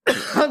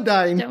I'm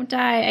dying. Don't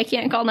die. I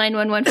can't call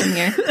 911 from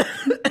here.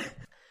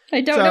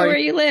 I don't know where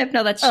you live.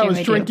 No, that's true. I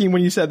was drinking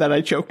when you said that.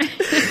 I choked.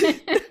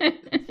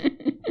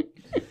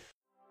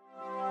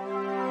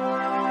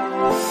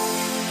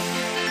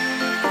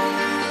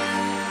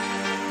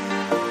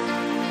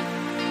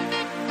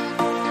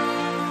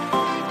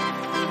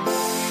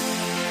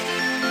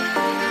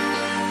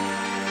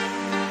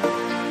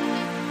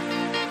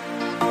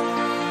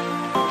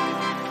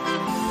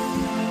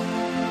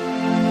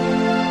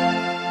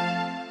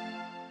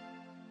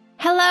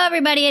 Hello,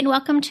 everybody, and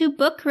welcome to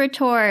Book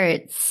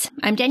Retorts.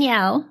 I'm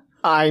Danielle.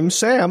 I'm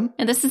Sam.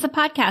 And this is a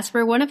podcast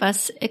where one of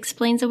us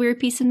explains a weird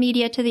piece of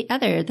media to the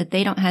other that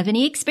they don't have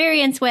any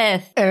experience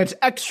with. And it's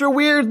extra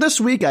weird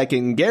this week, I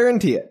can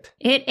guarantee it.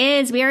 It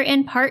is. We are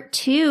in part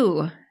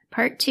 2.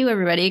 Part 2,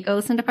 everybody. Go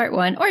listen to part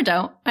 1, or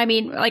don't. I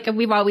mean, like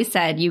we've always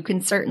said, you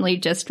can certainly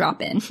just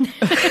drop in.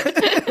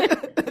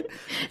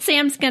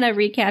 Sam's going to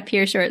recap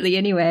here shortly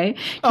anyway.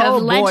 Oh,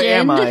 boy,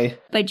 am I.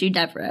 By Jude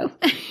Deveraux.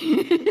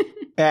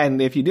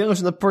 And if you didn't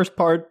listen to the first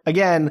part,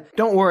 again,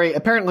 don't worry.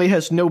 Apparently it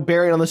has no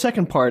bearing on the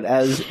second part,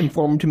 as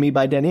informed to me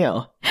by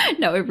Danielle.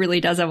 No, it really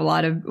does have a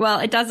lot of... Well,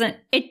 it doesn't,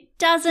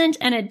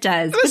 and it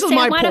does. This is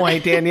my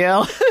point,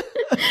 Danielle.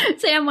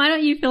 Sam, why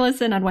don't you fill us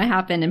in on what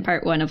happened in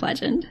part 1 of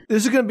Legend?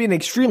 This is going to be an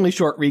extremely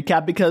short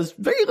recap because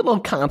very little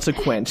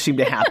consequence seemed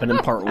to happen in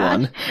part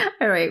 1.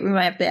 All right, we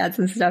might have to add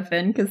some stuff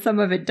in because some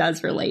of it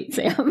does relate,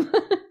 Sam.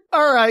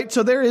 All right,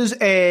 so there is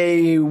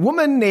a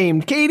woman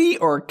named Katie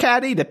or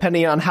Catty,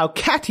 depending on how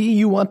catty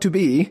you want to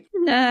be.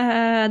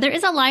 There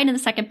is a line in the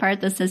second part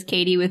that says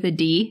Katie with a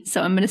D,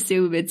 so I'm going to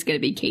assume it's going to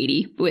be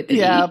Katie with a D.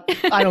 Yeah,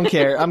 I don't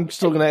care. I'm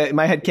still going to,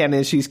 my headcanon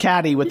is she's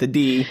Catty with a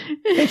D,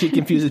 and she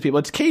confuses people.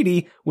 It's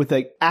Katie with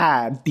a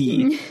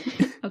D.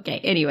 Okay,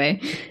 anyway.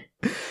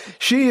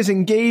 She is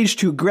engaged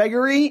to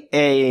Gregory,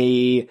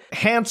 a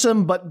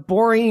handsome but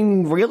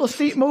boring real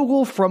estate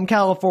mogul from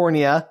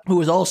California,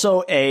 who is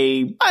also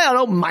a,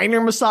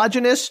 minor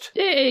misogynist.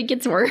 It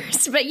gets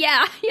worse, but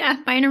yeah,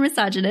 minor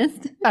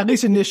misogynist. At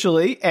least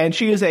initially, and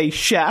she is a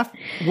chef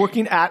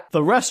working at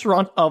the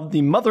restaurant of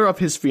the mother of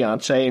his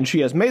fiancée, and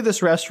she has made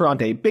this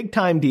restaurant a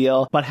big-time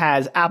deal, but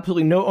has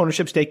absolutely no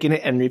ownership stake in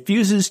it and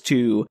refuses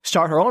to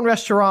start her own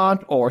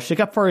restaurant or stick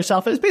up for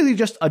herself. It's basically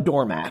just a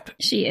doormat.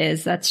 She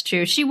is, that's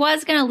true. She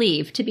was going to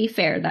leave, to be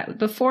fair. That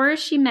before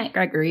she met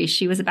Gregory,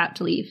 she was about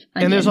to leave.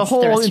 And there's a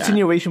whole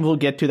insinuation we'll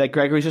get to that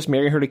Gregory's just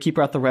marrying her to keep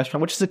her at the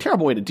restaurant, which is a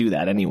terrible way to do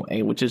that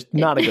anyway, which is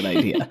not a good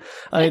idea.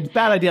 It's a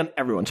bad idea on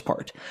everyone's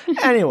part.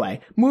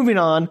 Anyway, moving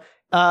on.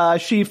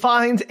 She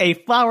finds a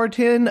flower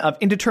tin of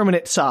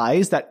indeterminate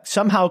size that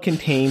somehow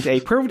contains a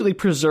perfectly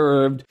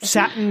preserved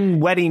satin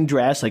wedding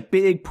dress, like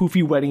big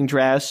poofy wedding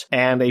dress,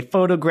 and a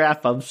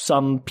photograph of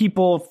some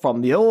people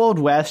from the Old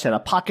West and a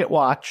pocket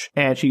watch.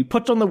 And she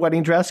puts on the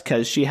wedding dress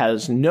because she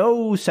has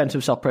no sense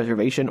of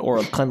self-preservation or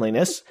of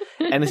cleanliness,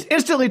 and is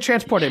instantly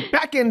transported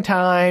back in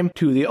time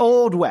to the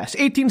Old West,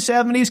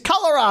 1870s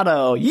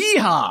Colorado.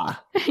 Yeehaw!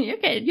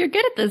 You're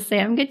good at this,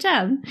 Sam. Good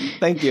job.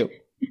 Thank you.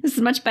 This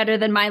is much better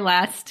than my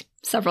last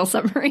several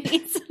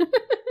summaries.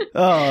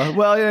 Oh,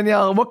 well,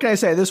 Danielle, what can I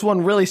say? This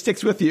one really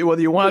sticks with you,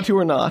 whether you want it to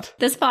or not.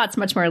 This plot's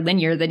much more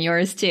linear than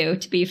yours, too,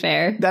 to be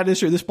fair. That is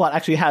true. This plot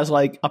actually has,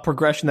 like, a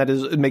progression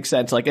it makes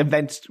sense. Like,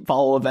 events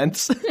follow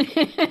events.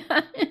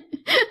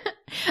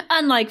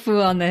 Unlike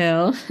Fool on the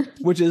Hill.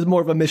 Which is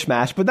more of a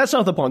mishmash, but that's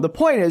not the point. The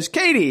point is,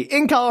 Katie,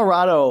 in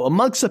Colorado,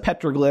 amongst the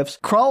petroglyphs,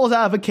 crawls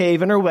out of a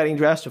cave in her wedding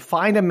dress to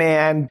find a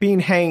man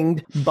being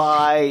hanged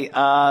by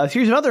a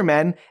series of other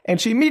men, and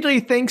she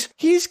immediately thinks,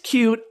 he's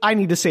cute, I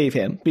need to save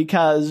him.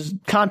 Because,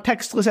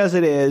 contextless as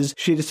it is,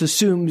 she just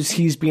assumes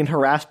he's being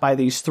harassed by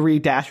these 3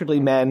 dastardly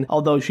men,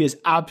 although she has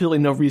absolutely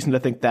no reason to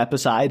think that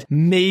besides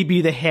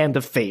maybe the hand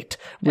of fate,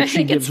 which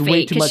she gives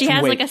way too much weight. She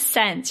has like a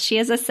sense. She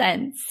has a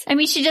sense. I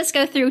mean, she just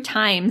go through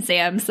time,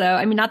 Sam, so,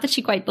 I mean, not that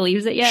she quite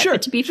believes it yet,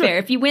 but to be fair,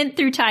 if you went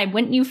through time,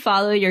 wouldn't you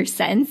follow your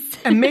sense?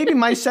 And maybe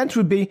my sense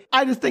would be,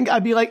 I just think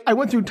I'd be like, I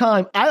went through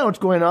time, I know what's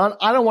going on,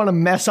 I don't want to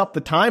mess up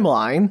the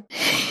timeline.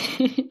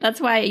 That's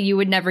why you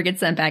would never get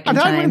sent back in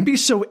time. I wouldn't be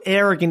so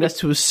arrogant as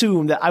to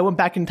assume that I went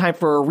back in time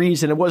for a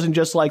reason. It wasn't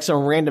just like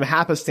some random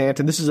happenstance,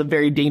 and this is a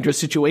very dangerous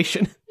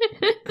situation.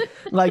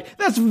 Like,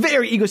 that's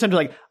very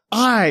egocentric, like,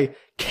 I,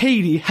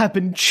 Katie, have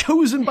been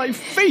chosen by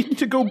fate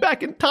to go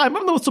back in time.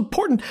 I'm the most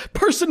important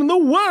person in the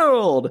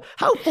world.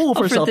 How full of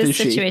herself is she?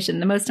 For this situation,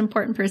 the most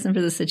important person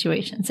for this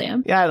situation,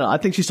 Sam. Yeah, I don't know. I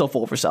think she's so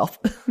full of herself.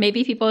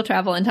 Maybe people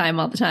travel in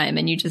time all the time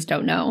and you just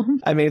don't know.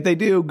 I mean, if they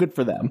do, good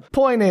for them.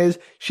 Point is,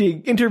 she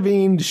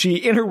intervened. She,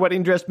 in her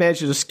wedding dress,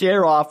 managed to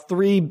scare off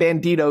 3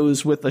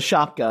 banditos with a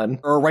shotgun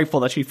or a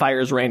rifle that she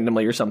fires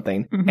randomly or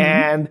something. Mm-hmm.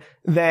 And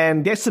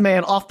then gets the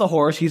man off the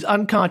horse. He's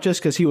unconscious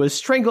because he was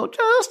strangled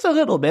just a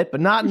little bit,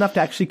 but not enough to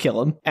actually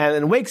kill him. And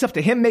then wakes up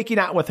to him making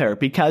out with her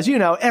because, you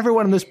know,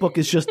 everyone in this book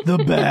is just the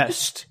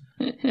best.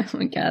 Oh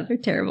my God, they're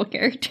terrible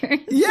characters.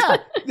 Yeah,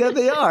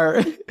 they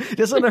are.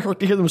 Doesn't it hurt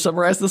to hear them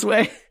summarized this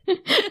way?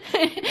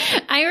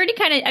 I I already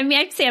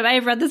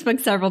I've read this book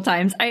several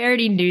times. I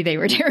already knew they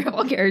were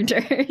terrible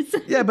characters.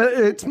 Yeah, but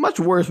it's much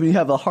worse when you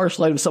have the harsh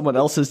light of someone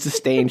else's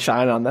disdain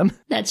shine on them.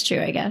 That's true,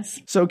 I guess.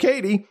 So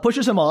Katie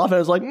pushes him off and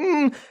is like,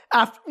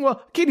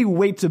 Katie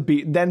waits a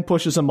beat, then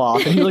pushes him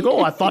off. And he's like,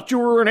 oh, I thought you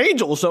were an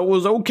angel, so it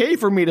was okay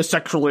for me to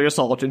sexually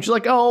assault you. And she's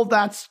like, oh,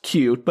 that's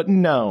cute, but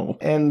no.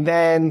 And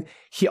then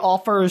he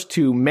offers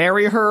to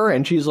marry her,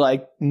 and she's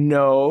like,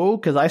 no,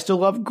 because I still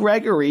love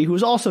Gregory,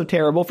 who's also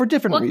terrible for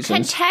different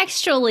reasons.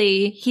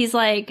 Contextually, he's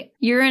like,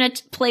 you're in a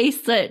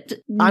place that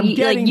I'm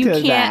getting you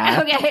to can't.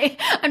 that. Okay,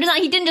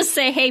 he didn't just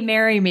say, hey,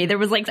 marry me. There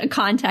was like a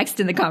context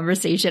in the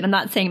conversation. I'm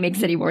not saying it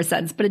makes any more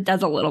sense, but it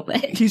does a little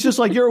bit. He's just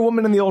like, you're a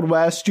woman in the Old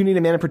West. You need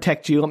a man to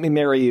protect you. Let me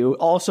marry you.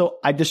 Also,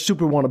 I just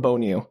super want to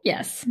bone you.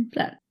 Yes,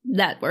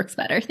 that works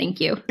better. Thank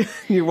you.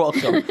 You're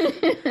welcome.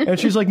 And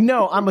she's like,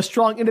 no, I'm a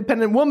strong,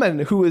 independent woman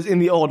who is in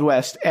the Old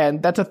West.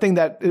 And that's a thing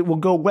that it will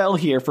go well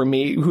here for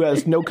me, who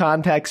has no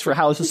context for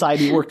how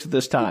society works at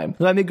this time.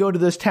 Let me go to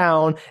this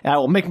town and I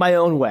will make my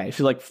own way.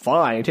 She's like,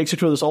 fine. He takes her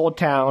to this old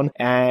town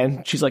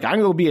and she's like, I'm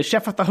going to be a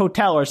chef at the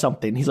hotel or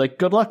something. He's like,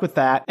 good luck with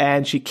that.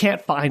 And she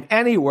can't find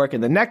any work.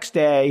 And the next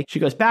day she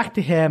goes back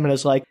to him and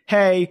is like,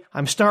 hey,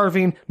 I'm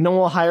starving. No one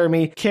will hire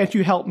me. Can't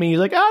you help me? He's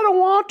like, I don't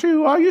want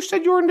to. Oh, you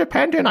said you were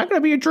independent. I'm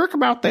going to be a jerk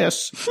about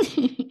this.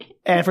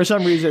 And for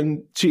some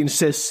reason, she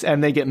insists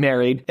and they get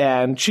married.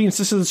 And she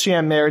insists it's a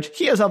sham marriage.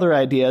 He has other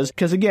ideas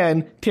because,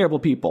 again, terrible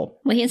people.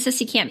 Well, he insists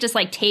he can't just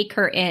take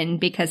her in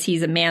because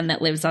he's a man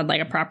that lives on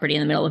a property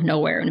in the middle of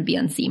nowhere and it'd be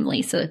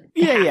unseemly. So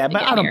yeah,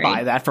 but I don't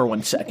buy that for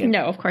 1 second.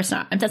 No, of course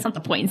not. That's not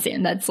the point,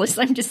 Sam.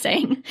 I'm just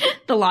saying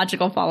the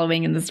logical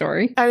following in the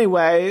story.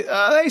 Anyway,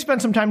 they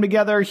spend some time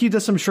together. He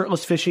does some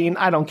shirtless fishing.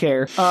 I don't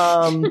care.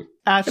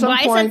 At some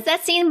point,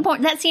 that scene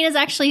important? That scene is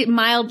actually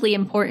mildly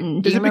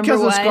important. Is it because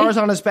of the scars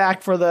on his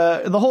back? For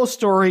the whole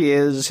story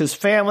is his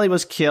family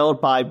was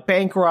killed by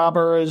bank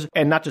robbers,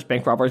 and not just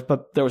bank robbers,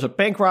 but there was a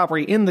bank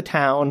robbery in the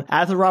town.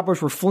 As the robbers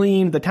were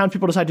fleeing, the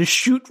townspeople decided to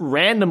shoot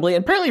randomly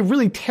and apparently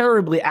really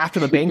terribly after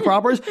the bank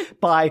robbers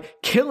by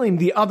killing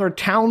the other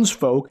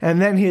townsfolk.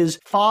 And then his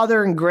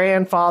father and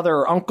grandfather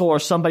or uncle or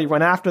somebody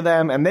went after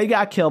them, and they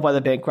got killed by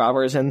the bank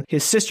robbers. And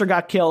his sister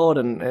got killed,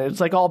 and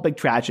it's all big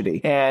tragedy.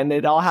 And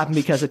it all happened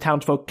because the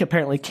townsfolk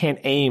apparently can't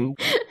aim.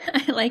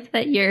 I like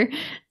that your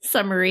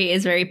summary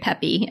is very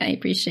peppy. I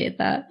appreciate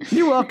that.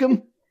 You're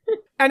welcome.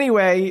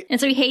 Anyway. And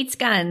so he hates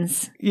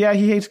guns. Yeah,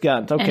 he hates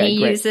guns. Okay, and he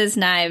great. uses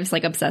knives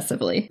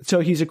obsessively.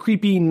 So he's a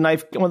creepy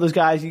knife, one of those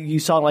guys you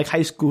saw in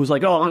high school who's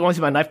like, oh, I want to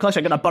see my knife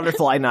collection. I got a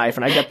butterfly knife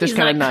and I got this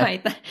kind of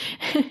knife.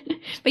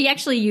 But he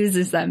actually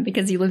uses them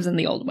because he lives in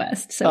the Old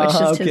West. So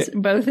it's just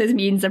both his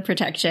means of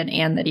protection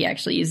and that he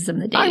actually uses them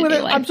in the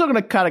day-to-day life. I'm still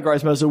going to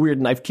categorize him as a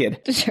weird knife kid.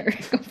 Sure,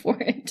 go for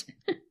it.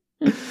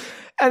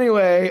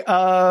 Anyway,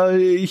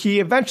 he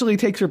eventually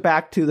takes her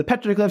back to the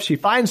petroglyph. She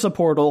finds the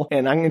portal,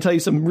 and I'm going to tell you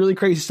some really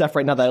crazy stuff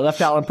right now that I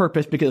left out on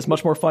purpose because it's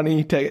much more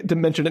funny to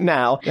mention it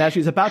now. And as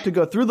she's about to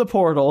go through the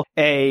portal,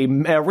 a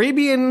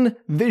Arabian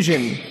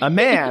vision, a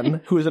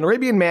man who is an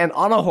Arabian man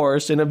on a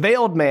horse, and a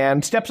veiled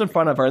man steps in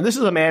front of her. And this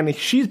is a man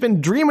she's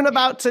been dreaming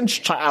about since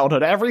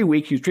childhood. Every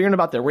week she's dreaming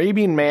about the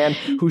Arabian man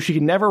who she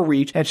can never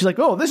reach. And she's like,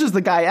 oh, this is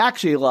the guy I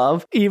actually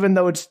love, even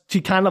though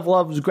she kind of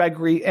loves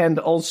Gregory. And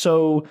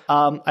also,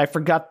 I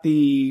forgot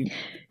the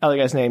other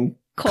guy's name.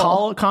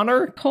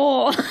 Connor?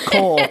 Cole,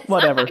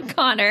 whatever.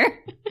 Connor.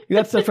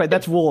 That's right.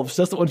 That's wolves.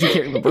 That's the ones you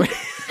can't remember.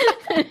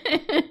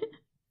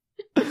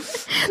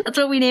 That's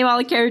what we name all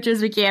the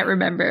characters we can't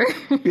remember.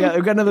 Yeah,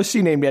 we've got another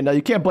C name yet. Now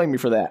you can't blame me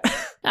for that.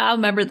 I'll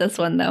remember this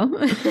one, though.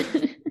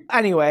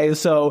 Anyway,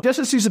 so just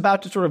as she's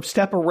about to sort of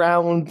step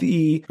around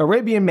the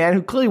Arabian man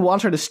who clearly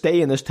wants her to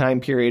stay in this time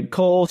period,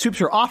 Cole sweeps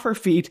her off her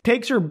feet,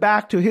 takes her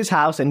back to his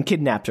house, and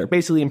kidnaps her.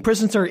 Basically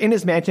imprisons her in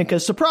his mansion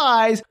because,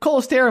 surprise,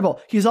 Cole's terrible.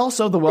 He's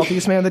also the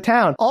wealthiest man in the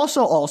town.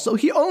 Also,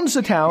 he owns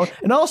the town,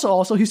 and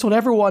also, he's told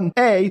everyone,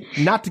 A,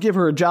 not to give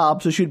her a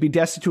job so she'd be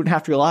destitute and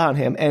have to rely on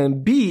him,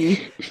 and B,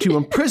 to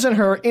imprison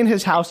her in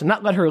his house and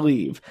not let her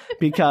leave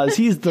because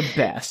he's the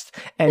best.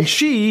 And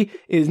she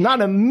is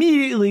not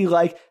immediately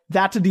like,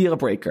 that's a deal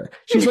breaker.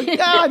 She's like,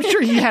 I'm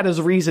sure he had his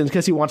reasons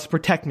because he wants to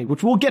protect me,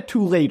 which we'll get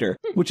to later,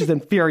 which is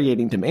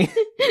infuriating to me.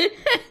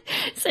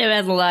 Sam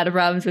has a lot of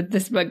problems with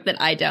this book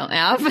that I don't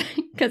have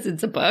because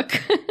it's a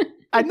book.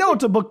 I know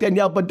it's a book,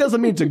 Danielle, but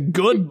doesn't mean it's a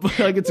good,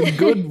 it's a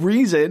good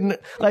reason.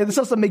 This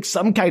has to make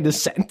some kind of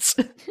sense.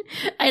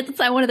 That's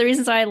one of the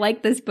reasons why I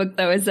like this book,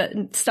 though, is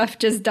that stuff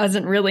just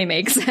doesn't really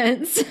make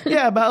sense.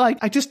 Yeah,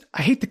 but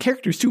I hate the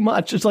characters too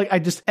much.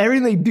 It's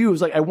everything they do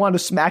is I want to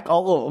smack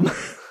all of them.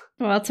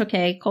 Well, it's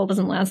okay. Cole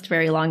doesn't last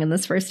very long in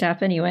this first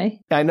half anyway.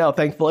 I know,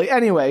 thankfully.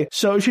 Anyway,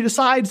 so she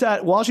decides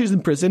that while she's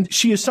in prison,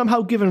 she is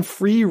somehow given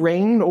free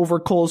reign over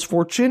Cole's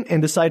fortune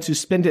and decides to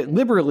spend it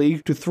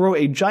liberally to throw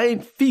a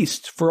giant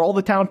feast for all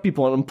the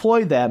townspeople and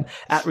employ them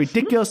at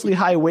ridiculously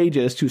high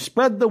wages to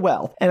spread the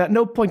wealth. And at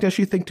no point does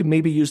she think to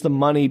maybe use the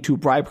money to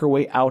bribe her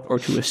way out or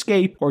to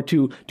escape or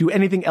to do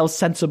anything else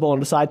sensible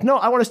and decides, no,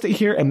 I want to stay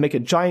here and make a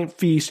giant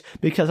feast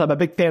because I'm a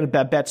big fan of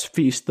Babette's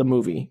Feast, the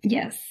movie.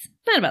 Yes.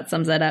 That about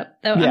sums that up.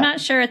 Though I'm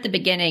not sure at the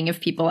beginning if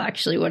people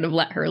actually would have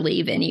let her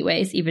leave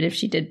anyways, even if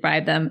she did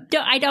bribe them.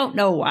 I don't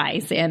know why,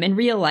 Sam. In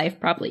real life,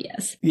 probably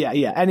yes.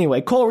 Yeah.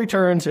 Anyway, Cole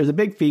returns. There's a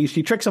big feast.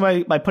 She tricks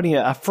him by putting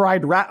a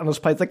fried rat on his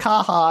plate. It's like,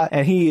 haha.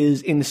 And he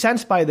is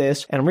incensed by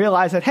this and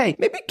realizes that, hey,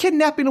 maybe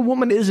kidnapping a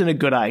woman isn't a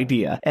good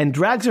idea. And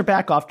drags her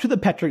back off to the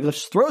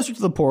petroglyphs, throws her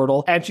to the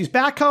portal, and she's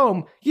back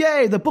home.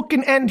 Yay, the book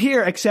can end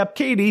here, except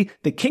Katie,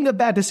 the king of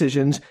bad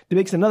decisions,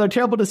 makes another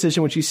terrible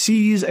decision when she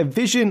sees a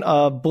vision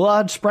of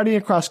blood spreading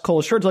across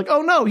Cole's shirt. It's like,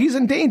 oh no, he's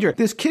in danger.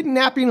 This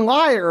kidnapping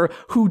liar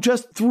who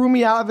just threw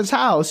me out of his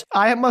house.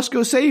 I must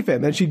go save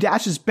him. And she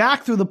dashes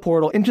back through the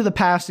portal into the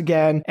past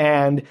again,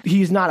 and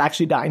he's not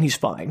actually dying. He's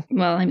fine.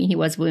 Well, I mean, he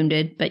was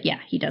wounded, but yeah,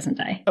 he doesn't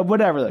die.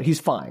 Whatever, he's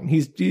fine.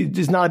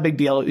 It's not a big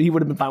deal. He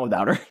would have been fine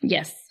without her.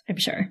 Yes, I'm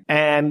sure.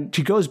 And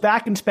she goes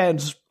back and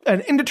spends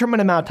an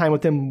indeterminate amount of time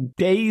with him,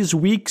 days,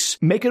 weeks,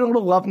 making a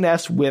little love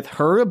nest with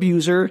her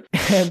abuser.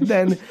 And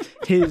then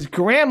his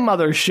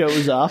grandmother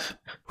shows up,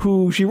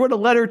 who she wrote a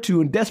letter to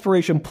in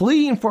desperation,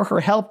 pleading for her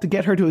help to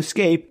get her to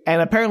escape.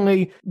 And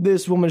apparently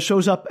this woman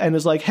shows up and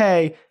is like,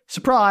 hey,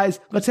 surprise,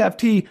 let's have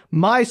tea.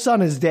 My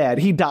son is dead.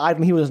 He died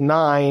when he was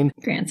 9.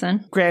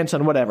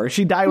 Grandson, whatever.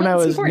 She died when I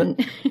was...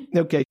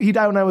 Okay. He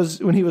died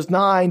when he was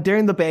 9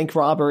 during the bank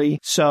robbery.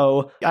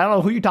 So I don't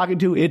know who you're talking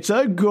to. It's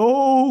a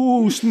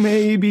ghost,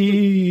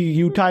 maybe.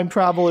 You time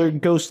traveler,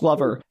 ghost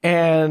lover.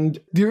 And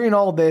during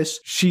all this,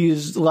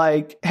 she's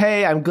like,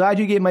 hey, I'm glad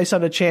you gave my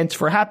son a chance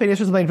for happiness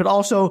or something. But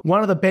also,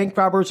 one of the bank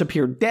robbers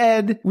appeared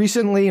dead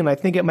recently. And I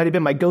think it might have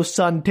been my ghost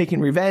son taking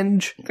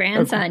revenge.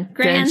 Grandson.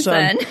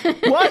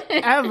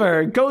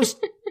 Whatever.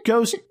 Ghost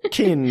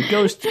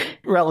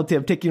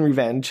relative taking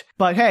revenge.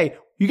 But hey,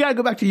 you gotta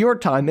go back to your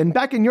time, and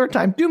back in your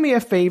time, do me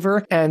a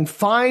favor and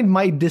find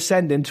my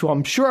descendants, who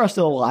I'm sure are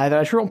still alive, and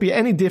I sure won't be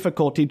any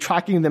difficulty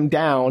tracking them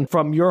down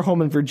from your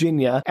home in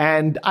Virginia,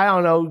 and I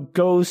don't know,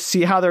 go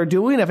see how they're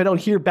doing. If I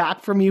don't hear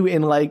back from you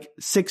in like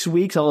 6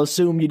 weeks, I'll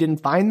assume you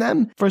didn't find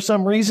them for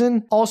some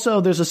reason. Also,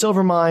 there's a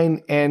silver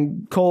mine,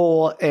 and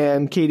Cole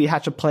and Katie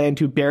hatch a plan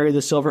to bury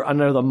the silver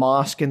under the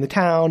mosque in the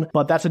town,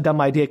 but that's a dumb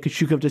idea because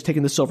she could have just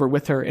taken the silver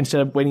with her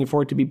instead of waiting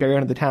for it to be buried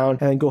under the town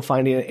and then go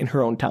finding it in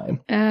her own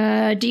time.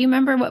 Do you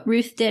remember what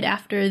Ruth did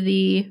after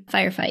the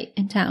firefight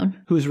in town?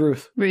 Who's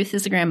Ruth? Ruth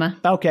is the grandma.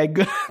 Okay,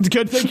 good.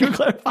 Good. Thank you for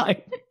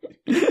clarifying.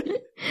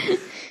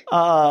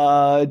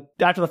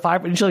 After the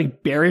firefight, did she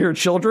like bury her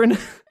children?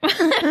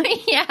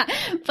 Yeah,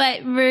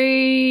 but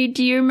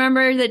do you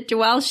remember that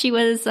while she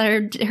was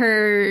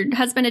her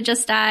husband had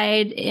just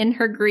died, in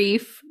her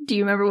grief, do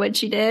you remember what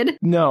she did?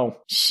 No.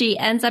 She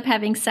ends up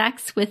having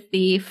sex with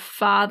the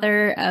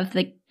father of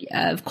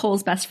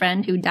Cole's best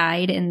friend who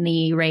died in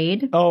the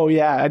raid. Oh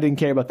yeah, I didn't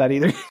care about that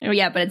either. Oh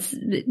yeah, but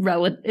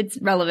it's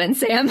relevant,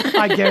 Sam.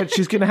 I get it.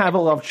 She's gonna have a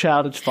love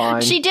child. It's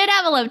fine. She did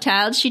have a love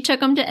child. She took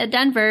him to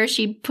Denver.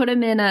 She put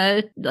him in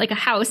a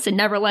house and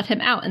never let him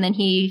out. And then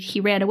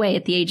he ran away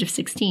at the age of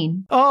 16.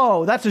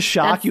 Oh, that's a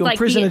shock. That's you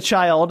imprison a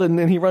child and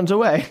then he runs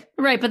away.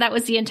 Right, but that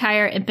was the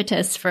entire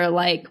impetus for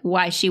like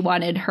why she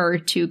wanted her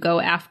to go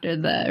after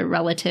the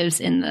relatives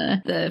in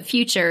the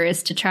future,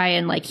 is to try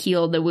and like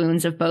heal the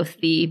wounds of both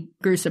the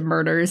gruesome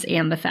murders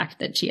and the fact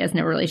that she has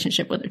no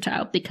relationship with her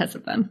child because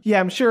of them. Yeah,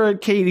 I'm sure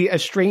Katie, a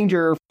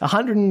stranger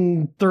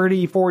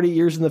 130, 40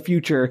 years in the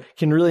future,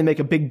 can really make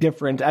a big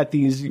difference at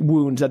these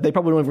wounds that they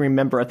probably don't even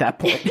remember at that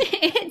point.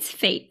 It's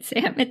fate,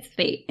 Sam. It's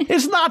fate.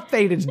 It's not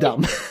fate, it's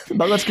dumb.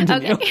 But let's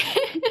continue. Okay.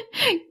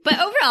 But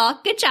overall,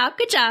 good job.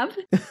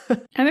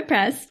 I'm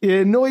impressed.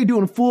 You know you're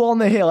doing Fool on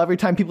the Hill every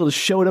time people just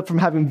showed up from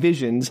having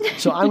visions.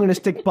 So I'm going to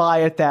stick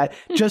by at that.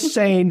 Just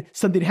saying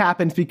something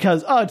happens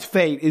because, it's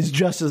fate is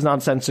just as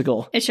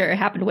nonsensical. It sure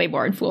happened way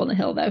more in Fool on the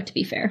Hill, though, to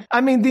be fair.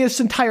 I mean, this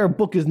entire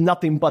book is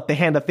nothing but the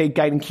hand of fate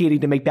guiding Katie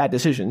to make bad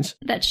decisions.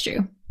 That's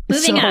true.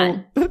 Moving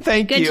on.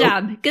 Thank you. Good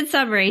job. Good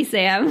summary,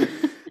 Sam.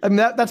 I mean,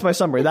 that's my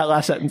summary, that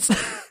last sentence.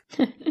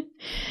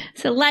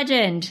 So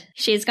Legend,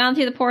 she's gone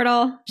through the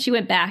portal. She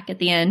went back at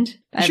the end.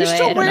 She's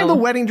still wearing the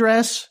wedding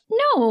dress?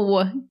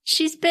 No,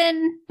 she's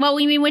been, well,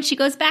 we mean when she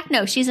goes back?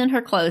 No, she's in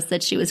her clothes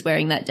that she was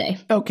wearing that day.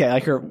 Okay,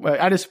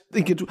 I just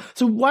think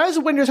so why does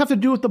the wedding dress have to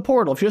do with the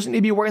portal? If she doesn't need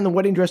to be wearing the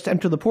wedding dress to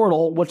enter the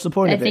portal, what's the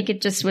point of it? I think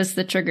it just was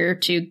the trigger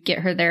to get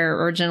her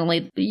there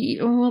originally.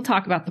 We'll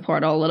talk about the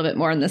portal a little bit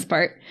more in this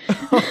part.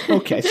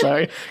 Okay,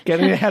 sorry.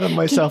 Getting ahead of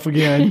myself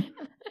again.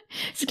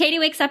 So Katie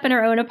wakes up in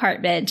her own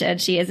apartment and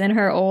she is in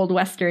her old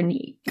Western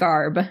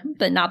garb,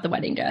 but not the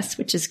wedding dress,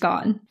 which is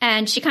gone.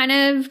 And she kind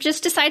of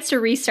just decides to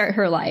restart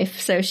her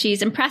life. So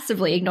she's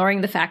impressively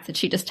ignoring the fact that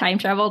she just time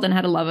traveled and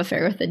had a love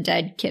affair with a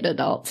dead kid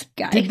adult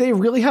guy. Did they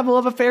really have a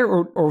love affair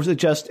or was it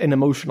just an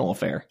emotional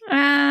affair?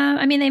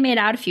 I mean, they made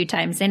out a few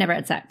times. They never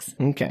had sex.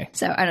 Okay.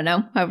 So I don't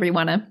know, however you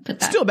want to put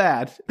that. Still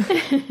bad.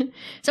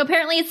 So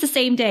apparently it's the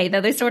same day,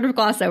 though they sort of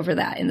gloss over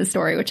that in the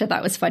story, which I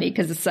thought was funny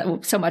because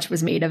so much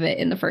was made of it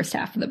in the first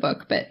half of the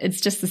book, but it's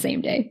just the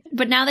same day.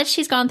 But now that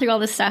she's gone through all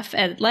this stuff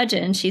at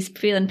Legend, she's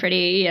feeling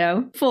pretty,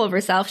 full of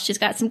herself. She's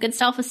got some good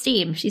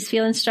self-esteem. She's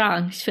feeling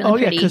strong. She's feeling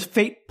pretty. Oh yeah, because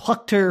fate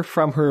plucked her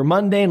from her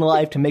mundane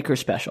life to make her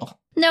special.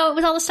 No, it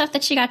was all the stuff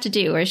that she got to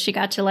do, or she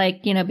got to like,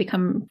 you know,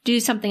 do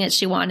something that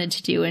she wanted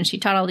to do. And she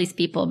taught all these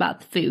people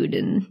about the food,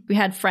 and we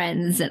had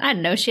friends, and I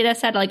don't know, she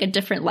just had like a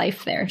different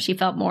life there. She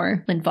felt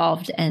more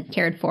involved and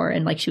cared for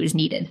and like she was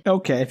needed.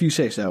 Okay, if you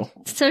say so.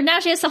 So now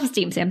she has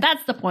self-esteem, Sam.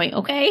 That's the point,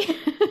 okay?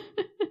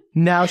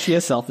 Now she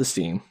has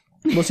self-esteem.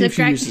 We'll see if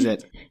she uses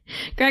it.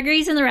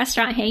 Gregory's in the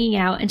restaurant hanging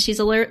out, and she's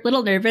a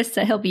little nervous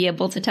that he'll be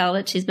able to tell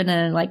that she's been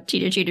a like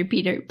cheater,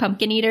 Peter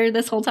pumpkin eater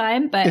this whole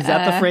time. But is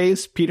that the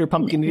phrase? Peter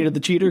pumpkin eater, the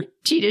cheater?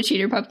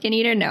 Cheater, pumpkin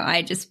eater? No,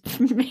 I just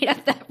made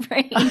up that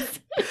phrase.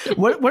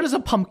 What is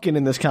a pumpkin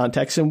in this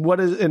context, and what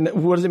does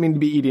it mean to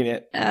be eating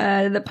it?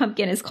 The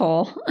pumpkin is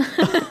Cole.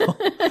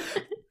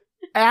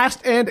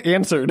 Asked and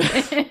answered.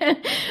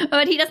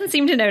 But he doesn't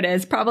seem to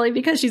notice, probably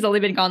because she's only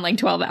been gone like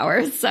 12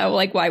 hours. So,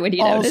 like, why would he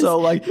notice? Also,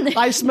 like,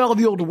 I smell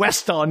the Old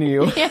West on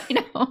you. Yeah, I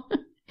know.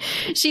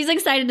 She's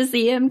excited to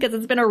see him because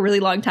it's been a really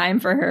long time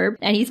for her.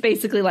 And he's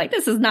basically like,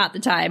 this is not the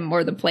time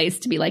or the place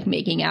to be like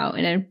making out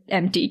in an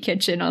empty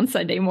kitchen on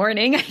Sunday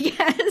morning, I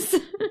guess.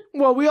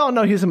 Well, we all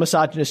know he's a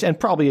misogynist and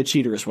probably a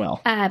cheater as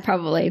well.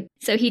 Probably.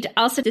 So he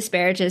also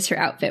disparages her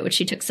outfit, which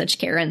she took such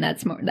care in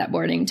that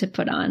morning to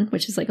put on,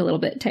 which is like a little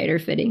bit tighter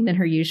fitting than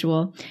her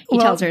usual. He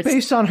tells her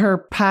based on her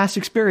past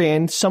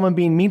experience, someone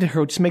being mean to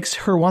her just makes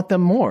her want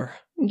them more.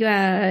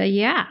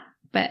 Yeah,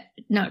 but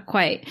not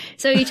quite.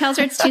 So he tells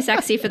her it's too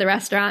sexy for the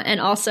restaurant, and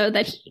also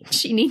that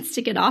she needs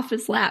to get off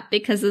his lap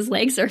because his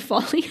legs are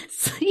falling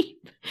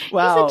asleep.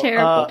 Wow, he's a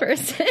terrible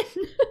person.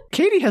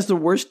 Katie has the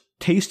worst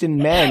taste in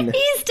men.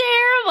 He's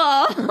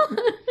terrible.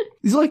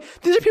 He's like,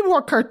 these are people who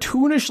are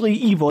cartoonishly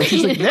evil. And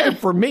she's like, they're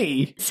for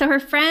me. So her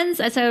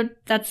friends, so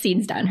that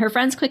scene's done. Her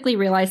friends quickly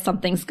realize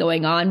something's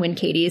going on when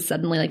Katie is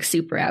suddenly like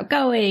super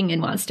outgoing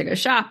and wants to go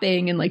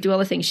shopping and like do all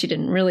the things she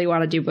didn't really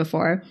want to do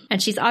before.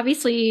 And she's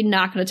obviously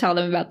not going to tell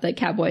them about the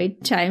cowboy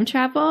time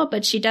travel,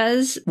 but she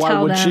does tell them.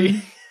 Why would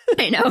she?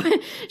 I know.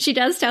 She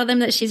does tell them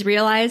that she's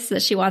realized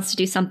that she wants to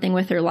do something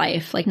with her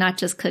life, like not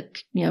just cook,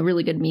 you know,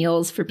 really good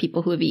meals for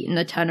people who have eaten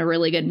a ton of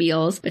really good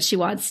meals, but she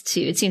wants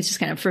to, it seems just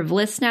kind of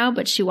frivolous now,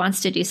 but she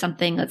wants to do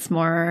something that's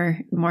more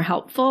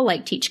helpful,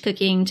 like teach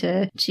cooking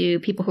to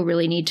people who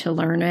really need to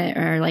learn it,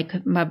 or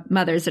like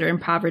mothers that are in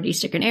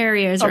poverty-stricken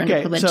areas or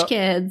underprivileged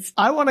kids.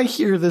 I want to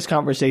hear this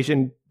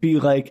conversation be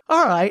like,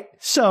 all right,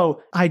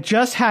 so I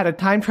just had a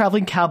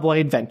time-traveling cowboy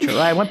adventure.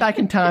 I went back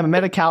in time, I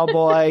met a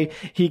cowboy,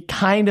 he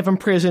kind of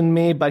imprisoned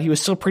me, but he was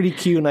still pretty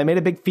cute, and I made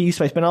a big feast,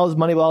 so I spent all his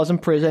money while I was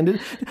imprisoned.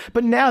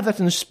 But now that's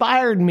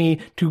inspired me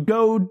to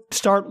go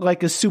start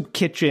like a soup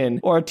kitchen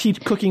or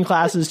teach cooking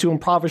classes to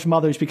impoverished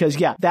mothers, because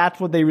yeah,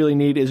 that's what they really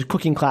need is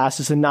cooking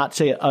classes and not,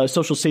 say, a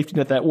social safety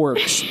net that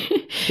works.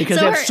 Because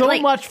they have so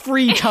much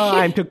free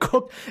time to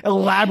cook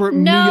elaborate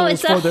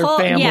meals for their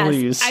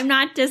families. Yes, I'm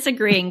not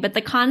disagreeing, but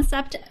the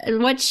concept,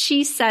 what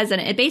she says in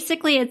it,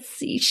 basically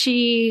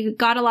she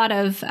got a lot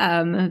of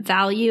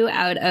value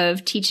out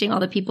of teaching all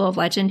the people of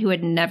legend who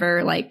had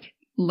never like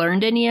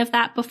learned any of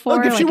that before.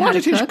 Look, if she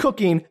wanted to teach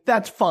cooking,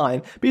 that's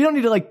fine. But you don't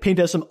need to like paint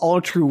us some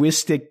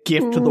altruistic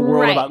gift to the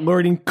world about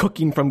learning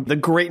cooking from the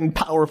great and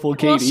powerful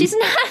Katie. Well, she's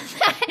not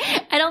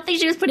I don't think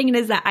she was putting it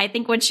as that. I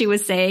think what she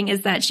was saying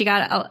is that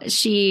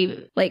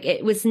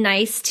it was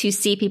nice to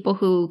see people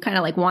who kind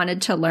of like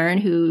wanted to learn,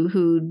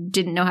 who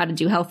didn't know how to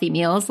do healthy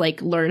meals,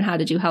 like learn how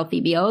to do healthy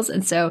meals.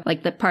 And so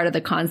like the part of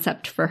the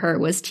concept for her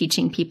was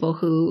teaching people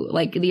who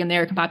like the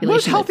American population.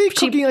 Was healthy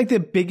cooking like the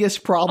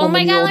biggest problem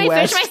in the Old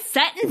West? Oh my God, let me finish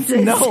my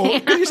sentences. No,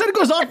 because you said it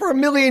goes on for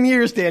 1,000,000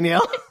 years,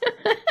 Danielle.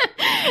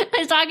 I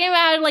was talking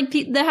about like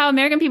how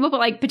American people put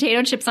like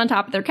potato chips on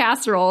top of their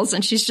casseroles,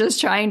 and she's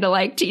just trying to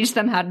like teach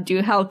them how to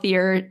do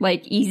healthier,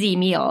 like easy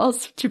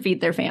meals to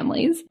feed their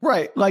families.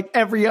 Right. Like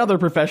every other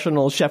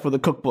professional chef with a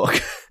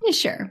cookbook.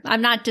 Sure.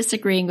 I'm not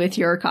disagreeing with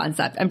your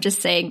concept. I'm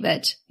just saying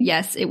that,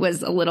 yes, it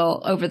was a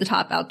little over the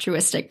top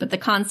altruistic, but the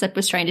concept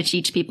was trying to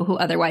teach people who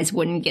otherwise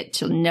wouldn't get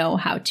to know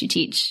how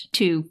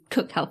to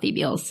cook healthy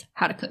meals,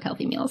 how to cook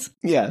healthy meals.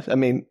 Yes. I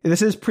mean,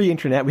 this is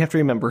pre-internet. We have to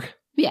remember.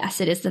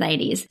 Yes, it is the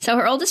 90s. So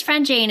her oldest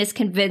friend, Jane, is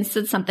convinced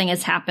that something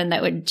has happened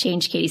that would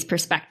change Katie's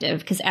perspective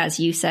because,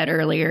 as you said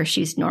earlier,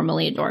 she's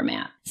normally a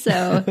doormat.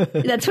 So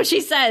that's what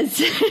she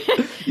says.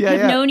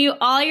 I've known you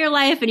all your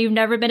life and you've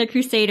never been a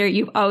crusader.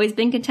 You've always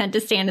been content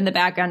to stand in the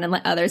background and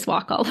let others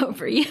walk all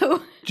over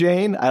you.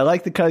 Jane, I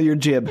like the cut of your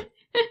jib.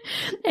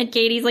 And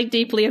Katie's like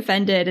deeply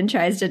offended and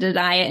tries to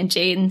deny it. And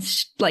Jane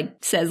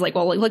like says like,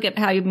 well, look at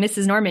how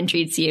Mrs. Norman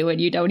treats you, and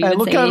you don't even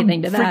say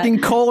anything to that.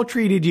 Freaking Cole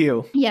treated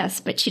you.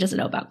 Yes, but she doesn't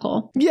know about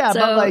Cole. Yeah,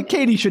 but like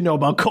Katie should know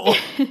about Cole.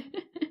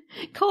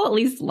 Cole at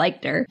least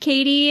liked her.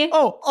 Katie.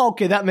 Oh,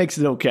 okay, that makes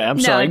it okay. I'm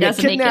sorry. No, it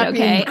doesn't make it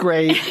okay.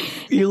 Great.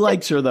 He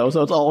likes her though,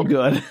 so it's all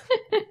good.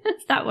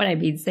 not what I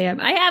mean, Sam.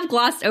 I have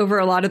glossed over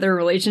a lot of their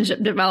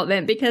relationship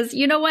development because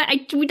you know what?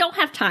 We don't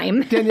have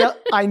time. Danielle,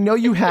 I know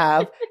you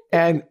have.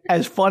 And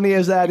as funny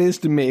as that is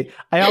to me,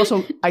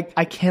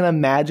 I can't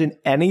imagine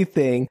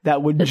anything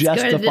that would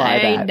justify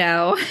that. I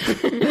know.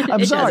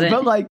 I'm sorry,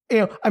 but like,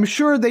 I'm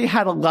sure they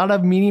had a lot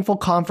of meaningful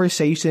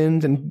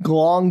conversations and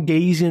long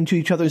gazing into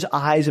each other's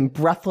eyes and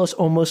breathless,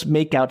 almost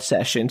makeout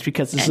sessions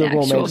because this is a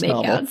romance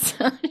novel.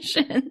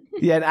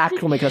 Yeah, and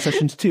actual makeout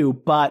sessions too.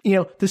 But,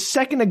 the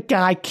second a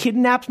guy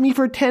kidnaps me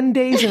for 10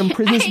 days and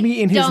imprisons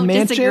me in his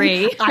mansion,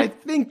 disagree. I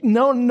think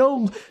no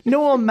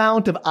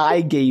amount of eye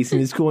gazing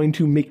is going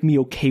to make me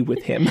okay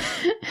with him.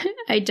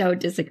 I don't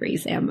disagree,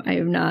 Sam. I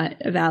am not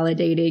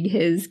validating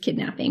his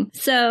kidnapping.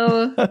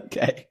 So,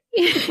 okay.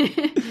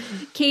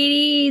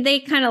 Katie, they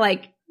kind of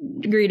like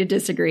agree to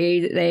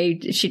disagree.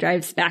 She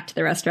drives back to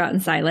the restaurant in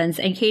silence,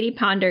 and Katie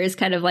ponders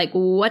kind of like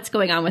what's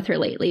going on with her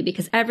lately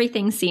because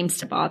everything seems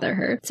to bother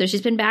her. So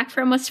she's been back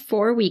for almost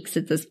 4 weeks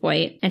at this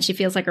point, and she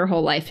feels like her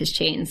whole life has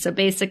changed. So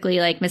basically,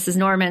 like Mrs.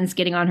 Norman's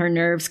getting on her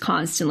nerves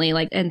constantly,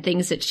 like, and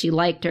things that she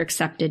liked or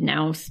accepted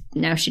now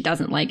she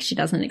doesn't like, she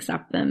doesn't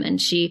accept them, and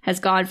she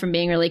has gone from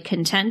being really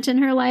content in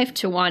her life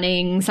to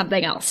wanting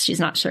something else. She's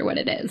not sure what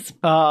it is.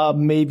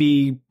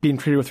 Maybe being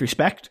treated with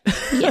respect.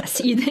 Yes,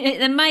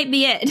 that might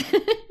be it.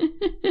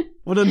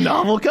 What a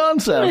novel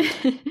concept.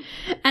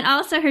 And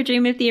also her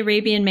dream of the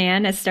Arabian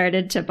man has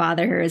started to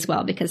bother her as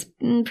well because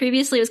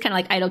previously it was kind of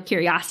like idle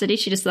curiosity.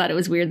 She just thought it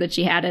was weird that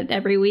she had it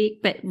every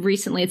week. But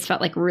recently it's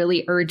felt like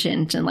really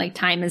urgent and like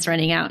time is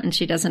running out and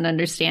she doesn't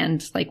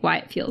understand like why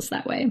it feels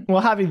that way.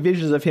 Well, having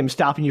visions of him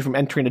stopping you from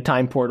entering a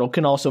time portal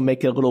can also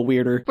make it a little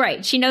weirder.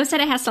 Right. She knows that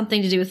it has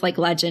something to do with like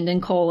legend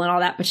and coal and all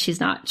that, but she's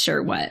not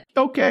sure what.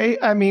 Okay.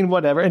 I mean,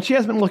 whatever. And she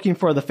hasn't been looking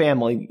for the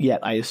family yet,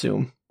 I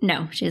assume.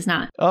 No, she is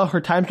not. Oh,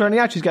 her time's running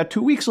out. She's got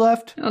 2 weeks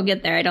left. I'll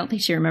get there. I don't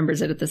think she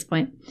remembers it at this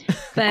point.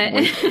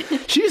 But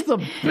she's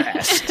the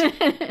best.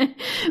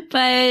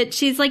 But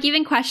she's like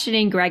even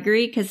questioning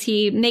Gregory because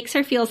he makes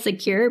her feel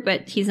secure,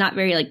 but he's not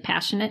very like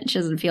passionate. She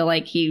doesn't feel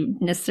like he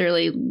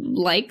necessarily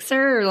likes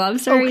her or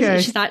loves her. Okay.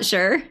 She's not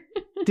sure.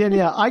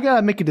 Danielle, I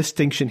gotta make a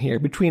distinction here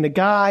between a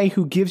guy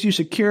who gives you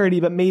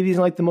security but maybe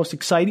isn't like the most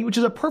exciting, which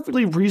is a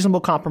perfectly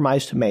reasonable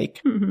compromise to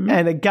make,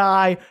 and a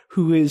guy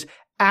who is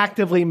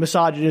actively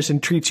misogynist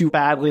and treats you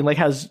badly and like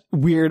has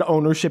weird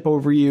ownership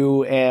over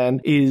you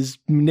and is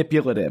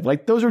manipulative.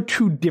 Like those are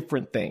two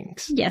different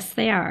things. Yes,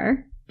 they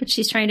are. But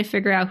she's trying to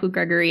figure out who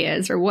Gregory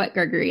is or what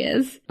Gregory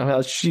is.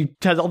 Well, she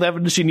has all the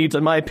evidence she needs,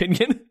 in my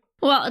opinion.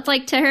 Well, it's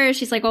like to her,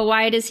 she's like, well,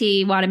 why does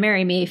he want to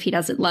marry me if he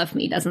doesn't love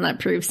me? Doesn't that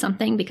prove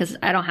something? Because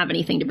I don't have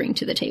anything to bring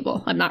to the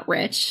table. I'm not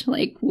rich.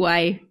 Like,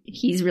 why?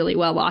 He's really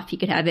well off. He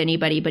could have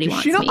anybody, but he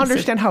wants me. Does she not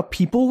understand how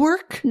people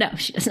work? No,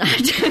 she does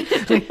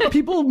not. Like,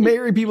 people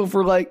marry people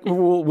for like,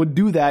 would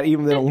do that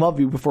even if they don't love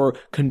you, for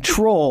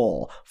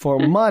control, for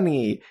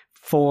money,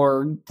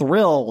 for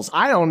thrills.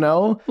 I don't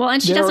know. Well,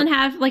 and she doesn't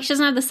have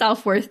the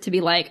self-worth to be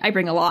like, I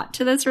bring a lot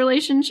to this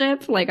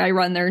relationship. Like, I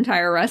run their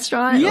entire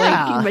restaurant.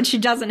 Yeah. Like, but she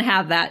doesn't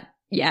have that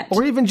yet.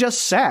 Or even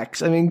just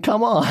sex. I mean,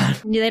 come on.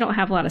 Yeah, they don't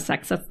have a lot of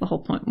sex. That's the whole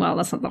point. Well,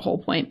 that's not the whole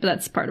point, but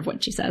that's part of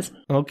what she says.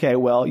 Okay,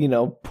 well,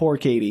 poor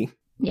Katie.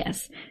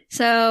 Yes.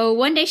 So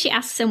one day she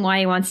asks him why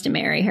he wants to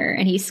marry her,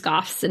 and he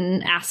scoffs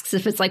and asks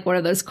if it's like one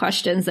of those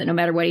questions that no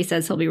matter what he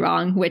says, he'll be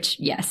wrong, which,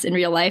 yes, in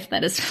real life,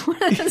 that is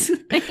one of those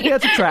things. Yeah,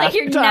 it's a trap. Like,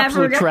 you're it's an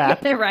absolute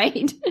trap.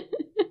 Right.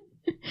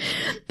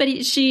 But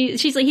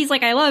he's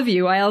like, I love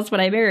you. Why else would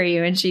I marry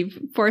you? And she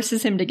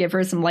forces him to give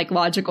her some like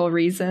logical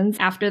reasons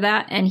after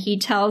that. And he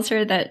tells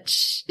her that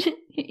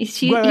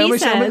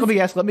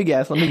let me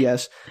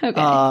guess.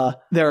 Okay.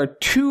 There are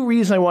 2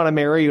 reasons I want to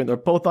marry you, and they're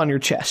both on your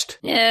chest.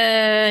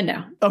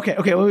 No. Okay.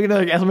 Let me get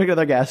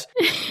another guess.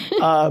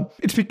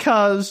 It's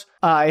because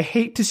I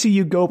hate to see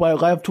you go, but I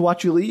love to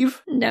watch you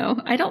leave. No,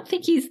 I don't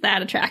think he's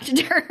that attracted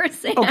to her,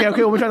 Sam. Okay,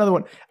 we'll try another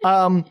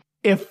one.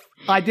 If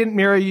I didn't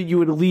marry you, you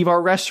would leave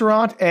our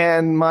restaurant,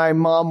 and my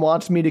mom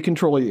wants me to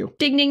control you.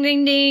 Ding, ding,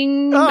 ding,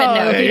 ding. Oh, but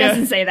no, he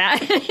doesn't say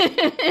that.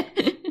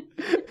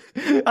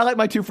 I like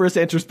my 2 first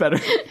answers better.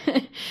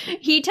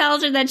 He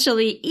tells her that she'll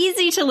be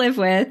easy to live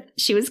with.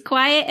 She was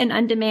quiet and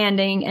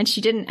undemanding, and she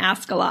didn't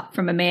ask a lot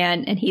from a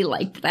man, and he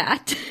liked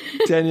that.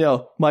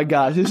 Danielle, my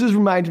gosh, this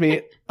reminds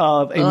me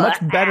of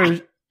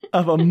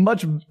a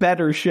much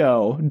better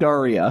show,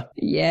 Daria.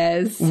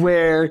 Yes.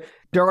 Where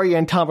Daria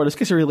and Tom are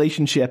discussing a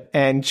relationship,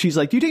 and she's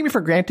like, do you take me for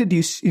granted?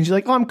 And she's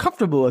like, oh, I'm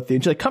comfortable with you.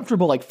 And she's like,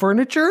 comfortable like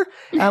furniture?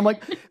 And I'm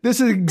like, this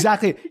is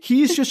exactly,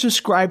 he's just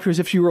described her as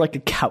if she were like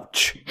a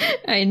couch.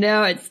 I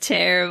know, it's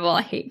terrible.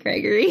 I hate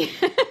Gregory.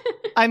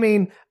 I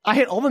mean, I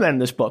hate all the men in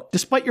this book.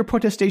 Despite your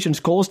protestations,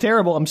 Cole's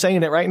terrible. I'm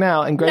saying it right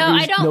now. And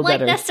Gregory's no, I don't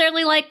better.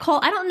 necessarily like Cole.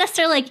 I don't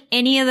necessarily like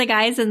any of the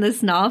guys in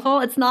this novel.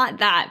 It's not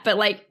that. But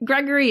like,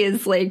 Gregory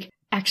is like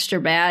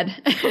extra bad.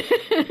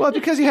 Well,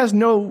 because he has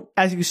no,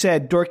 as you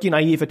said, dorky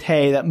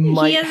naivete that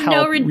might help. He has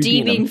no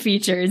redeeming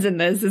features in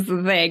this is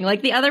the thing.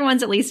 Like the other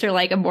ones at least are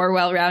like a more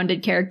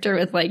well-rounded character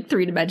with like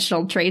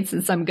 3-dimensional traits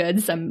and some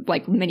good, some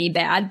like mini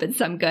bad, but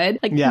some good.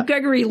 Like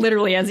Gregory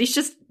literally he's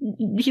just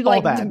he All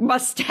like bad.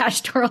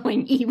 mustache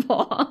twirling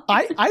evil.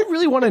 I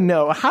really want to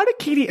know, how did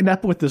Katie end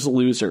up with this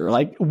loser?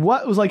 Like,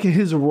 what was like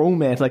his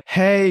romance? Like,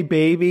 hey,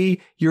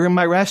 baby, you're in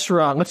my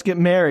restaurant. Let's get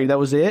married. That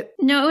was it?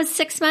 No, it was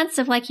 6 months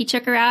of like he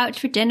took her out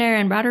for dinner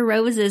and brought her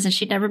roses, and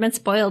she'd never been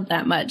spoiled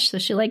that much. So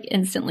she like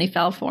instantly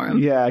fell for him.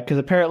 Yeah, because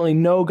apparently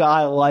no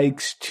guy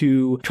likes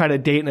to try to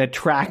date an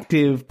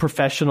attractive,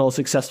 professional,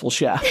 successful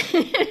chef.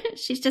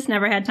 She's just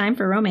never had time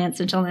for romance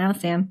until now,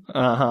 Sam.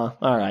 Uh-huh.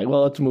 All right.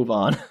 Well, let's move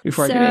on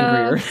before I So- get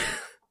angrier.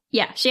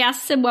 Yeah, she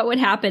asks him what would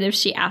happen if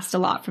she asked a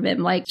lot from him.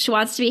 Like, she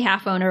wants to be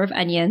half owner of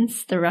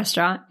Onions, the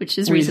restaurant, which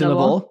is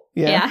reasonable.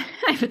 Yeah.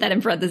 I put that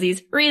in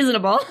parentheses.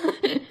 Reasonable.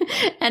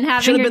 And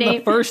having Should her have been name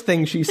the first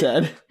thing she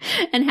said.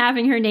 and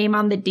having her name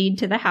on the deed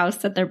to the house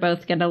that they're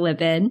both going to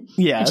live in.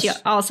 Yes. And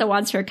she also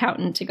wants her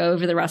accountant to go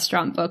over the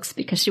restaurant books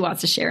because she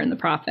wants to share in the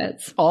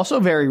profits. Also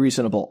very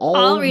reasonable.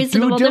 All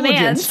reasonable due diligence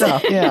demands.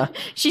 stuff. Yeah.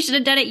 She should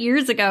have done it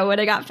years ago when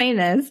it got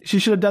famous. She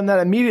should have done that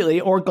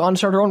immediately, or gone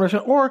start her own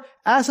restaurant, or,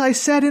 as I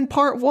said in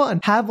part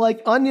 1, have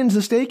like Onions, the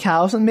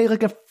steakhouse, and make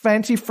like a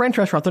fancy French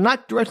restaurant. They're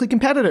not directly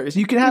competitors.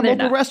 You can have They're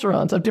multiple not.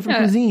 restaurants of different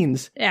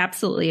cuisines.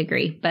 Absolutely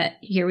agree. But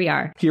here we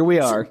are. Here we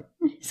are.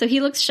 So he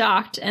looks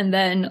shocked and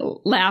then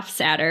laughs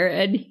at her,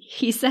 and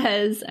he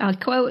says,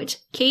 quote,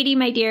 "Katie,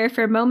 my dear,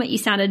 for a moment you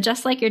sounded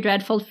just like your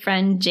dreadful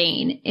friend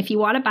Jane. If you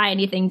want to buy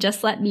anything,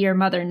 just let me or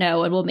mother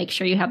know and we'll make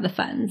sure you have the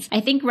funds. I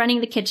think running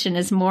the kitchen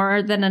is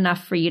more than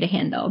enough for you to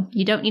handle.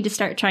 You don't need to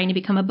start trying to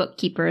become a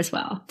bookkeeper as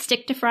well.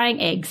 Stick to frying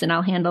eggs and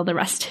I'll handle the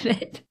rest of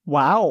it."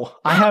 Wow.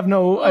 I have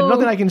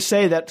nothing I can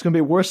say that's going to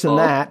be worse than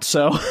that,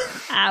 so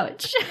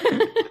Ouch.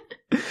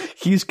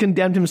 he's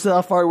condemned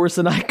himself far worse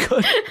than I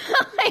could.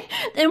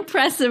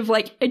 Impressive,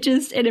 like,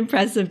 just an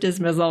impressive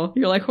dismissal.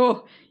 You're like,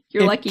 oh,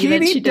 you're If lucky that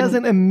Katie she didn't.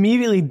 doesn't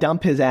immediately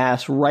dump his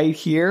ass right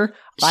here,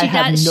 I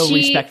have no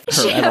respect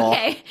for her at all.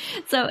 Okay,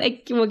 so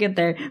we'll get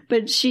there.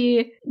 But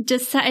she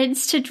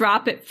decides to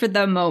drop it for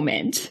the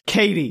moment.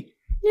 Katie!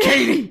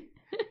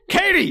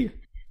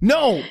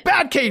 No!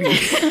 Bad Katie!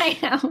 I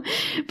know.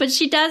 But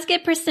she does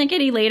get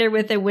persnickety later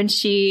with it when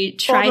she Oh,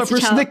 tries no,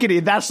 to tell...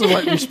 persnickety, that's the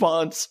right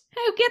response.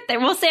 I'll get there.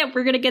 We'll say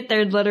we're going to get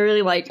there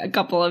literally like a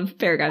couple of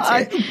paragraphs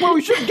here. Well,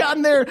 we should have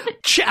gotten there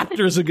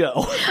chapters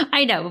ago.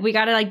 I know, but we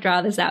got to like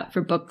draw this out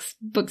for book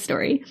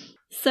story.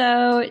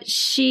 So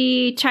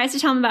she tries to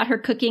tell him about her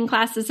cooking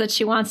classes that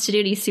she wants to do,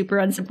 and he's super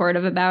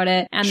unsupportive about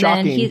it. And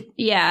Shocking.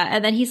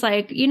 then he's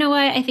like, you know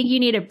what? I think you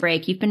need a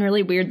break. You've been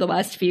really weird the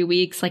last few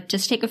weeks. Like,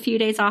 just take a few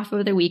days off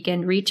over the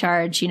weekend,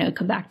 recharge,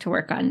 come back to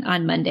work on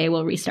Monday.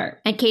 We'll restart.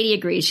 And Katie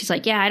agrees. She's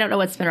like, yeah, I don't know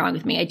what's been wrong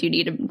with me. I do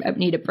need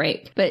a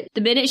break. But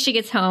the minute she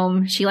gets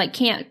home, she like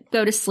can't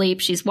go to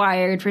sleep. She's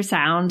wired for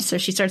sound. So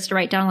she starts to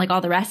write down like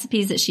all the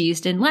recipes that she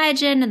used in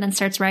Legend, and then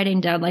starts writing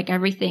down like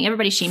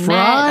everybody she met,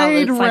 all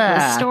Fried this like rat.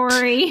 the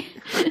story.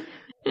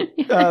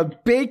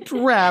 Baked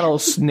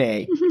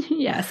rattlesnake.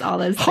 Yes, all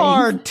those things.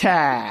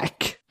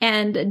 Hardtack.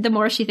 And the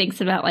more she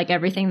thinks about like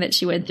everything that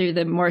she went through,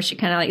 the more she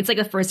kind of like, it's like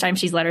the first time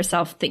she's let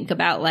herself think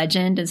about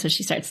Legend. And so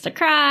she starts to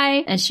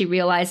cry, and she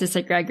realizes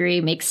that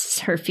Gregory makes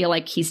her feel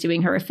like he's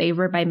doing her a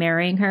favor by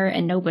marrying her.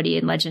 And nobody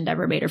in Legend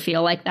ever made her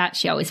feel like that.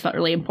 She always felt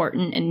really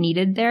important and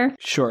needed there.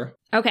 Sure.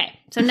 Okay.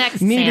 So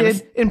next, Needed,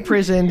 Sam's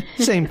imprisoned,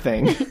 same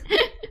thing.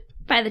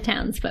 by the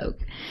townsfolk.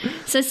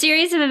 So a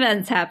series of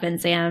events happen,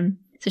 Sam.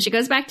 So she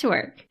goes back to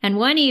work. And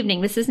one evening,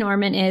 Mrs.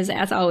 Norman is,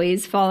 as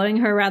always, following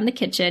her around the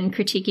kitchen,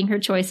 critiquing her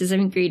choices of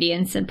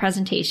ingredients and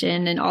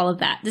presentation and all of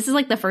that. This is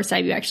like the first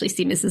time you actually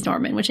see Mrs.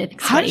 Norman, which I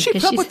think is How funny. did she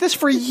 'cause put up she's- with this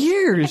for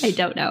years? I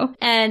don't know.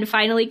 And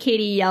finally,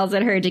 Katie yells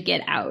at her to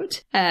get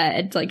out.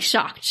 It's like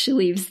shocked. She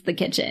leaves the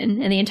kitchen,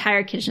 and the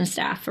entire kitchen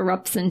staff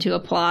erupts into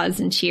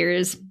applause and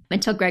cheers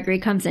until Gregory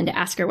comes in to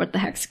ask her what the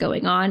heck's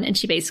going on. And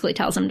she basically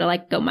tells him to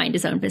like go mind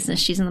his own business.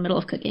 She's in the middle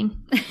of cooking.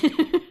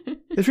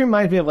 This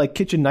reminds me of like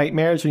Kitchen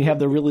Nightmares when you have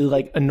the really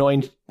like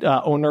annoying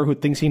owner who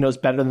thinks he knows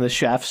better than the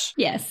chefs.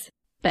 Yes.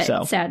 But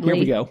So sadly, here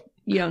we go.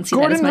 you don't see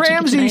that as Gordon much in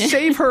Ramsay, Kitchen Nightmares.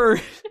 save her!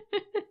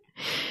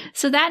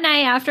 So that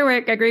night after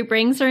work, Gregory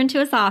brings her into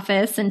his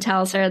office and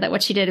tells her that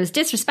what she did was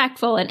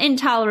disrespectful and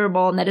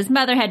intolerable, and that his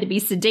mother had to be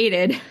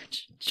sedated.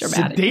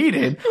 Dramatic.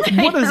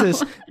 Sedated? What is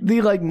this?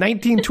 The like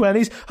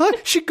 1920s? Huh,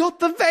 she got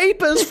the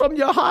vapors from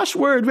your harsh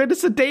word. We had to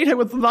sedate her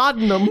with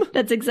laudanum.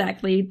 That's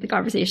exactly the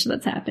conversation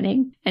that's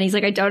happening. And he's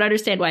like, I don't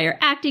understand why you're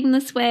acting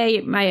this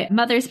way. My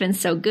mother's been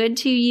so good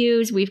to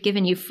you. We've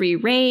given you free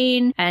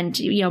reign. And,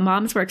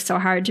 mom's worked so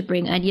hard to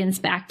bring Onions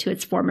back to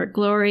its former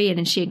glory.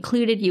 And she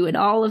included you in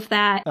all of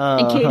that.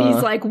 And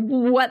Katie's like,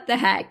 what the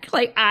heck?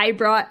 Like, I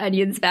brought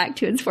Onions back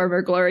to its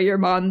former glory. Your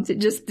mom,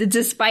 just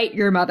despite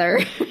your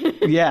mother.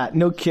 Yeah,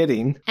 no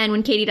kidding. And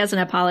when Katie doesn't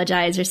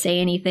apologize or say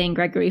anything,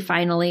 Gregory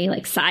finally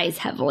sighs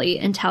heavily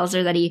and tells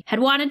her that he had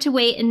wanted to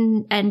wait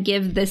and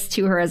give this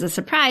to her as a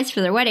surprise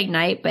for their wedding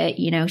night, but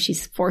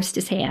she's forced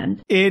his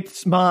hand.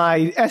 It's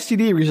my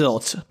STD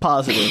results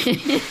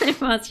positive.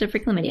 Positive for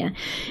chlamydia.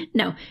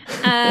 No.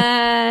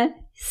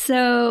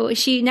 So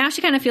she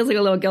kind of feels like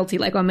a little guilty,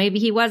 like, well, maybe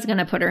he was going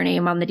to put her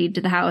name on the deed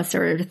to the house,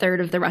 or a third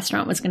of the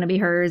restaurant was going to be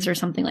hers or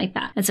something like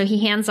that. And so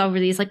he hands over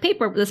these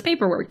this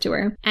paperwork to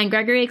her. And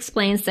Gregory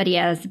explains that he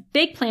has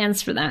big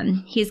plans for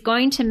them. He's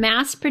going to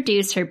mass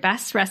produce her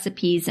best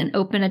recipes and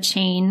open a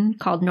chain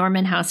called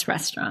Norman House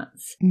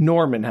Restaurants.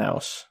 Norman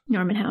House.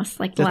 Norman House,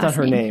 like the That's last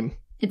not her name.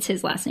 It's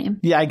his last name.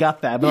 Yeah, I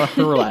got that, but not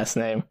her last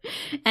name.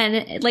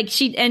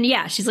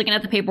 She's looking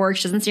at the paperwork.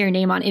 She doesn't see her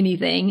name on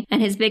anything.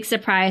 And his big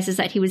surprise is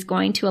that he was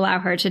going to allow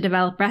her to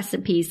develop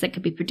recipes that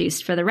could be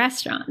produced for the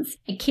restaurants.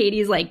 And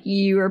Katie's like,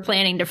 you are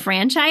planning to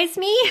franchise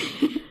me?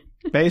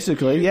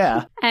 Basically,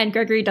 yeah. And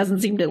Gregory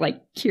doesn't seem to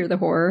hear the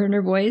horror in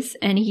her voice.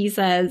 And he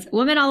says,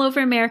 women all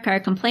over America are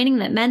complaining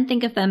that men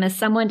think of them as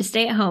someone to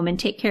stay at home and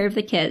take care of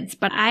the kids.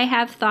 But I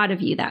have thought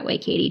of you that way,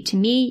 Katie. To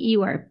me,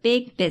 you are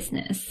big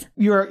business.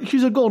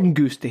 She's a golden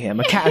goose to him,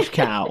 a cash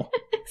cow.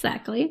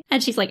 Exactly.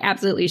 And she's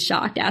absolutely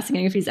shocked, asking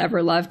him if he's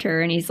ever loved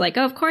her. And he's like,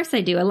 oh, of course I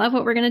do. I love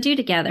what we're going to do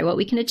together, what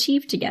we can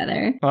achieve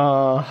together.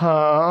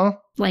 Uh-huh.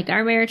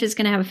 Our marriage is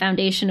going to have a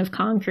foundation of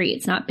concrete.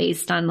 It's not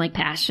based on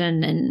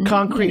passion and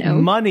concrete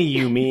money,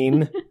 you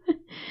mean?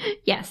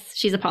 Yes,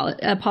 she's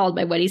appalled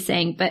by what he's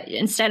saying. But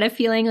instead of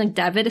feeling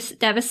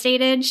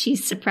devastated,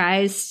 she's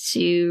surprised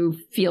to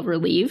feel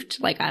relieved.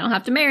 I don't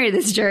have to marry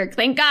this jerk.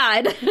 Thank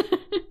God.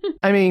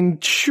 I mean,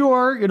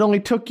 sure, it only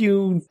took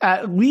you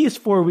at least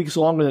 4 weeks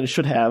longer than it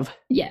should have.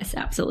 Yes,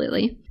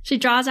 absolutely. She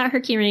draws out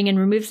her keyring and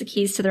removes the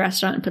keys to the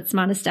restaurant and puts them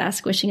on his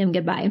desk, wishing him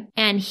goodbye.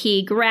 And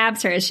he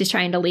grabs her as she's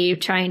trying to leave,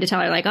 trying to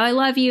tell her, oh, I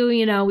love you.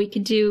 We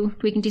can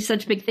do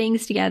such big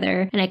things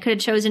together. And I could have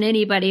chosen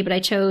anybody, but I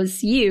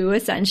chose you,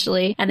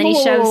 essentially. And then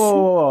he shows...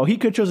 Whoa. He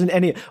could have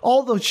chosen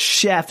all those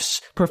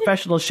chefs,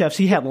 professional chefs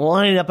he had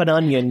lining up an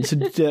onion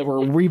to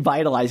were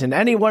revitalizing.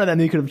 Any one of them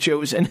he could have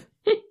chosen.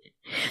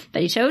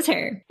 But he chose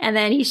her. And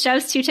then he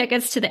shoves 2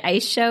 tickets to the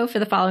ice show for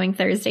the following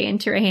Thursday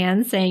into her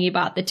hands, saying he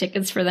bought the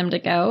tickets for them to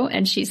go.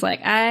 And she's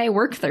like, I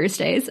work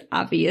Thursdays,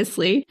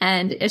 obviously.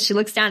 And as she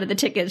looks down at the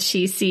tickets,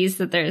 she sees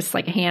that there's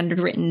a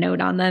handwritten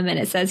note on them. And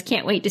it says,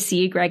 can't wait to see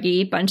you,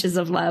 Greggy. Bunches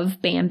of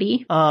love,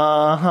 Bambi.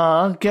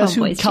 Uh-huh. Guess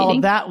who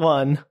called that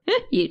one?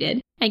 You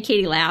did. And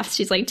Katie laughs.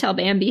 She's like, tell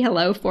Bambi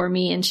hello for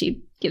me. And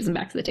she gives him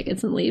back the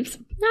tickets and leaves.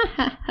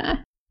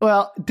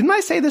 Well, didn't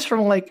I say this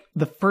from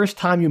the first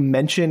time you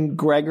mentioned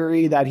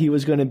Gregory, that he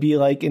was going to be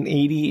an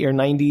 80s or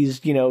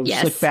 90s,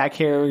 yes, slick back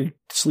hair,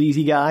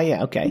 sleazy guy?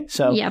 Yeah, okay.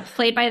 So yeah,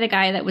 played by the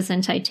guy that was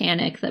in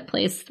Titanic that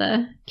plays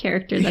the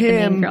character that the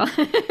main girl.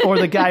 Or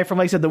the guy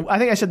from I think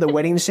I said the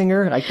wedding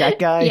singer, that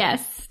guy.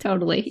 Yes,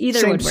 totally.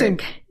 Either would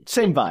work.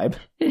 Same vibe.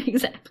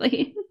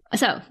 Exactly.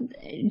 So,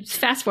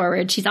 fast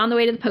forward, she's on the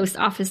way to the post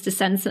office to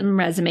send some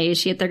resumes.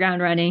 She hit the ground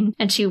running,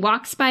 and she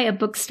walks by a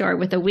bookstore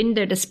with a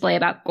window display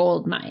about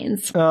gold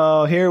mines.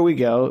 Oh, here we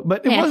go.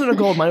 But it wasn't a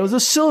gold mine, it was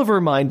a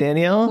silver mine,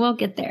 Danielle. We'll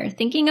get there.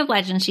 Thinking of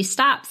legends, she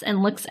stops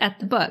and looks at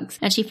the books,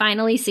 and she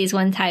finally sees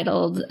one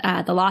titled,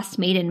 The Lost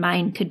Maiden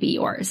Mine Could Be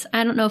Yours.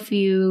 I don't know if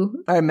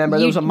you... I remember,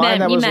 there was a mine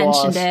that was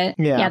lost. You mentioned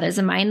it. Yeah, there's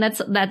a mine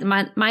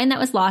mine that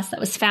was lost,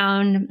 that was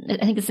found,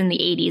 I think it's in the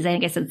 80s. I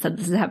think I said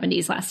this is the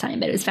 70s last time,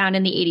 but it was found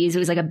in the 80s. It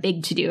was a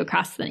big to-do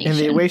across the nation. And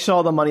they wasted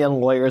all the money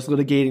on lawyers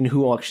litigating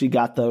who actually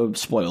got the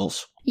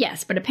spoils.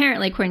 Yes, but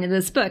apparently, according to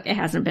this book, it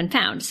hasn't been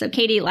found. So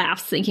Katie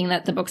laughs, thinking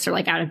that the books are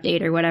out of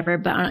date or whatever,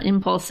 but on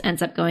impulse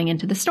ends up going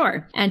into the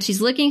store. And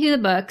she's looking through the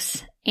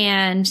books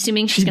and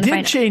assuming she's going to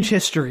find... change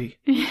history.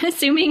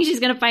 Assuming she's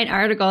going to find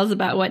articles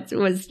about what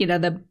was,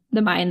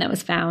 the mine that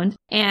was found.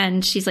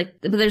 And she's like,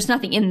 but there's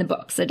nothing in the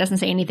books. It doesn't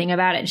say anything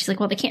about it. And she's like,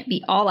 well, they can't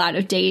be all out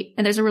of date.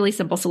 And there's a really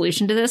simple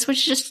solution to this, which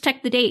is just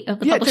check the date of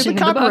the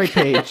publishing of the book.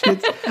 Yeah, check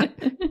the copyright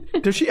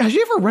page. Has she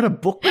ever read a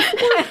book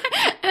before?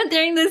 And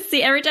during this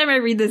scene, every time I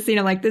read this scene,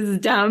 I'm like, this is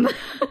dumb.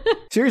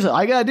 Seriously, all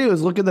I gotta do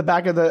is look at the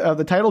back of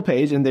the title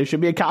page, and there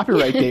should be a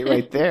copyright date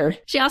right there.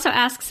 She also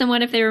asks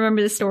someone if they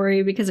remember the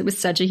story because it was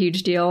such a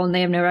huge deal and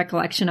they have no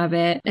recollection of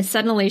it. And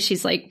suddenly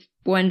she's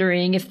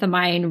wondering if the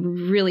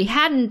mine really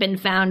hadn't been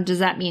found. Does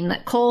that mean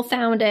that Cole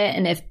found it?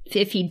 And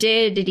if he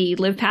did he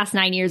live past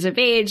 9 years of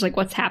age?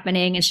 What's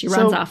happening? And she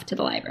runs off to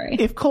the library.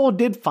 If Cole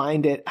did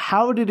find it,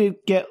 how did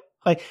it get...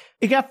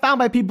 it got found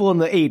by people in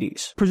the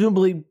 80s,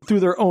 presumably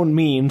through their own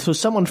means. So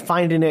someone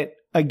finding it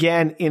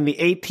again in the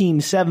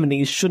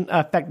 1870s shouldn't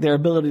affect their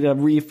ability to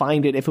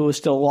re-find it if it was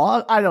still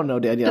lost. I don't know,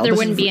 Danielle. But there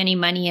wouldn't be any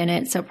money in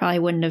it, so probably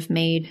wouldn't have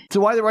made... So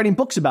why are they writing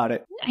books about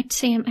it? I'd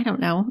say, I don't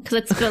know.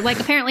 Because it's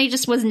apparently it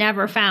just was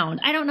never found.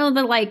 I don't know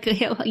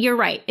you're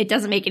right. It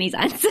doesn't make any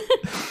sense.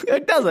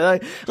 It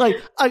doesn't.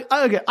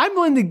 I'm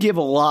willing to give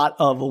a lot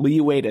of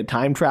leeway to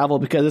time travel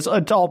because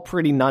it's all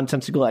pretty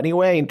nonsensical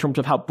anyway in terms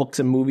of how books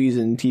and movies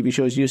and TV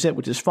shows use it,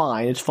 which is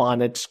fine. It's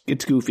fun. It's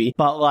goofy.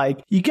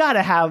 But you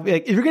gotta have,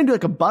 if you're gonna do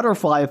a butterfly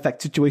butterfly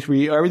effect situation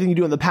where everything you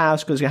do in the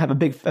past is going to have a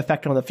big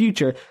effect on the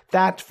future,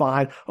 that's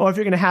fine. Or if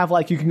you're going to have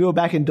like, you can go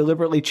back and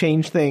deliberately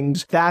change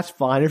things, that's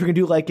fine. If you're going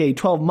to do like a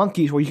 12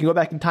 Monkeys where you can go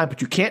back in time,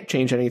 but you can't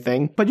change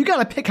anything, but you got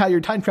to pick how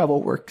your time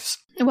travel works.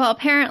 Well,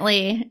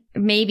 apparently,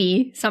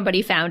 maybe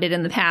somebody found it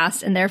in the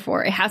past and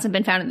therefore it hasn't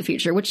been found in the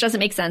future, which doesn't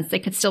make sense. They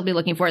could still be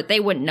looking for it. They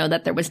wouldn't know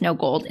that there was no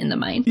gold in the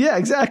mine. Yeah,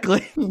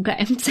 exactly.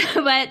 Okay.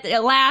 But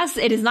alas,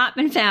 it has not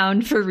been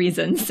found for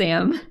reasons,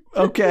 Sam.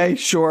 Okay,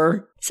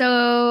 sure.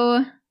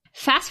 So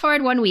fast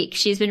forward 1 week,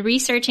 she's been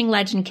researching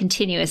Legend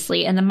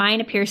continuously, and the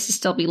mine appears to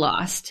still be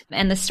lost.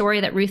 And the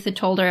story that Ruth had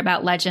told her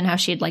about Legend, how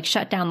she had like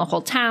shut down the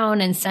whole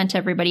town and sent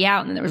everybody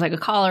out, and there was like a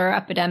cholera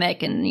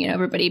epidemic, and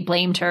everybody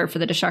blamed her for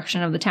the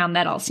destruction of the town.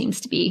 That all seems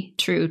to be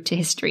true to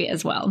history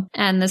as well.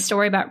 And the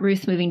story about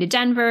Ruth moving to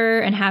Denver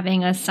and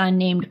having a son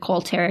named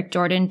Cole Tarek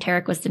Jordan.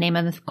 Tarek was the name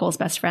of Cole's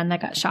best friend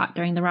that got shot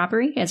during the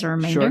robbery, as a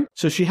reminder. Sure.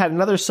 So she had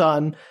another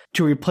son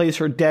to replace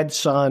her dead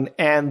son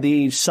and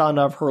the son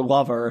of her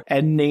lover,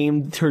 and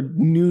named her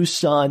new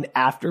son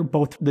after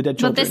both the dead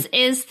children. But this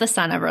is the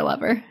son of her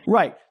lover.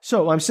 Right.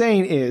 So what I'm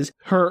saying is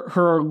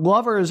her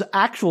lover's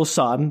actual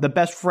son, the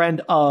best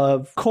friend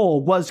of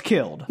Cole, was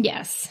killed.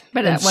 Yes,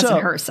 but that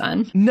wasn't her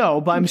son. No,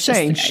 but I'm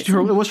saying it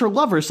was her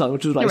lover's son,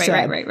 which is what I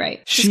said.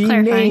 Right. She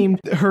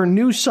named her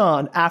new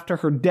son after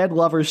her dead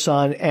lover's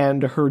son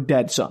and her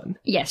dead son.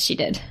 Yes, she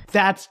did.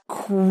 That's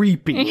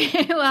creepy.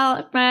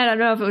 Well, I don't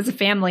know if it was a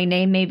family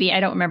name. Maybe. I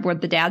don't remember what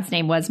the dad's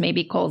name was.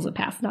 Maybe Cole's a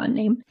passed on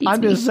name.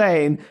 I'm just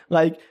saying,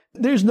 like,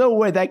 there's no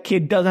way that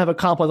kid doesn't have a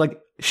complex. Like,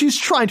 she's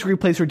trying to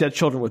replace her dead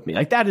children with me.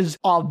 Like, that is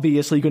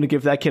obviously going to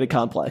give that kid a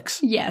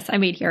complex. Yes. I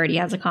mean, he already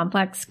has a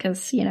complex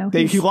because, he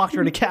locked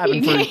her in a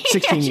cabin for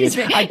 16 years.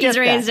 I get he's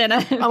raised in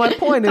a my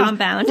point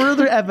compound. Is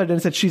further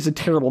evidence that she's a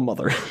terrible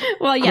mother.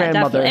 Well, yeah,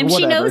 grandmother, definitely. And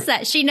whatever. she knows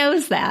that. She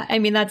knows that. I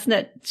mean, that's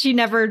not, she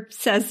never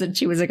says that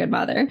she was a good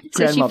mother.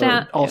 So grandmother she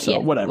found, also,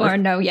 whatever. Or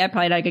no,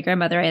 probably not a good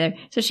grandmother either.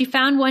 So she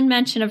found one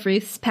mention of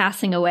Ruth's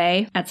passing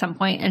away at some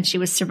point, and she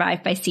was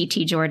survived by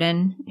C.T.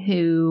 Jordan,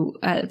 who,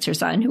 it's her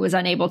son, who was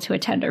unable to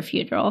attend her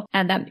funeral.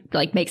 And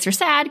that makes her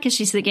sad because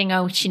she's thinking,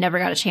 oh, she never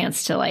got a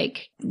chance to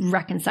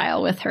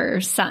reconcile with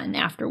her son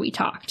after we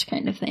talked,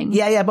 kind of thing.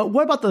 Yeah. But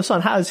what about the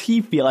son? How does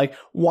he feel? Like,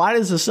 why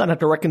does the son have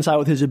to reconcile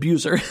with his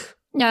abuser?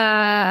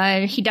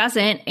 He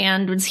doesn't,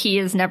 and he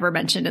is never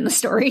mentioned in the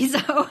story, so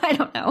I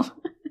don't know.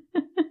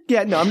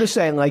 Yeah, no, I'm just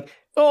saying,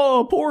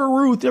 oh, poor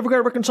Ruth, never got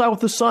to reconcile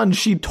with the son.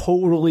 She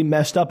totally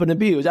messed up and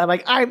abused. I'm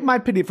like, my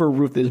pity for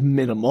Ruth is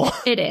minimal.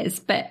 It is,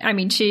 but I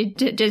mean, she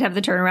did have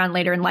the turnaround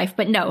later in life,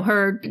 but no,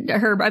 her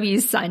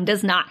abused son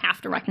does not have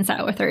to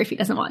reconcile with her if he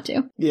doesn't want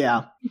to.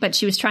 Yeah. But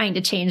she was trying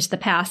to change the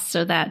past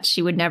so that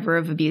she would never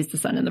have abused the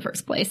son in the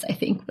first place, I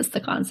think was the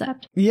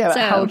concept. Yeah, so,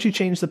 how would she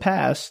change the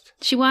past?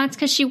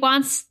 Because she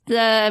wants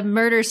the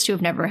murders to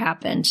have never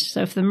happened.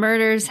 So if the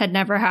murders had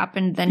never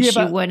happened, then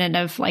she wouldn't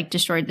have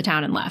destroyed the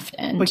town and left.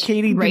 But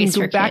Katie didn't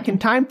go back in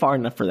time far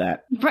enough for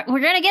that. We're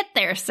going to get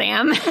there,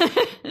 Sam.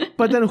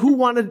 But then who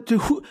wanted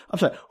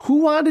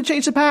to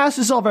change the past?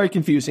 This is all very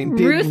confusing.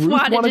 Ruth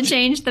wanted to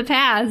change the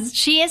past.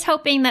 She is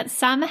hoping that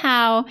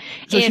somehow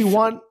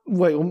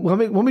wait,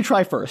 let me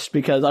try first,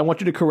 because I want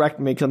you to correct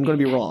me because I'm going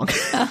to be wrong.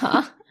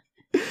 Uh-huh.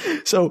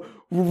 So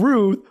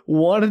Ruth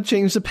wanted to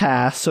change the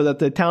past so that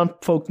the town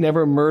folk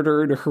never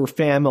murdered her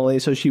family,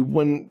 so she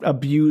wouldn't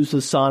abuse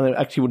the son and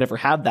actually would never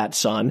have that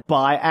son,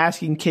 by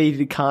asking Katie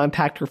to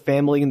contact her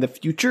family in the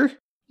future.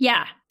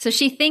 Yeah. So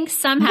she thinks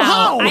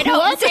somehow,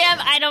 wow, Sam,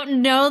 I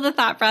don't know the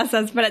thought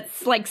process, but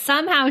it's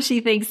somehow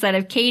she thinks that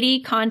if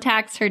Katie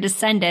contacts her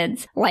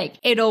descendants,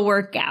 it'll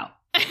work out.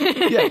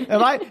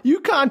 Yeah, if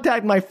you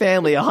contact my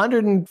family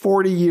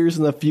 140 years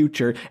in the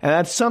future, and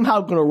that's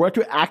somehow going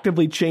to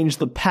retroactively change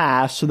the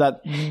past so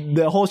that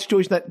the whole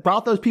situation that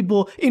brought those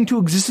people into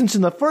existence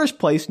in the first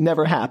place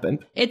never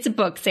happened. It's a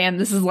book, Sam.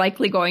 This is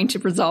likely going to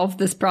resolve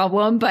this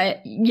problem,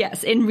 but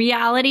yes, in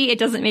reality, it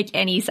doesn't make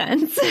any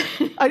sense.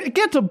 I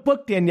get it's a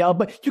book, Danielle,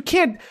 but you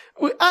can't,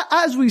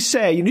 as we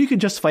say, you can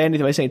justify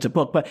anything by saying it's a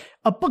book, but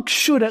a book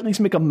should at least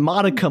make a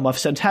modicum of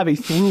sense, have a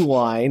through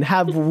line,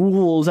 have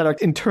rules that are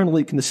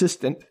internally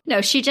consistent. No,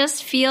 she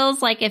just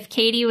feels like if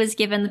Katie was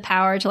given the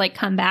power to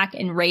come back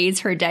and raise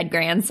her dead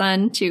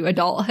grandson to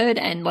adulthood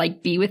and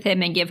be with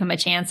him and give him a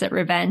chance at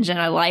revenge and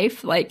a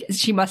life,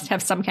 she must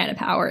have some kind of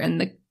power in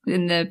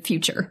the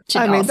future.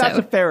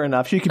 That's fair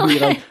enough. She could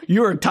be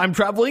you're a time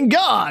traveling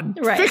god.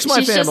 Right. Fix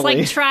my She's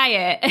family. Just try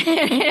it.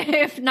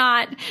 If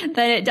not,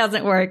 then it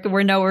doesn't work.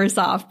 We're no worse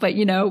off. But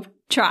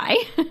try.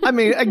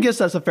 I guess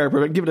that's a fair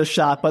point. Give it a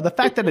shot. But the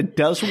fact that it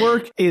does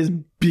work is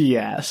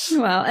BS.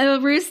 Well,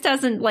 Ruth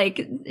doesn't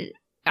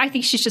I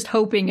think she's just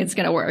hoping it's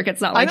going to work. It's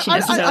not she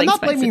necessarily I'm not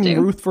expects blaming it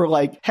to. Ruth for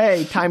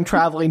hey, time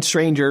traveling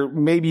stranger,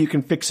 maybe you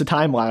can fix the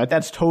timeline.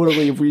 That's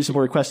totally a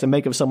reasonable request to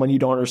make of someone you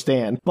don't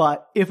understand.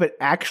 But if it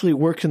actually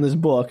works in this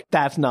book,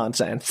 that's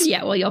nonsense.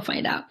 Yeah, well, you'll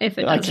find out if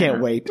it does. I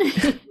can't wait.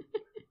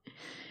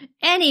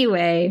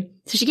 Anyway,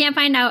 So she can't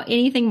find out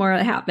anything more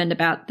that happened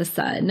about the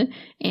son.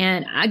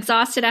 And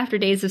exhausted after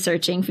days of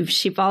searching,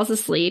 she falls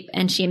asleep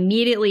and she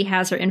immediately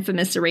has her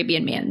infamous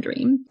Arabian man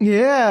dream.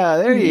 Yeah,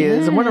 there he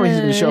is. I wonder when he's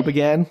going to show up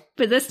again.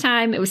 But this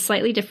time it was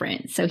slightly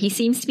different. So he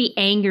seems to be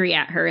angry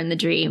at her in the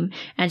dream,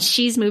 and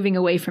she's moving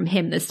away from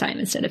him this time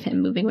instead of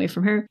him moving away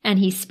from her. And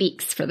he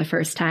speaks for the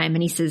first time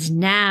and he says,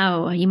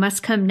 "Now, you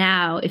must come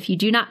now. If you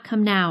do not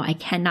come now, I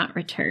cannot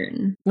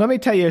return." Let me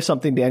tell you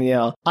something,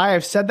 Danielle. I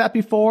have said that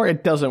before.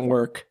 It doesn't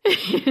work.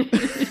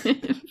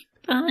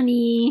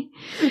 Funny.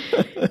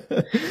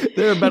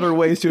 There are better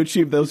ways to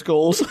achieve those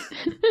goals.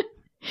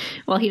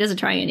 Well, he doesn't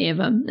try any of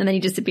them, and then he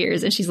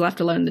disappears, and she's left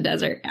alone in the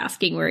desert,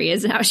 asking where he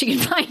is and how she can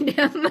find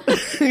him.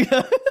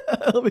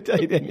 Let me tell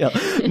you, Danielle,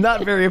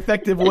 not very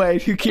effective way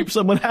to keep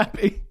someone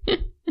happy.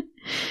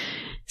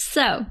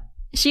 So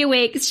she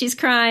awakes, she's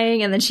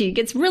crying, and then she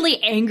gets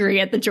really angry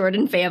at the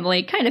Jordan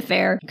family, kind of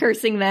fair,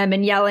 cursing them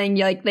and yelling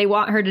like they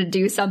want her to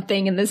do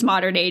something in this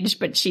modern age,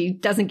 but she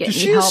doesn't get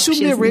any help. Does she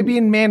assume the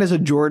Arabian man is a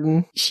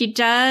Jordan? She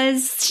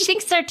does. She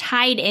thinks they're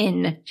tied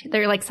in.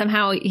 They're like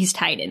somehow he's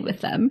tied in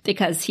with them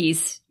because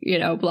he's,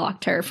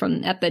 blocked her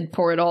from at the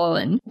portal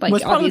and like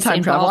was part of the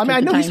time travel. I mean, I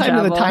know he's tied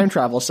into the time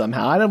travel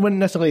somehow. I wouldn't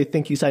necessarily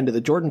think he's tied into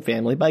the Jordan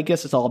family, but I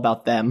guess it's all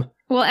about them.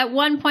 Well, at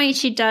one point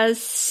she does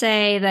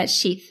say that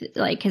she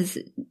has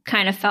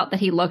kind of felt that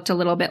he looked a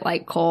little bit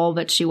like Cole,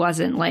 but she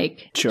wasn't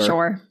like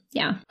sure.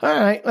 Yeah. All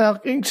right.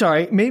 Well,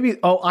 sorry. Maybe.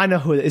 Oh, I know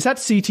who it is. Is that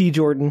C.T.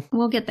 Jordan?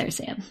 We'll get there,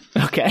 Sam.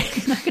 Okay.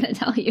 I'm not going to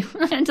tell you.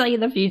 I'm going to tell you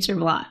the future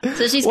plot.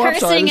 So she's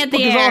cursing at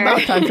the air. It's all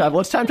about time travel.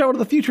 Let's time travel to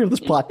the future of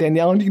this plot,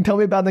 Danielle, and you can tell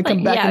me about it and then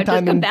come back in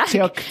time and see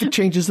how it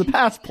changes the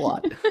past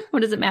plot. What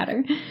does it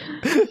matter?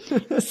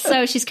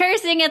 So she's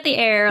cursing at the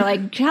air,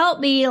 like, help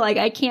me. Like,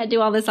 I can't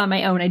do all this on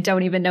my own. I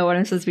don't even know what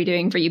I'm supposed to be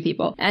doing for you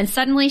people. And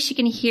suddenly she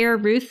can hear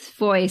Ruth's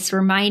voice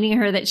reminding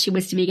her that she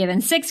was to be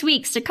given 6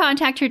 weeks to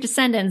contact her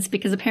descendants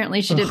because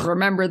apparently she didn't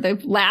remember the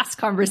last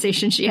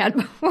conversation she had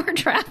before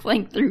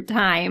traveling through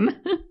time.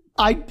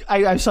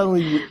 I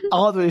suddenly,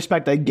 all of the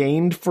respect I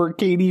gained for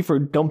Katie for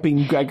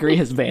dumping Gregory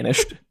has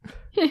vanished.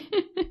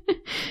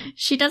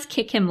 She does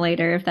kick him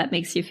later, if that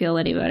makes you feel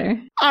any better.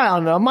 I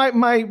don't know.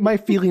 My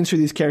feelings for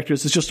these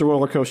characters is just a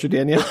roller coaster,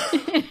 Danielle.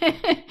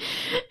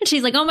 And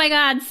she's like, oh my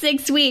God,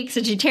 6 weeks.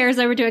 And she tears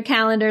over to a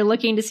calendar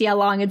looking to see how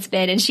long it's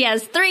been. And she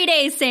has 3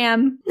 days,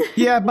 Sam.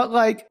 Yeah, but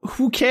like,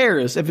 who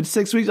cares if it's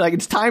 6 weeks? Like,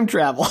 it's time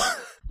travel.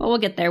 Well, we'll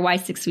get there. Why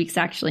 6 weeks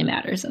actually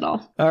matters at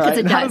all. All right.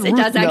 Because it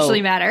does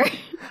actually matter.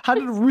 How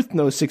did Ruth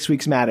know 6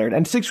 weeks mattered?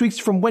 And 6 weeks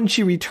from when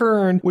she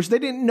returned, which they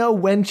didn't know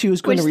when she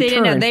was going to return. Which they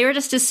didn't know. They were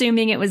just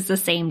assuming it was the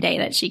same day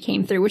that she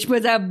came through, which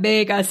was a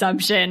big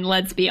assumption,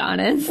 let's be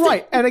honest.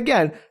 Right. And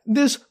again,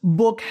 this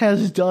book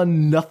has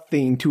done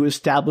nothing to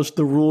establish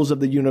the rules of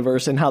the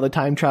universe and how the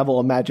time travel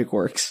and magic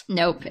works.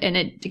 Nope. And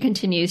it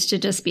continues to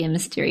just be a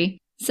mystery.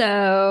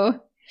 So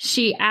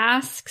she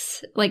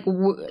asks,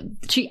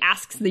 she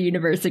asks the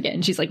universe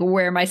again. She's like,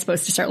 where am I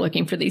supposed to start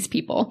looking for these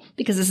people?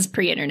 Because this is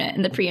pre-internet,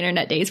 and the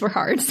pre-internet days were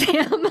hard,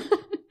 Sam.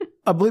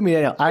 Believe me,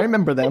 I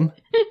remember them.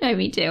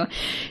 Me too.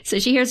 So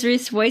she hears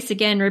Ruth's voice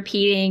again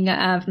repeating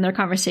from their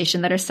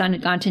conversation that her son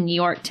had gone to New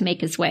York to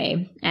make his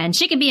way. And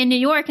she could be in New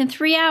York in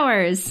 3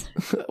 hours.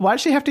 Why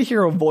does she have to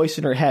hear a voice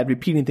in her head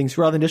repeating things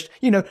rather than just,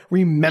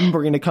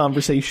 remembering a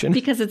conversation?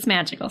 Because it's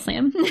magical,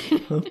 Sam.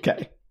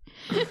 Okay.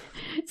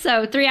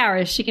 So 3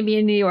 hours, she can be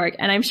in New York,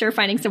 and I'm sure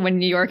finding someone in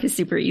New York is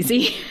super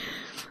easy.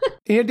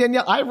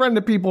 Danielle, I run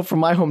into people from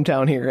my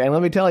hometown here, and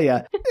let me tell you,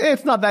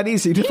 it's not that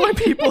easy to find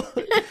people.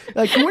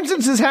 Like,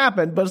 coincidences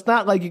happen, but it's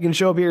not like you can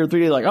show up here in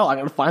 3 days like, oh, I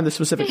gotta find this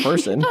specific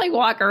person. Like,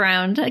 walk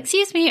around.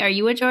 Excuse me, are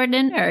you a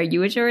Jordan? Or are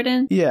you a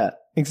Jordan? Yeah.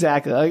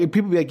 Exactly. Like,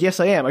 people be like, yes,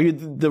 I am. Are you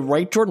the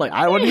right Jordan? Like,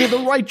 I wouldn't be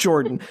the right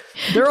Jordan.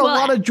 There are a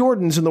lot of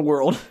Jordans in the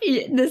world.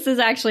 This is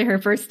actually her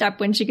first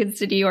step when she gets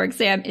to New York,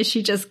 Sam, is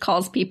she just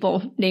calls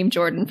people named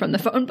Jordan from the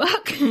phone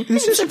book.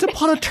 This is the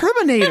plot of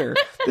Terminator.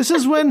 This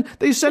is when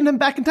they send him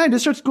back in time.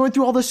 This starts going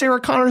through all the Sarah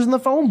Connors in the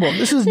phone book.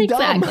 This is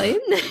dumb.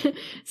 Exactly.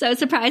 So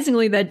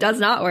surprisingly, that does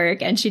not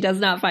work, and she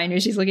does not find who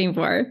she's looking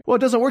for. Well,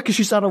 it doesn't work because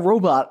she's not a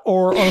robot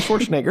or on a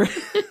Schwarzenegger.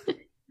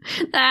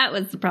 That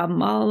was the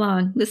problem all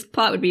along. This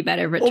plot would be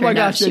better if it turned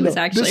out she was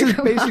actually This is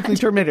basically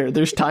Terminator.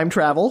 There's time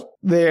travel.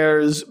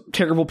 There's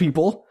terrible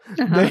people.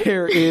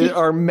 There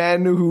are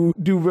men who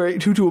do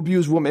to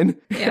abuse women.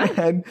 Yeah.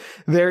 And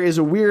there is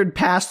a weird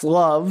past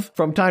love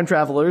from time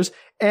travelers.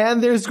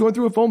 And there's going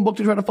through a phone book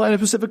to try to find a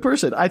specific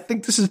person. I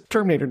think this is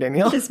Terminator,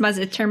 Danielle. This must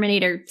be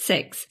Terminator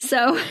 6.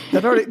 So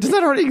does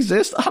that already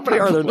exist? How many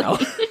are there now?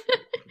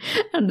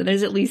 I don't know,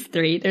 there's at least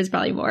 3. There's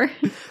probably more.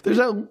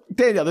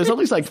 Danielle, there's at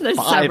least like there's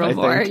 5, several I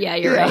think. more. Yeah,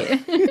 you're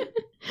right.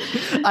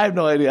 I have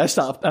no idea. I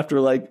stopped after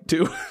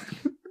 2.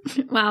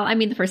 Well, I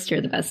mean, the first 2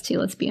 are the best too,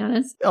 let's be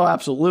honest. Oh,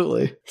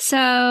 absolutely.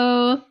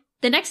 So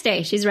the next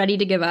day, she's ready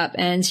to give up,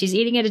 and she's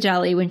eating at a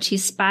deli when she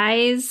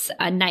spies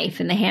a knife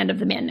in the hand of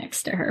the man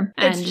next to her.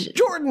 It's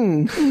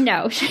Jordan!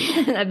 No,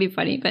 that'd be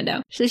funny, but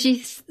no. So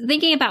she's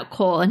thinking about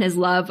Cole and his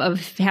love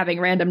of having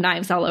random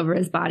knives all over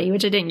his body,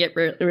 which I didn't get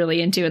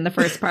really into in the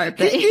first part.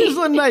 But he's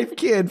the knife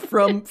kid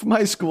from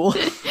high school.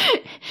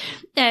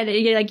 And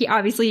he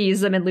obviously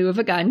used them in lieu of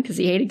a gun because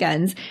he hated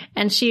guns.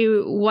 And she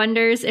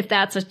wonders if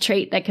that's a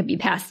trait that could be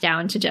passed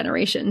down to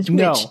generations.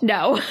 No. Which,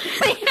 no.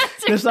 The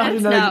answer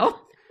is no.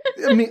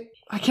 I mean,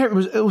 I can't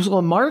remember. It was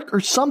Lamarck or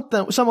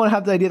something. Someone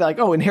had the idea that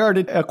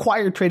inherited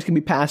acquired traits can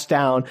be passed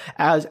down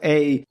as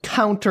a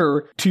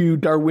counter to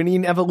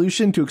Darwinian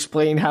evolution to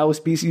explain how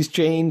species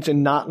change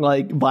and not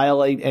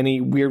violate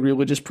any weird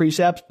religious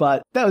precepts.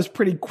 But that was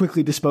pretty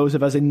quickly disposed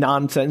of as a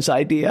nonsense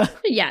idea.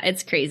 Yeah,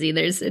 it's crazy.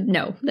 There's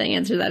no. The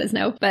answer to that is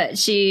no. But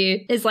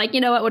she is like,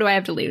 you know what? What do I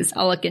have to lose?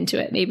 I'll look into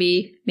it.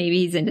 Maybe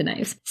he's into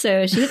knives.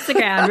 So she hits the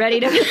ground, ready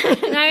to.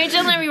 I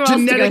just let me roll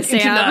genetic to go, into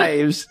Sam.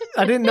 knives.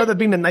 I didn't know that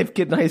being a knife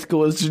kid in high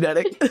school was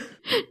genetic.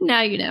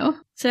 Now you know.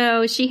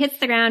 So she hits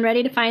the ground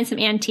ready to find some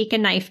antique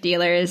and knife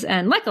dealers.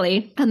 And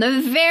luckily, on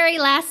the very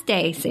last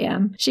day,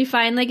 Sam, she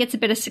finally gets a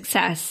bit of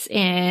success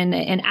in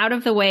an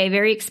out-of-the-way,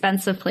 very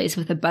expensive place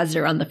with a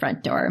buzzer on the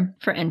front door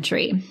for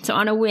entry. So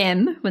on a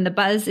whim, when the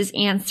buzz is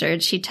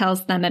answered, she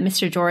tells them that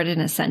Mr.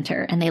 Jordan is sent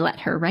her, and they let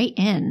her right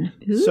in.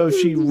 Ooh. So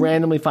she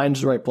randomly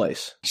finds the right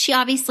place. She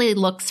obviously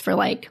looks for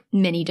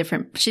many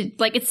different,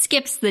 it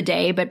skips the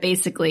day, but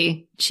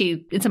basically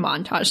it's a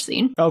montage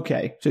scene.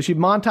 Okay. So she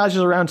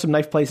montages around some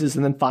knife places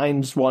and then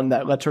finds one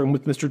that lets her in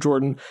with Mr.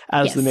 Jordan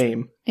as the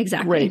name.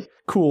 Exactly. Great.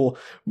 Cool.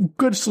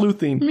 Good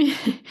sleuthing.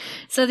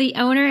 So the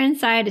owner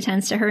inside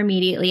attends to her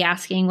immediately,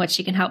 asking what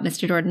she can help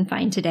Mr. Jordan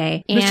find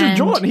today. And Mr.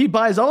 Jordan, he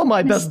buys all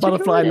my best Mr.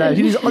 butterfly Jordan. knives.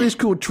 He does all these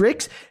cool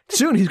tricks.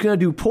 Soon he's going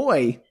to do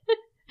poi.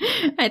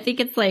 I think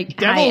it's Devil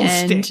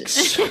high-end,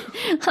 sticks.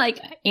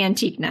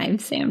 antique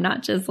knives, Sam,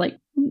 not just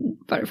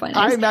butterfly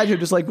knives. I imagine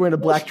just wearing a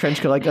black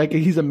trench coat, like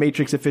he's a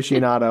Matrix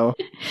aficionado.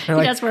 He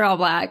does wear all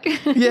black.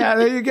 Yeah,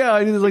 there you go.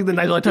 And he's the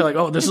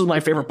knife, this is my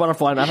favorite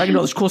butterfly knife. I can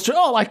do this cool shit.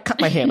 Oh, I cut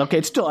my hand. Okay,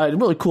 it's still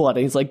really cool at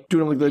it. He's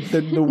doing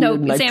the No,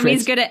 weird knife Sam, tricks.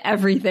 he's good at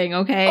everything,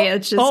 okay?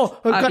 It's just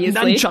I've got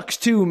obviously nunchucks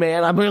too,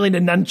 man. I'm really into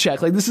nunchuck.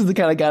 This is the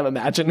kind of guy I'm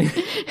imagining.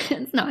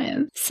 It's not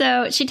him.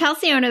 So she tells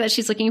the owner that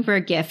she's looking for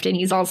a gift, and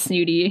he's all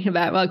snooty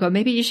about,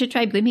 maybe you should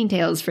try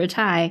Bloomingdale's for a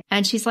tie.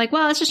 And she's like,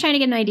 well, I was just trying to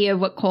get an idea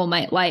of what Cole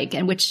might like,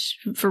 and which,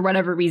 for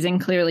whatever reason,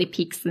 clearly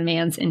piques the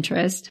man's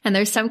interest. And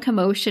there's some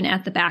commotion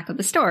at the back of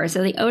the store.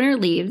 So the owner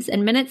leaves,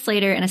 and minutes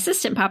later, an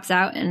assistant pops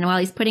out, and while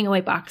he's putting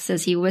away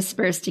boxes, he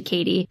whispers to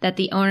Katie that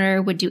the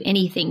owner would do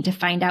anything to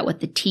find out what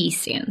the T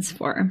stands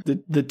for.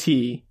 The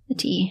T. The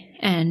T.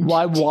 And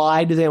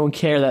why does anyone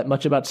care that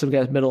much about some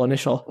guy's middle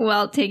initial?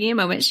 Well, taking a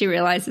moment, she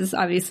realizes,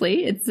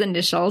 obviously, it's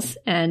initials,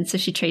 and so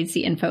she trades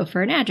the info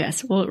for an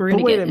address. Well, we're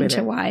going to get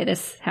into why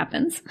this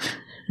happens.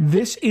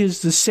 This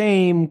is the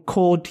same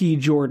Cole T.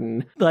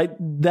 Jordan.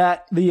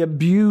 That the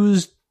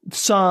abused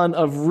son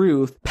of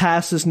Ruth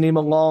passed his name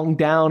along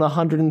down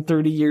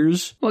 130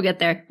 years. We'll get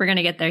there. We're going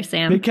to get there,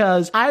 Sam.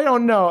 Because I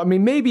don't know. I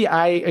mean, maybe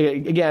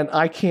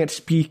I can't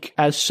speak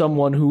as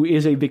someone who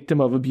is a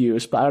victim of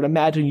abuse, but I would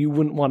imagine you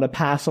wouldn't want to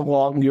pass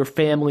along your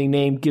family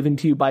name given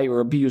to you by your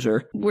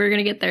abuser. We're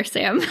going to get there,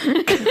 Sam.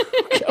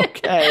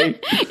 Okay.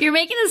 You're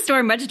making the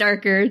story much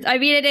darker. I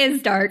mean, it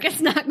is dark.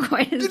 It's not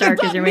quite as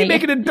dark as you're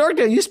making it dark.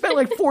 You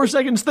spent 4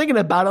 seconds thinking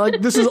about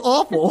it. This is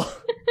awful.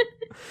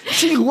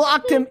 She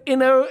locked him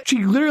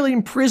she literally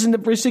imprisoned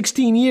him for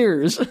 16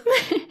 years.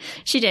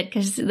 She did,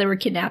 because there were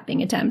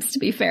kidnapping attempts, to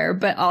be fair,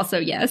 but also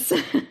yes.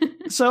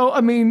 So,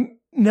 I mean,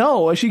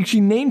 no, she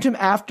named him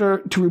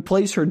to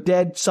replace her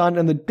dead son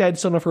and the dead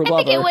son of her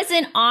lover. I think it was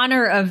in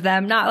honor of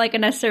them, not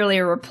necessarily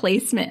a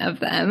replacement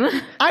of them.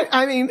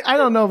 I mean, I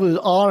don't know if it was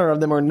honor of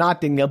them or not,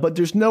 Danielle, but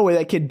there's no way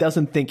that kid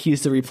doesn't think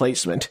he's the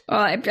replacement.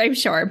 Well, I'm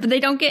sure, but they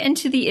don't get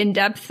into the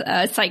in-depth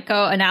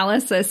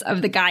psychoanalysis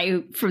of the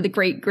guy for the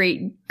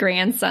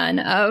great-great-grandson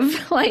of,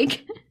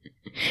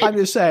 I'm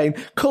just saying,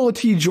 Cole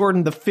T.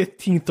 Jordan the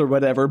 15th or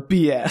whatever,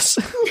 BS.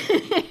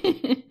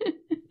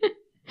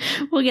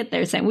 We'll get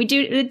there, Sam.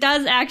 It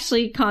does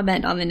actually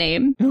comment on the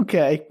name.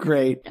 Okay,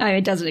 great.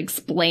 It doesn't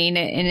explain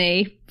it in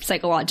a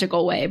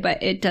psychological way,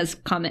 but it does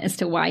comment as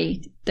to why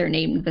they're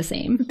named the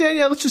same.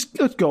 Yeah, let's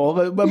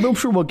go. I'm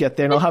sure we'll get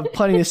there, and I'll have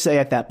plenty to say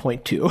at that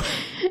point, too.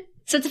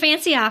 So it's a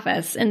fancy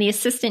office, and the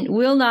assistant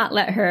will not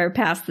let her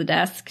pass the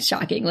desk,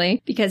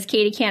 shockingly, because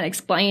Katie can't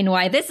explain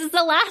why this is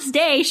the last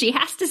day she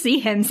has to see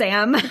him,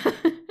 Sam.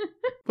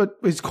 But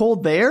is Cole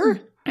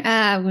there?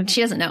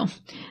 She doesn't know.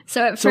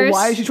 So at first,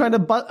 why is she trying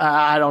to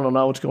I don't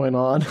know what's going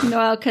on.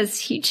 Well,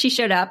 because she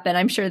showed up, and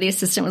I'm sure the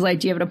assistant was like,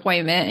 do you have an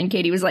appointment? And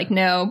Katie was like,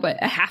 no,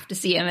 but I have to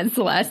see him. It's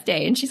the last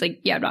day. And she's like,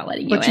 yeah, I'm not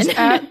letting you in. But she's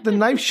at the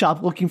knife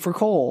shop looking for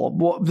Cole.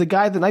 Well, the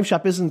guy at the knife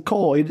shop isn't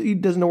Cole. He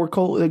doesn't know where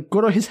Cole is.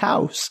 Go to his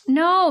house.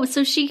 No,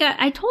 so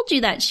I told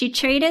you that. She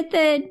traded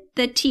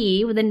the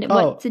T, what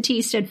the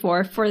T stood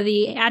for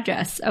the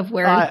address of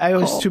where I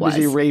was Cole too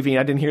busy raving.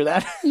 I didn't hear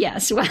that.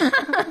 Yes, well,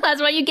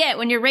 that's what you get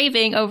when you're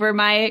raving over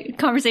my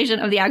conversation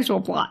of the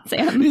actual plot,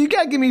 Sam. You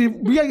gotta give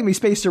me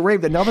space to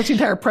rave. Then now that's the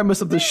entire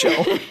premise of the show.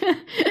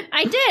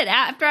 I did.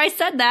 After I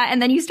said that,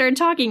 and then you started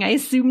talking, I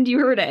assumed you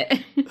heard it.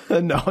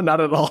 No,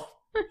 not at all.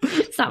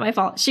 It's not my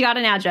fault. She got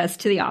an address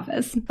to the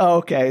office. Oh,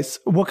 okay. So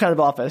what kind of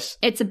office?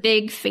 It's a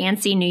big,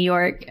 fancy New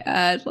York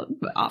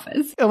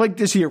office. Like,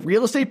 is he a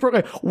real estate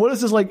broker? What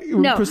is this like?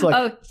 No.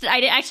 Like?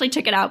 I actually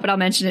took it out, but I'll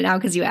mention it now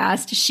because you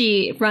asked.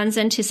 She runs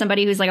into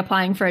somebody who's like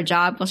applying for a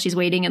job while she's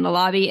waiting in the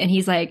lobby. And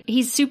he's like,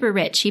 he's super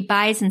rich. He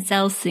buys and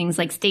sells things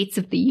like States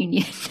of the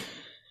Union.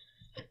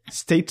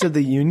 States of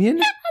the Union?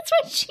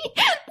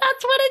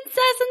 That's what it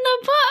says in the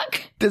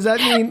book. Does that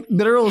mean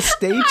literal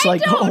states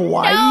like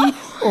Hawaii? Know.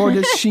 Or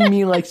does she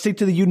mean like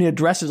State of the Union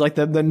addresses, like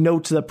the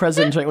note to the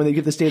president right when they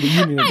give the State of the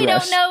Union address? I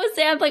don't know,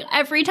 Sam. Like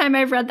every time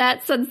I've read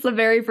that since the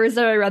very first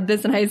time I read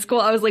this in high school,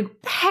 I was like,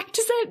 what the heck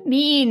does that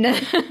mean?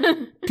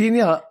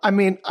 Danielle, I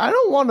mean, I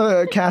don't want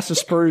to cast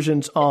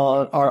aspersions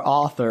on our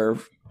author,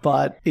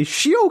 but is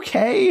she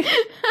okay?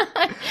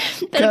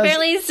 But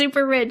apparently he's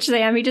super rich,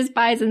 Sam. He just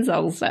buys and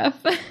sells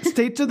stuff.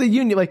 States of the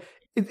Union, like,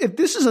 if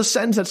this is a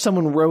sentence that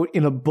someone wrote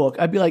in a book,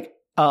 I'd be like,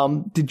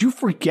 did you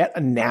forget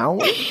a noun?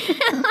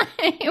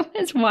 It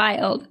was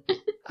wild.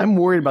 I'm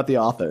worried about the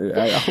author.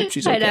 I hope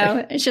she's okay. I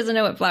know. She doesn't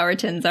know what flower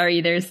tins are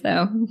either,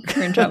 so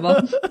we're in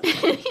trouble.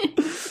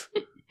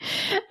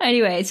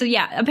 Anyway, so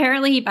yeah,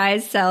 apparently he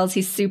buys, sells.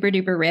 He's super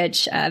duper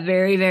rich,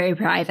 very, very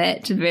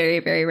private, very,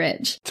 very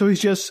rich. So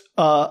he's just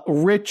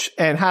rich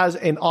and has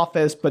an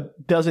office,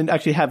 but doesn't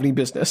actually have any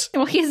business.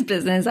 Well, he has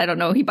business. I don't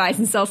know. He buys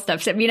and sells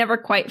stuff. So we never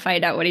quite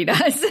find out what he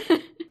does.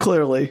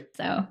 Clearly.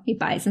 So he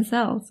buys and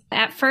sells.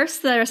 At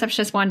first, the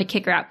receptionist wanted to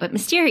kick her out, but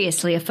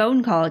mysteriously, a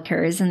phone call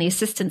occurs and the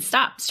assistant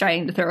stops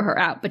trying to throw her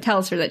out, but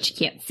tells her that she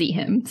can't see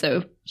him.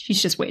 So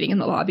she's just waiting in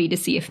the lobby to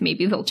see if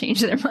maybe they'll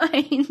change their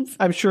minds.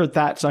 I'm sure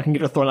that's not going to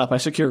get her thrown out by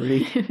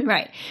security.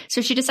 Right.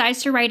 So she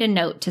decides to write a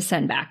note to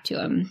send back to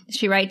him.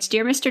 She writes,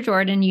 "Dear Mr.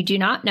 Jordan, you do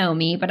not know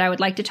me, but I would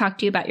like to talk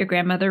to you about your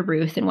grandmother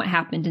Ruth and what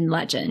happened in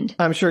Legend."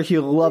 I'm sure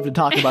he'll love to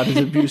talk about his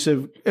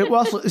abusive...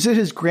 Is it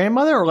his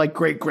grandmother or like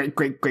great?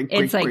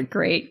 It's like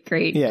great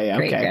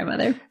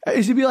grandmother.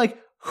 Is he be like,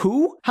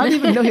 who? How do you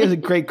even know he has a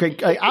great?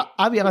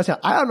 I'll be honest now,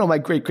 I don't know my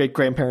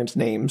great-great-grandparents'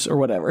 names or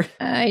whatever.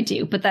 I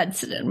do, but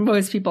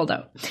most people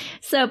don't.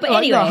 So, but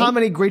anyway. No, how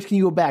many greats can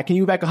you go back? Can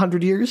you go back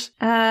 100 years?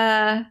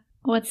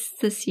 What's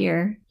this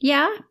year?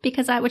 Yeah,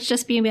 because that would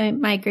just be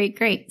my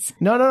great-greats.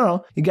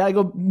 No. You gotta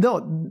go,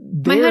 no.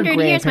 My 100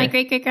 years, my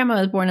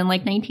great-great-grandma was born in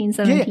like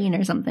 1917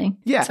 or something.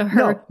 Yeah, so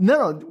her...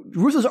 No.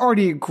 Ruth was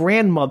already a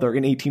grandmother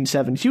in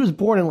 1870. She was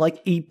born in like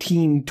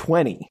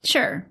 1820.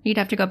 Sure. You'd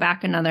have to go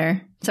back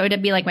another. So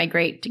it'd be like my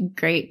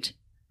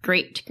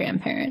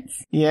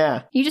great-great-grandparents.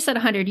 Yeah. You just said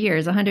 100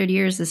 years. 100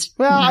 years is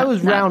I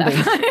was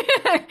rounding.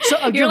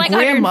 So you're like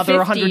grandmother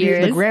 100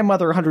 years. The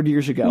grandmother 100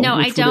 years ago. No,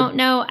 I don't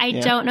know. I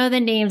don't know the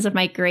names of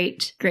my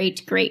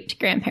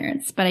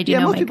great-great-great-grandparents, but I do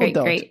know my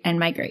great-great and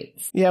my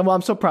greats. Yeah, well,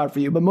 I'm so proud for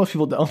you, but most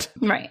people don't.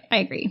 Right. I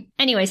agree.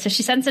 Anyway, so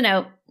she sends a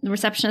note. The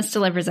receptionist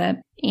delivers it.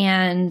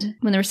 And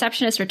when the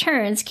receptionist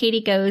returns,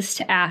 Katie goes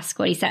to ask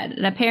what he said.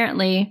 And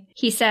apparently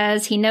he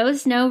says he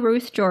knows no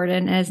Ruth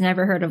Jordan and has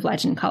never heard of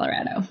Legend,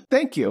 Colorado.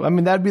 Thank you. I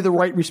mean, that'd be the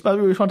right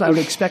response I would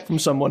expect from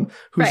someone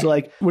who's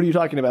like, what are you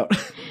talking about?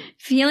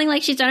 Feeling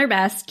like she's done her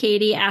best,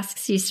 Katie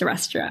asks to use the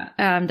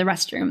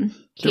restroom.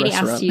 Katie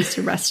asks to use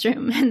the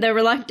restroom. And they're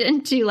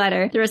reluctant to let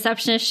her. The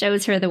receptionist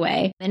shows her the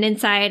way. And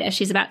inside, as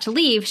she's about to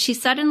leave, she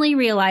suddenly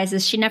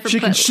realizes she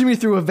can shimmy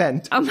through a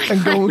vent and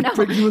go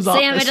to his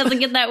office. Sam, it doesn't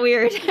get that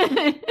weird.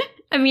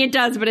 I mean, it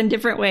does, but in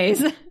different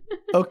ways.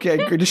 Okay,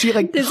 great. Does she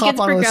like hop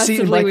on a seat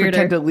and like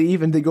pretend to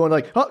leave and they go and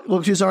like, oh,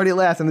 look, she's already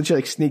left, and then she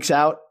like sneaks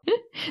out?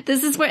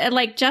 This is where,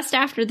 like, just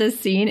after this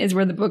scene is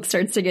where the book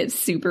starts to get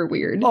super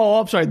weird. Oh,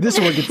 I'm sorry. This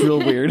is where it gets real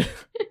weird.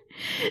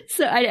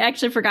 So I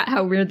actually forgot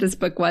how weird this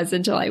book was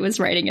until I was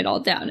writing it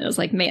all down. And I was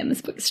like, man,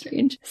 this book's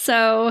strange.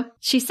 So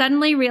she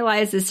suddenly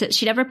realizes that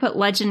she never put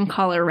Legend,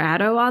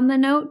 Colorado on the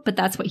note, but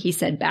that's what he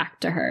said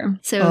back to her.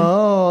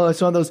 So it's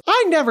one of those,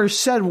 I never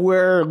said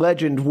where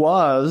Legend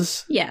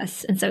was.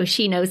 Yes. And so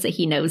she knows that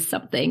he knows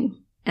something.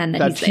 And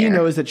that he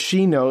knows that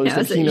she knows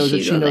that he knows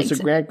that she knows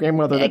the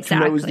grandmother that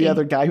knows the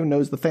other guy who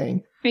knows the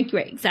thing.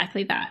 Right,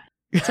 exactly that.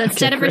 So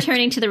instead of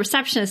returning to the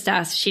receptionist's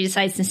desk, she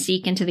decides to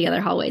sneak into the other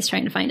hallways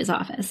trying to find his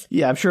office.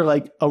 Yeah, I'm sure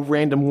like a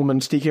random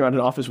woman sneaking around an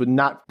office would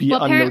not be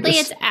unnoticed. Apparently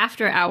it's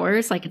after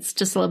hours, like it's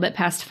just a little bit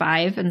past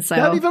 5, and so...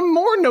 Not even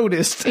more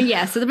noticed!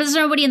 Yeah, so there's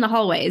nobody in the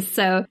hallways,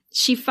 so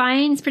she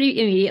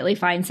pretty immediately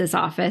finds his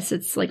office.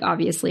 It's like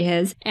obviously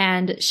his,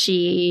 and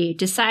she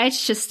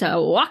decides just to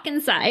walk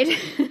inside.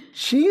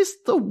 She's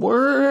the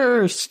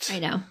worst! I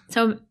know.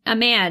 So a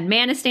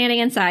man is standing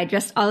inside,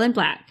 dressed all in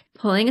black,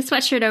 pulling a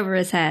sweatshirt over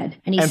his head,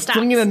 and he stops.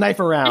 Flinging a knife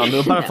around,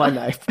 a butterfly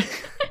knife.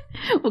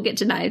 We'll get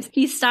to knives.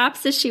 He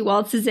stops as she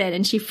waltzes in,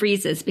 and she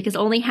freezes because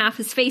only half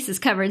his face is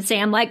covered,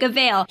 Sam, like a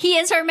veil. He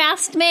is her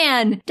masked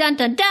man! Dun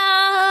dun dun!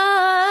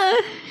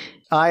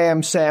 I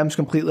am Sam's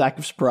complete lack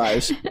of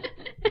surprise.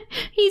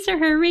 He's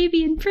her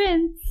Arabian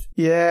prince.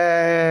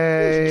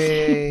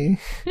 Yay!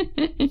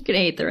 I'm gonna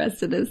hate the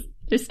rest of this.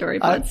 Their story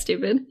plot's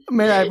stupid. I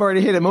mean, I've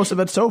already hit it most of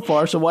it so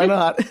far, so why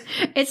not?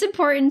 It's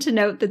important to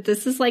note that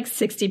this is like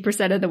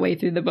 60% of the way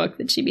through the book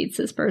that she meets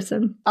this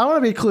person. I want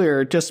to be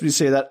clear, just to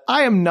say that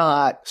I am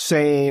not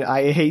saying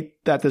I hate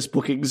that this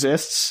book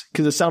exists,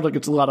 because it sounds like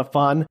it's a lot of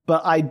fun,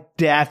 but I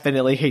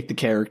definitely hate the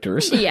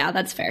characters. Yeah,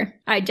 that's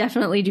fair. I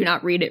definitely do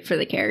not read it for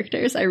the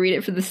characters. I read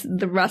it for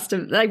the rest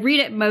of... I read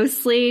it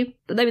mostly...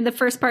 I mean, the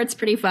first part's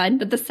pretty fun,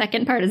 but the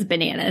second part is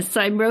bananas.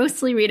 So I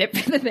mostly read it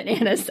for the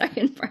bananas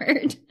second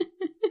part.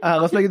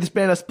 Let's make this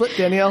banana split,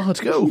 Danielle. Let's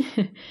go.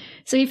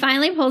 So he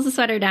finally pulls the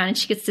sweater down and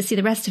she gets to see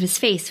the rest of his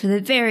face for the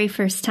very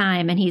first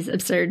time. And he's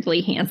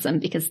absurdly handsome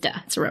because, duh,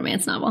 it's a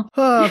romance novel.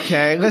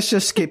 Okay, let's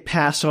just skip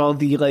past all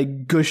the,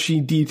 like,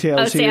 gushy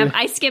details here. Sam,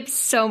 I skipped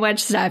so much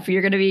stuff.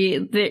 You're going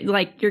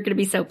to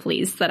be so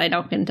pleased that I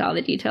don't get into all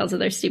the details of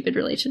their stupid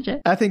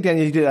relationship. I think,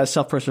 Danielle, you did that as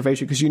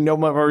self-preservation because you know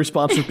what my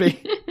response would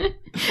be.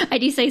 I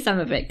do say some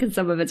of it because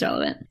some of it's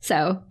relevant.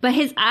 So, but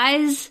his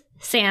eyes...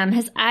 Sam,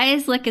 his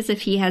eyes look as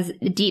if he has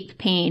deep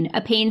pain.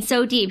 A pain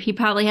so deep he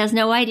probably has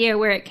no idea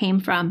where it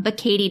came from, but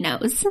Katie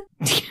knows.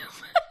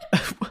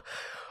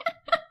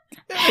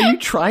 Are you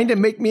trying to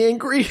make me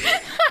angry? If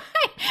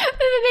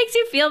it makes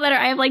you feel better,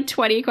 I have like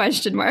 20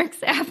 question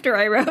marks after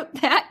I wrote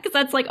that, because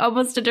that's like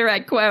almost a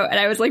direct quote, and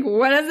I was like,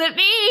 what does it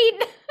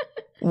mean?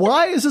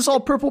 Why is this all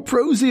purple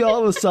prosy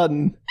all of a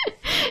sudden?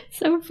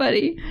 So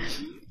funny.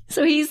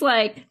 So he's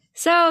like...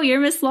 So, you're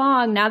Miss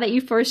Long. Now that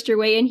you forced your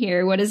way in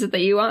here, what is it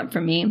that you want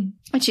from me?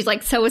 And she's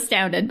like so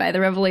astounded by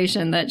the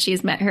revelation that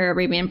she's met her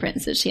Arabian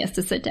prince that she has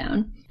to sit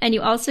down. And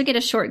you also get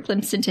a short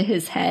glimpse into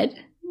his head.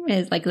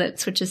 Is like that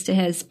switches to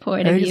his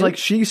point of view. And he's like,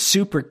 she's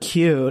super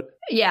cute.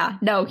 Yeah,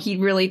 no, he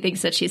really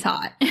thinks that she's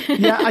hot.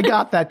 Yeah, I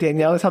got that,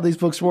 Danielle. That's how these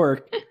books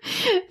work.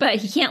 But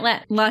he can't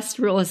let lust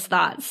rule his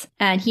thoughts.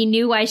 And he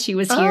knew why she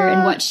was here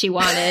and what she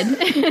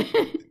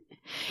wanted.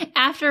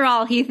 After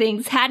all, he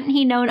thinks, hadn't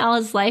he known all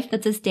his life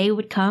that this day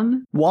would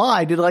come?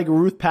 Why? Did like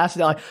Ruth pass it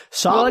down? Like,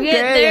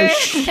 someday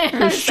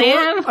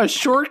a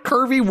short,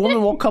 curvy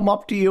woman will come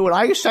up to you and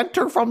I sent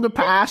her from the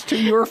past to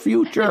your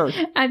future.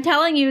 I'm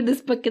telling you,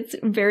 this book gets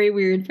very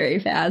weird very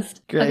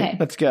fast. Great, okay.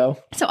 Let's go.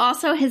 So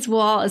also his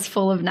wall is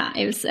full of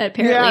knives.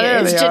 Apparently,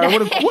 yeah, there they are.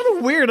 What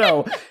a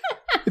weirdo.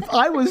 If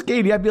I was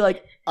Katie, I'd be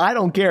like, I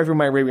don't care if you're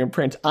my Arabian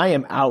prince. I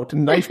am out.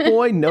 Knife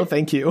boy, no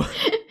thank you.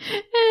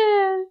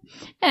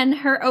 And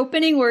her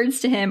opening words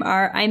to him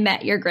are, I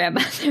met your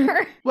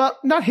grandmother. Well,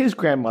 not his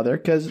grandmother,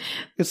 because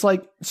it's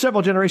like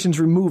several generations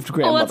removed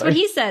grandmother. Well, that's what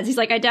he says. He's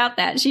like, I doubt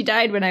that. She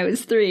died when I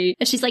was 3.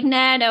 And she's like,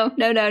 no.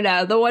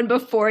 The one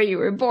before you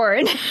were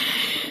born.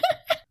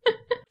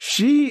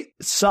 She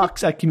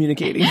sucks at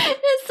communicating.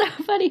 It's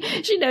so funny.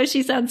 She knows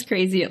she sounds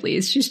crazy at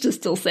least. She's just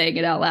still saying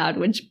it out loud,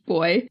 which,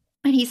 boy...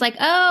 And he's like,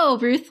 oh,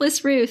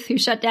 ruthless Ruth, who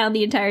shut down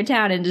the entire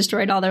town and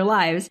destroyed all their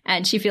lives.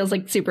 And she feels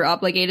like super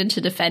obligated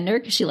to defend her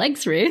because she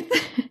likes Ruth.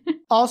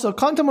 Also,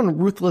 calling someone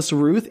Ruthless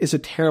Ruth is a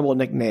terrible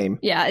nickname.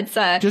 Yeah, it's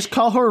just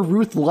call her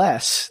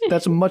Ruthless.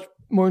 That's much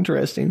more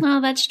interesting. Oh,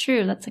 that's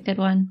true. That's a good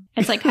one.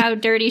 It's like how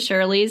Dirty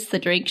Shirley's, the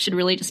drink, should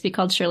really just be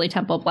called Shirley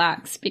Temple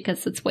Blacks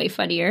because it's way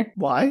funnier.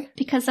 Why?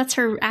 Because that's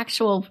her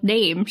actual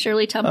name.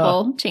 Shirley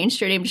Temple changed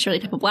her name to Shirley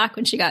Temple Black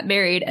when she got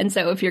married. And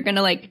so if you're going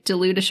to like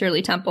dilute a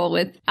Shirley Temple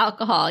with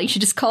alcohol, you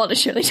should just call it a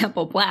Shirley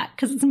Temple Black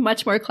because it's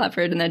much more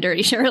clever than a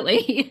Dirty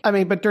Shirley. I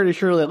mean, but Dirty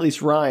Shirley at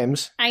least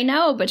rhymes. I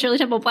know, but Shirley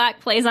Temple Black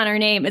plays on her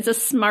name. It's a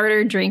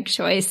smarter drink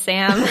choice,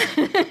 Sam.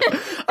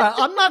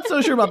 I'm not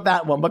so sure about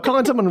that one, but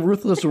calling someone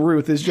Ruthless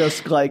Ruth is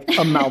just like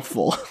a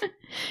mouthful.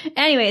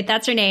 Anyway,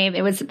 that's her name.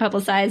 It was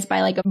publicized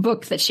by like a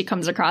book that she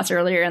comes across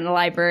earlier in the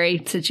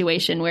library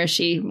situation where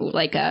she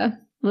like a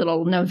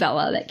little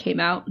novella that came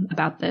out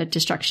about the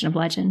destruction of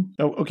legend.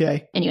 Oh,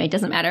 okay. Anyway, it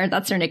doesn't matter.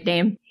 That's her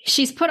nickname.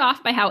 She's put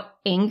off by how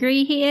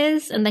angry he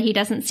is and that he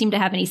doesn't seem to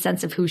have any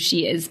sense of who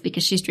she is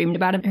because she's dreamed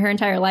about it her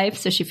entire life.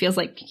 So she feels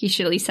like he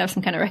should at least have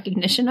some kind of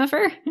recognition of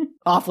her.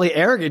 Awfully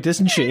arrogant,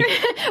 isn't she?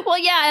 Well,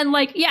 yeah. And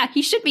like, yeah,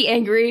 he should be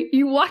angry.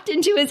 You walked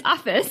into his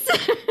office.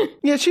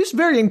 Yeah, she's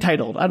very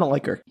entitled. I don't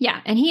like her.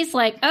 Yeah. And he's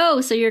like,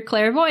 oh, so you're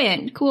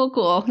clairvoyant.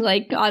 Cool.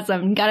 Like,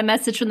 awesome. Got a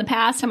message from the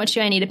past. How much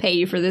do I need to pay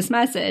you for this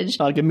message?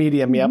 Like a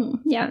medium, yep.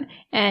 Yeah.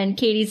 And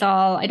Katie's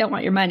all, I don't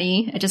want your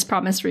money. I just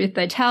promised Ruth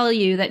I'd tell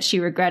you that she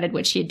regretted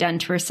what she had done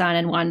to her son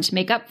and wanted to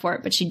make up for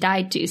it, but she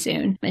died too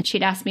soon. And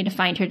she'd asked me to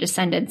find her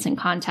descendants and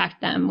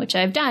contact them, which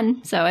I've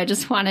done. So I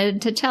just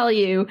wanted to tell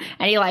you.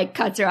 And he like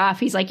cuts her off.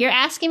 He's like, you're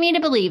asking me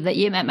to believe that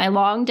you met my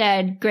long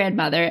dead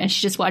grandmother and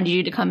she just wanted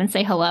you to come and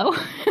say hello.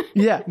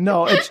 Yeah,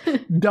 no, it's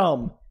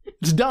dumb.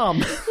 It's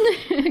dumb.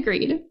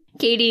 Agreed.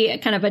 Katie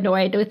kind of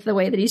annoyed with the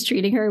way that he's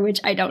treating her, which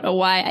I don't know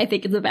why. I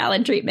think it's a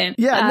valid treatment.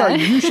 Yeah, no,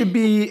 you should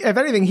be, if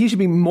anything, he should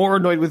be more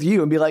annoyed with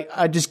you and be like,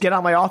 just get out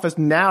of my office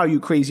now,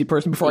 you crazy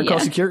person, before I call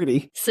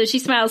security. So she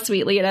smiles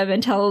sweetly at him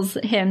and tells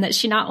him that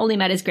she not only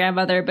met his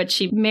grandmother, but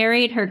she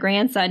married her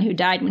grandson who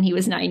died when he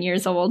was 9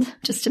 years old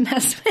just to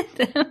mess with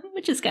him,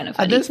 which is kind of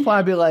funny. At this point,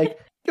 I'd be like,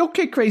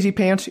 Okay, crazy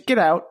pants, get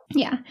out.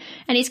 Yeah.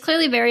 And he's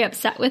clearly very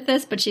upset with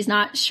this, but she's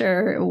not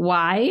sure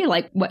why,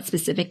 like what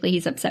specifically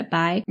he's upset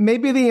by.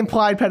 Maybe the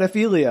implied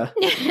pedophilia.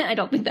 I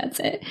don't think that's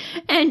it.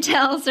 And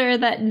tells her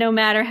that no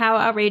matter how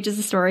outrageous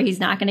the story, he's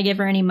not going to give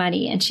her any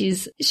money. And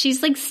she's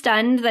like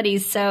stunned that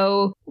he's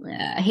so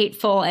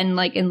hateful and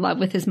like in love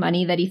with his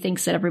money that he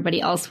thinks that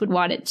everybody else would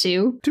want it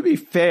too. To be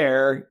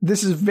fair,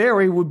 this is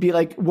would be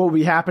like what would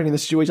be happening in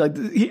this situation.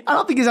 Like, I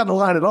don't think he's out of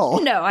line at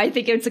all. No, I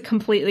think it's a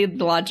completely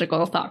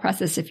logical thought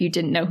process if you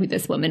didn't know who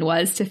this woman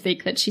was to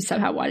think that she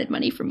somehow wanted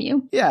money from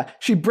you. Yeah,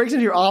 she breaks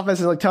into your office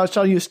and like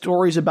telling you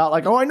stories about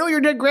like, oh, I know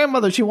your dead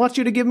grandmother. She wants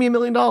you to give me $1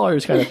 million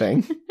kind of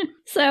thing.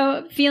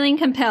 So, feeling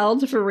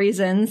compelled for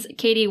reasons,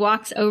 Katie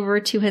walks over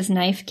to his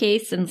knife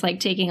case and is like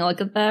taking a look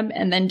at them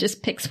and then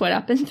just picks one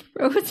up and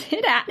throws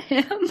it at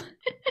him.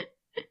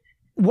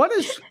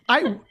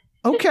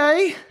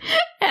 Okay.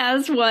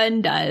 As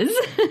one does.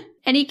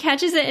 And he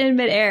catches it in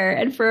midair,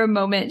 and for a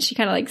moment she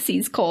kind of like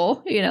sees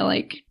Cole,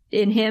 like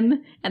in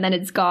him, and then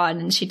it's gone,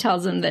 and she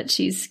tells him that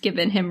she's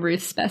given him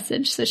Ruth's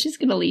message, so she's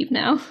gonna leave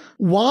now.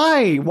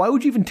 Why? Why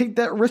would you even take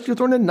that risk of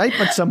throwing a knife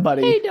at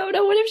somebody? I don't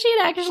know. What if she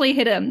had actually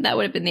hit him? That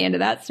would have been the end of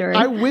that story.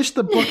 I wish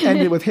the book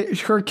ended with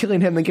her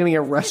killing him and getting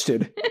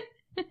arrested.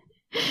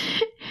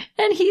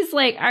 And he's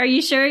like, are you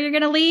sure you're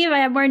going to leave? I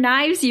have more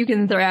knives you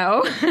can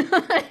throw.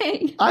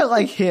 I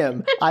like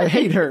him. I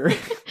hate her.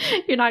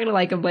 You're not going to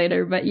like him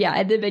later. But yeah,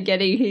 at the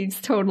beginning,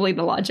 he's totally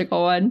the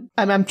logical one.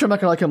 And I'm sure I'm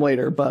not going to like him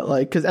later, but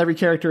like, because every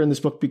character in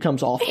this book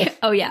becomes awful.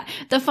 Oh, yeah.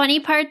 The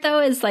funny part, though,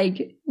 is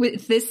like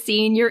with this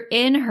scene, you're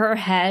in her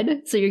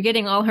head. So you're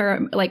getting all her,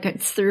 like,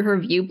 it's through her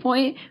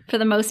viewpoint for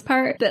the most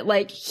part. That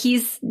like,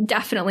 he's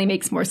definitely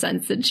makes more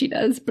sense than she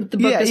does. But the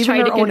book is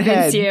trying to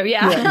convince you.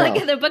 Yeah.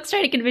 Like the book's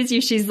trying to convince you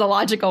she's the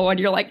logical one.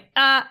 You're like,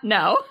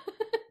 no.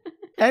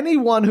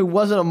 Anyone who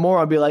wasn't a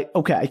moron would be like,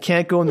 okay, I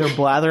can't go in there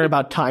blathering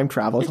about time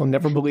travel. They'll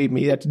never believe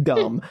me. That's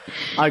dumb.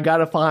 I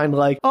gotta find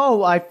like,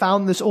 oh, I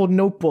found this old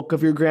notebook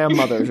of your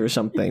grandmother's or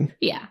something.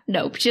 Yeah,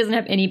 nope. She doesn't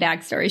have any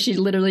backstory. She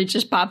literally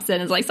just pops in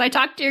and is like, so I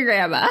talked to your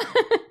grandma.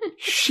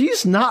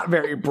 She's not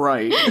very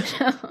bright.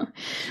 No.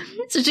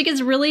 So she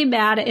gets really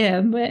mad at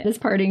him at his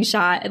parting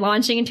shot,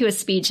 launching into a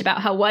speech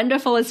about how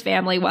wonderful his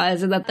family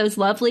was and that those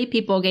lovely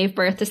people gave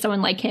birth to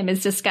someone like him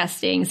is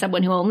disgusting,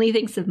 someone who only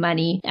thinks of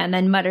money, and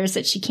then mutters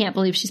that she can't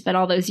believe she spent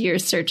all those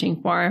years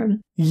searching for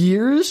him.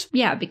 Years?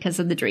 Yeah, because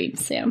of the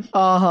dreams, Sam.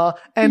 Uh-huh.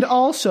 And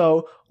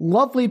also,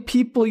 lovely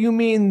people, you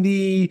mean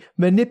the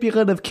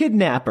manipulative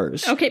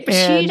kidnappers. Okay, but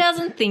she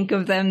doesn't think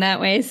of them that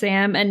way,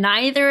 Sam, and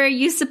neither are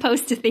you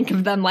supposed to think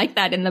of them like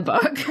that in the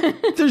book.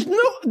 There's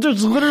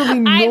literally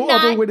no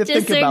other way to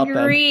think about them. I'm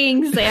not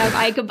disagreeing, Sam.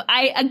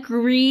 I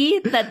agree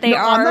that they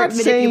are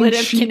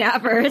manipulative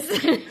kidnappers.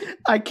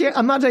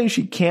 I'm not saying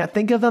she can't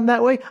think of them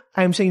that way.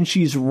 I'm saying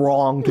she's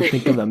wrong to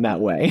think of them that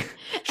way.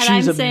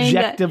 She's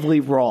objectively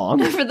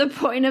wrong. For the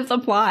point of the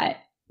plot,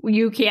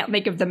 you can't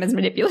think of them as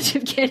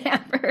manipulative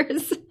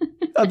kidnappers.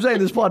 I'm saying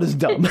this plot is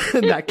dumb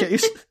in that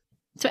case.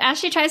 So as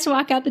she tries to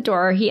walk out the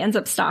door, he ends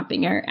up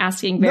stopping her,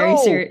 asking very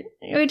seriously.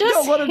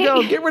 Don't let her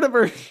go. Get rid of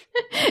her.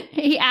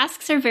 He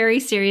asks her very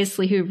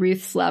seriously who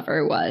Ruth's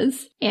lover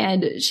was.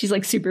 And she's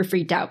like super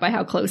freaked out by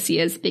how close he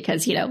is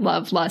because,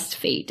 love, lust,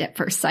 fate at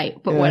first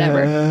sight, but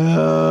whatever.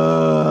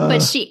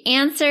 But she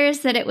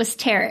answers that it was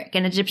Tarek,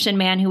 an Egyptian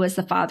man who was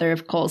the father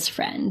of Cole's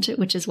friend,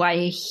 which is why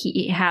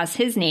he has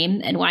his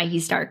name and why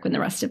he's dark when the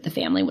rest of the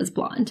family was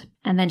blonde.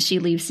 And then she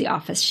leaves the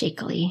office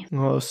shakily.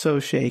 Oh, so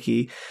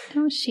shaky.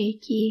 So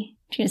shaky.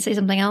 You going to say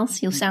something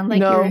else? You sound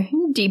like you're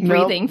deep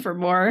breathing for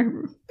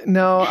more.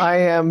 No, I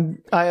am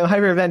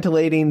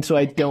hyperventilating so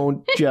I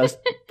don't just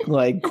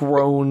like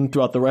groan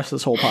throughout the rest of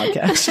this whole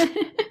podcast.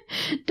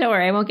 Don't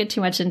worry, I won't get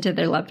too much into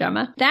their love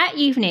drama. That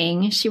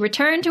evening, she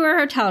returned to her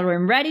hotel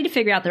room ready to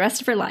figure out the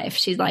rest of her life.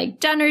 She's like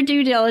done her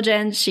due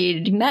diligence.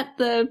 She'd met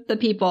the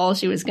people.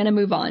 She was going to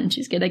move on.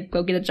 She's going to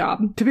go get a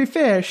job. To be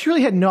fair, she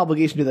really had no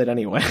obligation to do that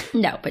anyway.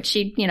 No, but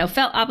she,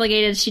 felt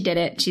obligated. She did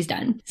it. She's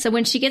done. So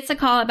when she gets a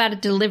call about a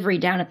delivery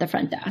down at the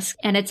front desk,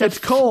 and it's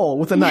Cole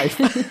with a knife.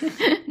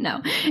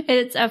 No,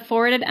 it's a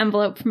forwarded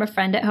envelope from a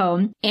friend at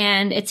home,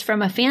 and it's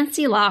from a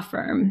fancy law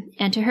firm,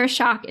 and to her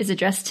shock is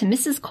addressed to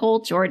Mrs.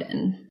 Cole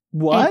Jordan.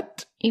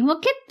 What? And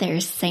we'll get there,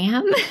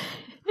 Sam.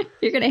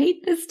 You're going to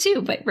hate this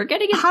too, but we're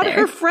going to get there. How did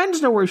her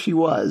friends know where she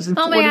was?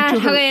 Oh my gosh.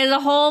 Okay, the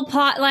whole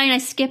plot line, I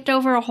skipped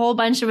over a whole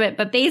bunch of it,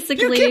 but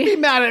basically... You can't be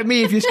mad at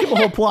me if you skip a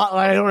whole plot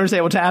line. I don't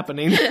understand what's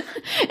happening.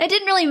 It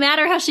didn't really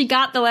matter how she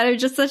got the letter,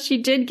 just that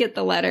she did get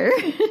the letter.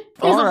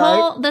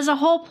 There's a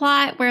whole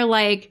plot where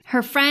like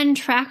her friend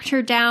tracked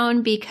her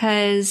down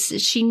because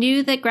she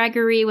knew that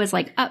Gregory was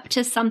like up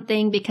to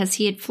something because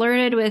he had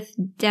flirted with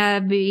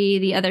Debbie,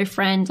 the other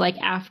friend, like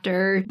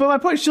after. But my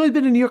point, she's only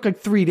been in New York like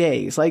 3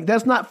 days. Like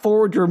that's not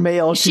forward your deliver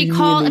mail to She you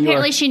called, in New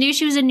apparently York. she knew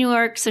she was in New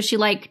York, so she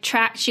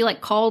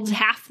called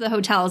half the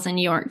hotels in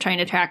New York trying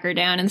to track her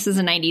down. And this is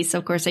the 90s, so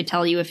of course they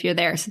tell you if you're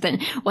there. So then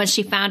once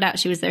she found out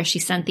she was there, she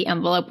sent the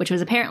envelope, which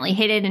was apparently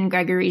hidden in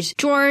Gregory's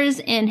drawers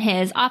in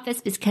his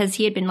office because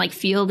he had been like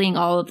fielding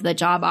all of the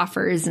job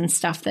offers and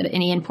stuff, that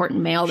any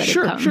important mail that had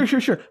come.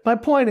 Sure. My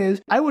point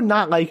is, I would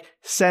not like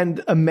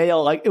send a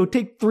mail, like it would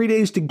take 3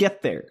 days to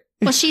get there.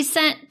 Well, she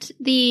sent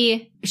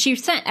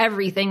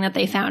everything that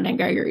they found in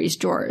Gregory's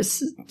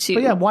drawers to.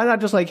 But yeah, why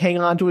not just like hang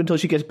on to it until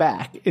she gets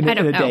back in a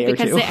day or two? I don't know,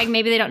 because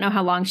maybe they don't know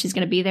how long she's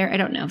going to be there. I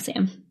don't know,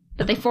 Sam.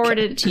 But they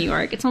forwarded it to New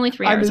York. It's only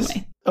 3 hours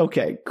away.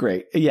 Okay,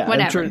 great. Yeah,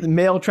 whatever. I'm sure the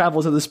mail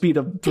travels at the speed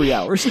of 3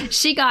 hours.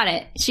 She got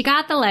it. She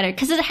got the letter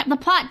because the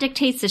plot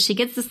dictates that she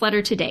gets this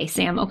letter today,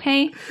 Sam,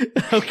 okay?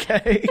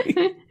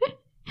 Okay.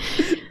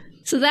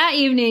 So that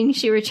evening,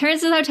 she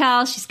returns to the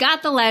hotel. She's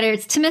got the letter.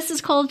 It's to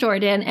Mrs. Cole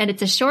Jordan, and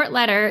it's a short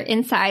letter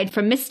inside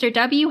from Mr.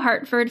 W.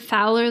 Hartford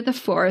Fowler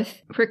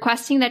IV,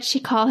 requesting that she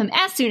call him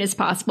as soon as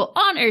possible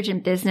on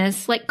urgent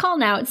business. Like, call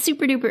now. It's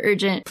super duper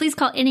urgent. Please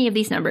call any of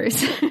these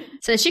numbers.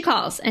 So she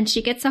calls, and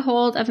she gets a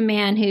hold of a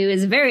man who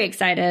is very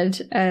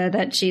excited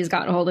that she's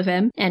gotten a hold of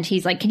him. And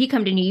he's like, can you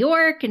come to New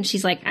York? And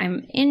she's like,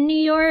 I'm in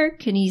New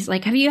York. And he's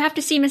like, you have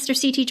to see Mr.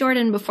 C.T.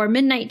 Jordan before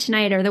midnight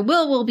tonight, or the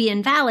will be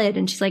invalid.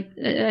 And she's like,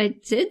 I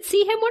did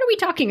see him. What are we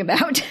talking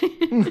about?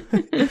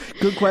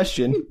 Good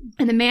question.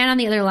 And the man on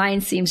the other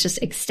line seems just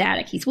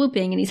ecstatic. He's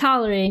whooping and he's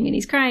hollering and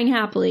he's crying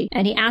happily.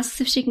 And he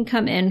asks if she can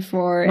come in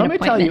for an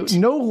appointment. Let me tell you,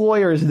 no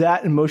lawyer is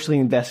that emotionally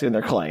invested in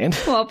their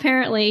client. Well,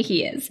 apparently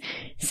he is.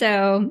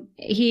 So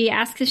he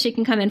asks if she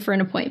can come in for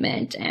an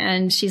appointment.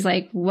 And she's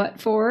like,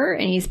 what for?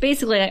 And he's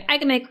basically like, I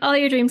can make all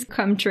your dreams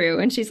come true.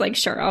 And she's like,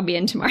 sure, I'll be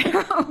in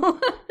tomorrow.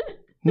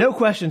 No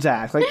questions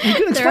asked. Like, you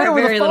can explain there are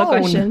over very the phone. little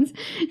questions.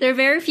 There are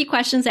very few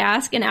questions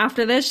asked. And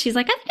after this, she's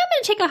like, I think I'm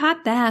going to take a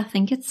hot bath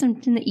and get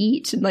something to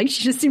eat. And like,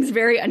 she just seems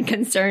very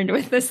unconcerned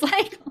with this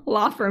like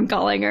law firm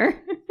calling her.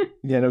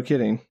 Yeah, no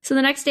kidding. So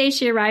the next day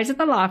she arrives at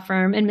the law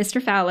firm, and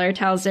Mr. Fowler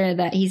tells her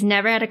that he's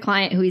never had a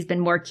client who he's been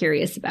more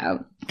curious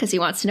about, because he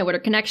wants to know what her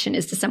connection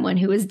is to someone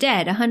who is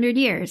dead 100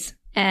 years.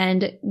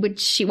 And which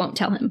she won't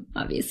tell him,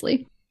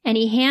 obviously. And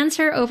he hands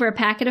her over a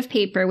packet of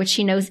paper, which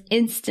she knows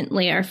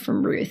instantly are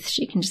from Ruth.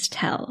 She can just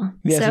tell.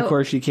 Yes, of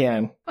course she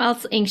can. Well,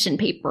 it's ancient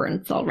paper and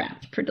it's all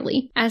wrapped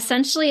prettily.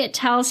 Essentially, it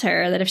tells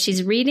her that if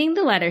she's reading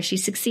the letter, she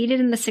succeeded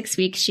in the 6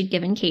 weeks she'd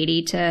given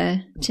Katie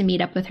to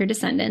meet up with her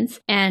descendants.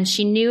 And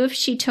she knew if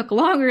she took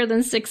longer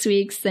than 6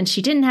 weeks, then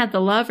she didn't have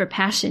the love or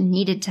passion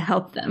needed to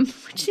help them,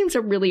 which seems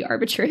a really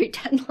arbitrary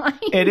deadline.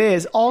 It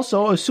is.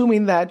 Also,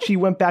 assuming that she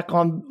went back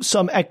on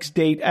some X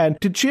date. And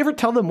did she ever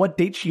tell them what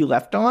date she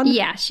left on?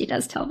 Yeah, she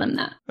does tell them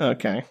that.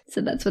 Okay.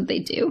 So that's what they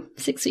do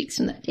 6 weeks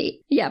from that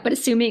date. Yeah, but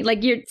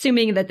you're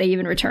assuming that they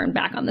even return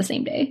back on the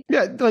same day.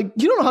 Yeah, like,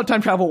 you don't know how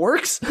time travel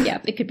works.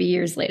 Yeah, it could be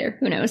years later.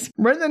 Who knows?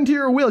 Right into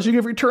your will, she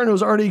could return. It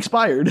was already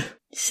expired.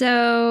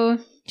 So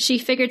she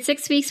figured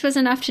 6 weeks was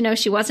enough to know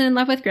she wasn't in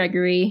love with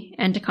Gregory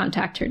and to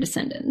contact her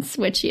descendants,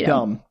 which, you know.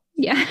 Dumb.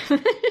 Yeah.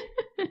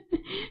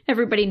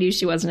 Everybody knew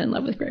she wasn't in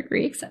love with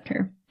Gregory except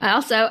her.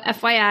 Also,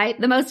 FYI,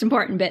 the most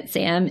important bit,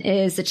 Sam,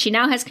 is that she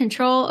now has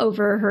control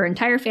over her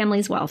entire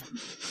family's wealth.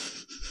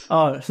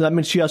 Oh, so that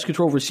means she has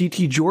control over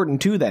C.T. Jordan,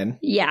 too, then.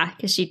 Yeah,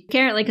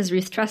 because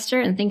Ruth trusts her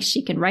and thinks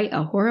she can right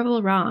a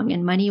horrible wrong,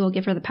 and money will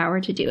give her the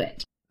power to do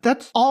it.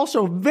 That's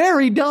also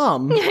very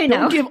dumb. I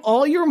know. Don't give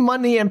all your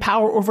money and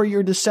power over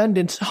your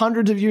descendants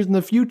hundreds of years in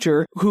the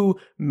future who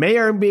may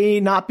or may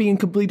not be in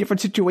completely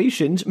different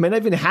situations, may not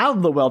even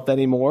have the wealth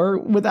anymore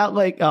without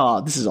like,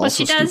 oh, this is also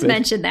stupid. Well, she does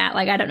mention that,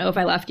 like, I don't know if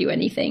I left you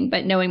anything,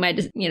 but knowing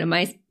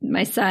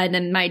my son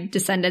and my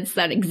descendants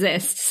that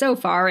exist so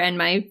far and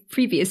my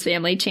previous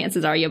family,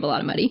 chances are you have a lot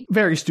of money.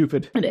 Very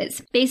stupid. It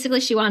is. Basically,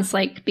 she wants,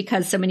 like,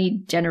 because so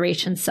many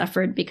generations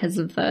suffered because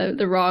of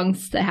the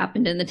wrongs that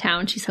happened in the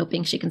town, she's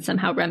hoping she can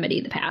somehow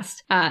remedy the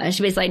past.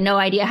 She basically had no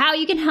idea how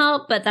you can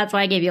help, but that's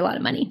why I gave you a lot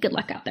of money. Good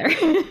luck out there.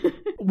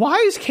 Why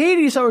is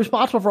Katie so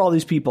responsible for all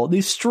these people?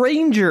 These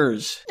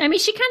strangers. I mean,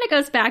 she kind of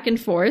goes back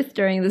and forth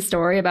during the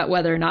story about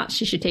whether or not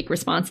she should take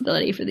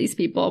responsibility for these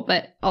people,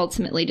 but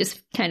ultimately just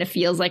kind of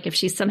feels like if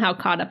she's somehow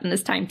caught up in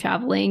this time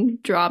traveling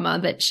drama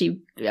that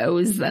she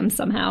owes them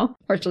somehow,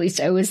 or at least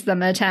owes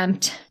them an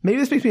attempt. Maybe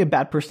this makes me a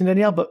bad person,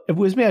 Danielle, but if it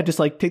was me, I'd just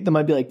like take them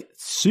and be like,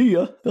 see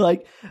ya.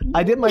 Like,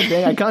 I did my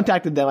thing. I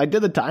contacted them. I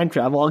did the time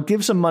travel. I'll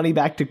give some money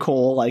back to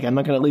Cole. Like, I'm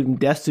not going to leave him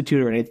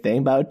destitute or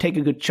anything, but I would take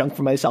a good chunk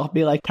for myself,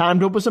 be like, time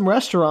to open some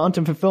restaurants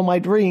and fulfill my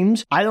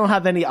dreams. I don't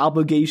have any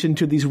obligation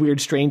to these weird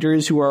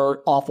strangers who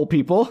are awful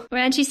people.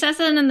 And she says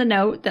it in the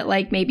note that,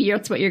 like, maybe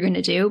that's what you're going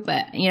to do,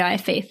 but, you know, I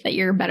have faith that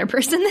you're a better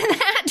person than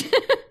that.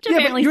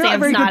 Apparently, you're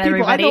Sam's not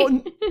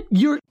everybody.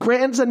 Your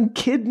grandson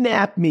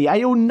kidnapped me.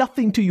 I owe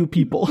nothing to you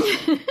people.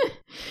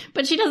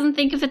 But she doesn't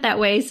think of it that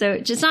way. So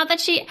it's not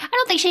that I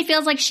don't think she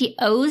feels like she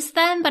owes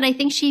them, but I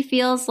think she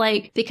feels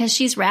like because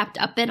she's wrapped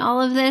up in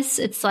all of this,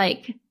 it's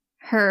like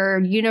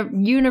her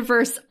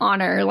universe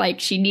honor. Like,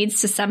 she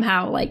needs to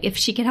somehow, like, if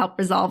she can help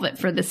resolve it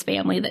for this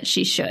family, that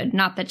she should.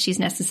 Not that she's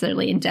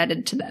necessarily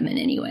indebted to them in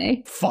any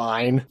way.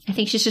 Fine. I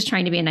think she's just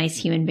trying to be a nice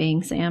human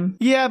being, Sam.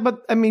 Yeah,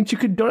 but I mean, she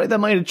could donate that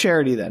money to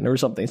charity then or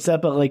something.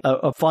 Set up like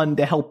a fund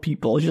to help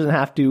people. She doesn't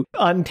have to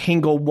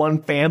untangle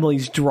one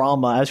family's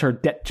drama as her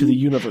debt to the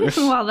universe.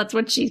 Well, that's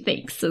what she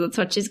thinks, so that's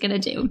what she's going to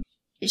do.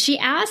 She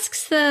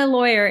asks the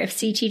lawyer if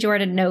C.T.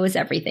 Jordan knows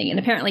everything, and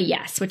apparently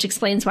yes, which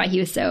explains why he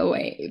was so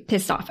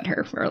pissed off at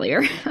her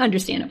earlier,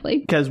 understandably.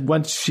 Because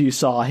once she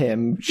saw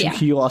him,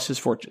 he lost his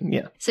fortune,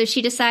 yeah. So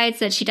she decides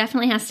that she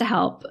definitely has to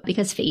help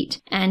because fate,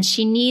 and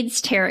she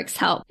needs Tarek's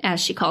help, as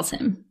she calls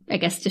him. I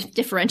guess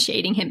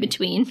differentiating him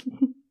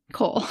between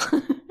Cole.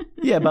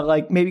 Yeah, but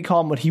like maybe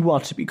call him what he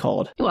wants to be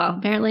called. Well,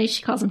 apparently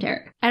she calls him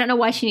Tarek. I don't know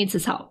why she needs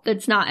his help.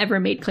 That's not ever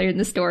made clear in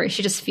the story.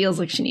 She just feels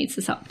like she needs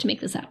his help to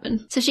make this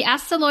happen. So she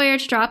asks the lawyer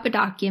to drop a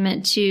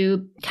document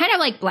to kind of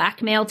like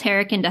blackmail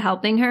Tarek into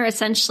helping her.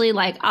 Essentially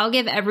like, I'll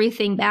give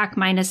everything back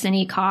minus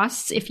any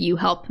costs if you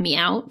help me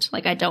out.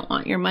 Like, I don't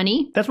want your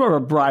money. That's more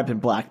of a bribe than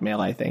blackmail,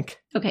 I think.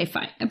 Okay,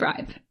 fine. A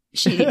bribe.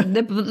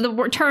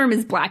 The term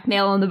is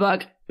blackmail in the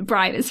book.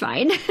 Bribe is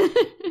fine.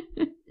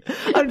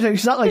 I'm saying,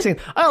 she's not like saying,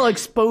 I'll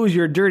expose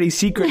your dirty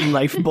secret in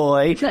life,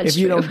 boy, if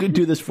you don't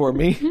do this for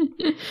me.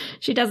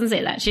 She doesn't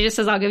say that. She just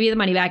says, I'll give you the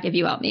money back if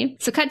you help me.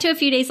 So cut to a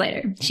few days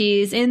later.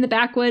 She's in the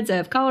backwoods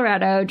of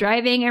Colorado,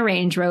 driving a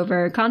Range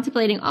Rover,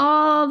 contemplating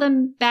all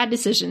the bad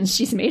decisions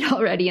she's made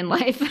already in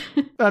life.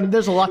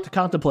 There's a lot to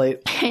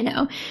contemplate. I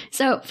know.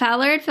 So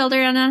Fowler had filled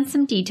her in on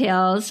some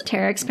details.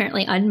 Tarek's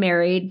apparently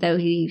unmarried, though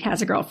he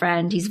has a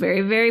girlfriend. He's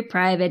very, very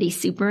private. He's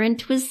super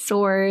into his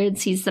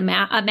swords. He's a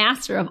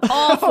master of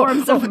all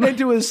forms of...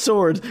 into his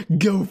swords.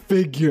 Go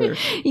figure.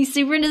 He's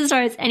super into the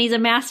swords, and he's a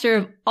master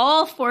of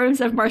all forms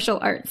of martial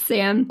arts,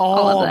 Sam.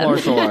 All of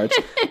martial arts.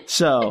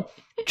 So,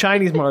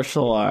 Chinese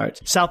martial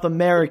arts, South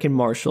American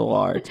martial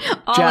arts,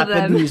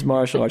 Japanese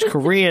martial arts,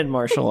 Korean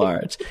martial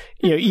arts,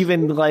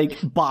 even like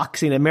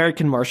boxing,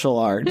 American martial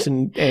arts,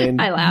 and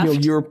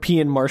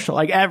European martial,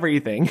 like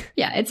everything.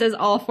 Yeah, it says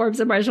all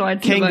forms of martial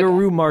arts.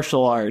 Kangaroo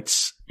martial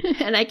arts.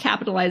 And I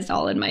capitalized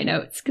all in my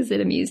notes because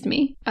it amused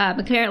me.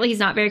 Apparently, he's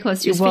not very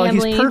close to his family.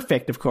 Well, he's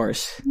perfect, of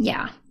course.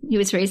 Yeah. He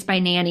was raised by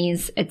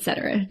nannies,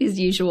 etc. His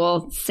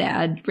usual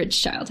sad, rich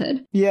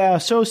childhood. Yeah,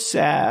 so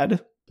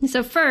sad.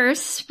 So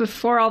first,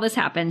 before all this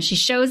happened, she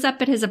shows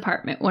up at his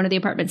apartment, one of the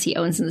apartments he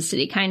owns in the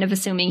city, kind of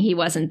assuming he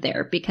wasn't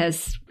there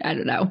because, I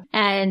don't know.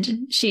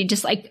 And she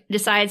just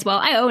decides, well,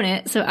 I own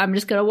it, so I'm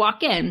just going to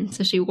walk in.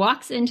 So she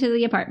walks into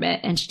the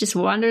apartment and she just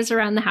wanders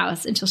around the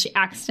house until she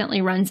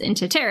accidentally runs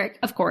into Tarek,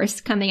 of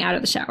course, coming out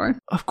of the shower.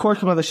 Of course,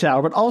 coming out of the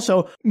shower, but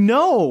also,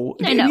 no.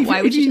 I know,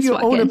 why would you just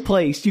walk in? If you own a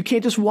place, you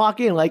can't just walk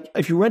in. Like,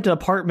 if you rent an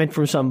apartment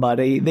from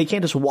somebody, they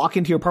can't just walk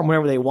into your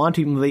apartment whenever they want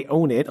to, even though they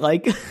own it.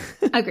 Like,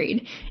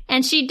 agreed.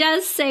 And she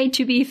does say,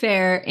 to be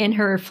fair, in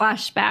her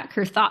flashback,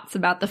 her thoughts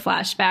about the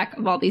flashback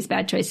of all these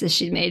bad choices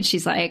she'd made,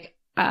 she's like,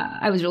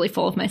 I was really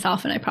full of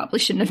myself and I probably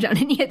shouldn't have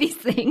done any of these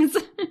things.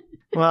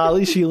 Well, at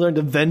least she learned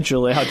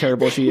eventually how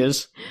terrible she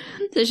is.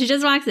 So she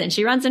just walks in.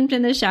 She runs into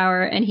the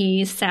shower and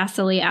he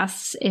sassily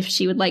asks if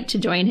she would like to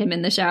join him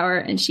in the shower,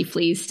 and she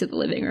flees to the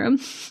living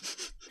room.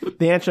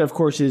 The answer, of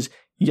course, is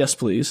yes,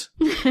 please.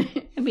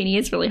 I mean, he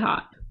is really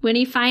hot. When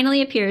he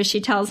finally appears,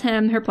 she tells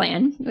him her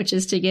plan, which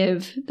is to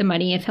give the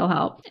money if he'll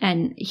help.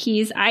 And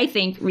he's, I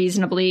think,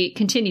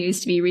 continues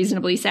to be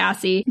reasonably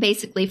sassy,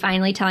 basically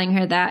finally telling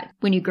her that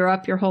when you grow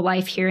up your whole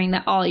life hearing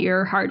that all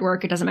your hard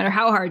work, it doesn't matter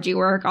how hard you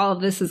work, all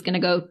of this is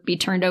going to be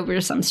turned over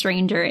to some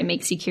stranger. It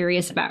makes you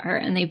curious about her.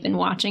 And they've been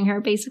watching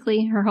her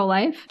basically her whole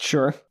life.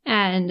 Sure.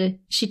 And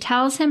she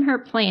tells him her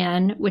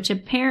plan, which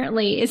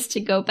apparently is to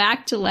go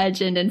back to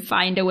Legend and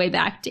find a way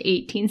back to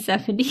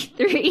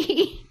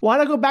 1873. Why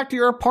not go back to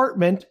your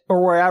apartment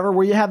or wherever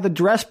where you have the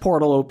dress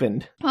portal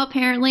opened? Well,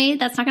 apparently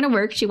that's not going to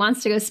work. She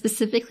wants to go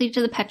specifically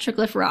to the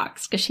Petroglyph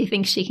Rocks because she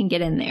thinks she can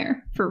get in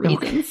there for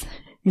reasons. Okay.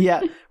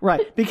 Yeah,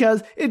 right.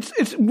 Because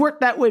it's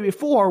worked that way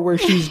before where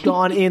she's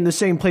gone in the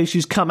same place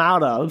she's come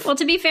out of. Well,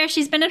 to be fair,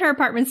 she's been at her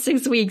apartment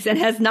 6 weeks and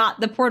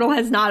the portal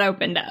has not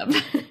opened up.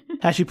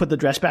 Has she put the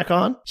dress back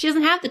on? She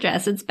doesn't have the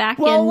dress. It's back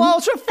in. Well,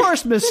 it's her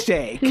first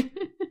mistake.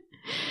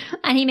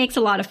 And he makes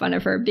a lot of fun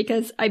of her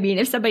because, I mean,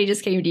 if somebody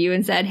just came to you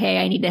and said, hey,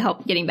 I need to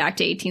help getting back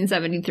to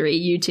 1873,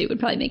 you too would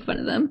probably make fun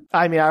of them.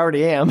 I mean, I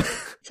already am.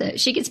 So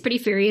she gets pretty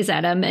furious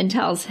at him and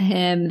tells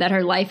him that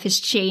her life has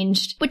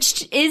changed,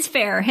 which is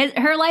fair.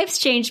 Her life's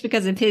changed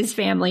because of his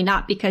family,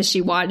 not because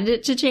she wanted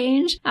it to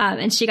change.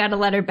 And she got a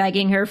letter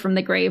begging her from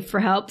the grave for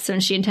help, so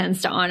she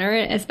intends to honor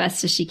it as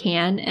best as she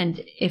can.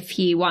 And if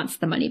he wants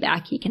the money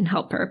back, he can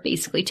help her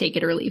basically take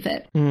it or leave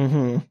it.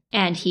 Mm-hmm.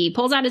 And he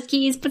pulls out his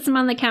keys, puts them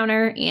on the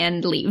counter,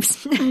 and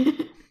leaves.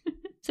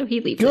 So he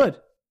leaves. Good.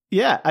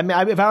 Yeah. I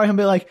mean, if I were him,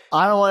 I'd be like,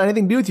 I don't want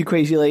anything to do with you,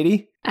 crazy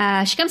lady.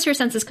 She comes to her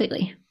senses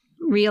quickly,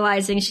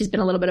 realizing she's been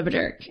a little bit of a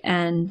jerk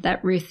and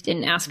that Ruth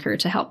didn't ask her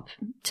to help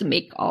to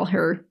make all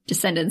her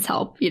descendants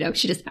help.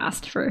 She just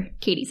asked for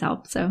Katie's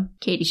help. So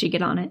Katie should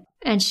get on it.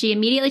 And she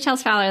immediately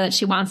tells Fowler that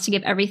she wants to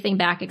give everything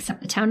back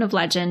except the town of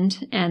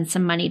Legend and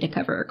some money to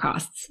cover her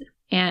costs.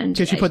 And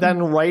can she put that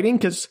in writing?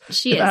 Because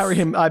if I were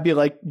him, I'd be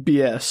like,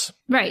 BS.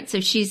 Right. So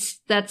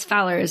that's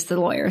Fowler is the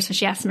lawyer. So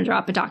she asks him to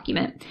drop a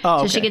document.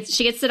 Oh, so okay.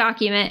 she gets the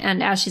document,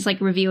 and as she's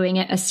like reviewing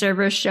it, a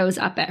server shows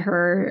up at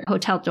her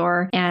hotel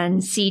door,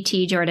 and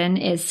C.T. Jordan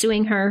is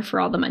suing her for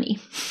all the money.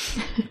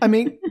 I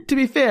mean, to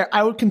be fair,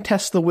 I would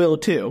contest the will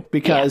too,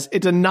 because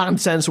it's a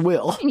nonsense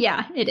will.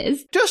 Yeah, it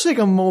is. Just take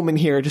a moment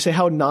here to say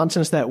how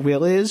nonsense that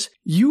will is.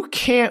 You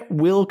can't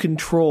will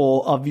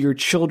control of your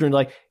children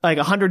like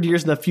 100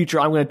 years in the future,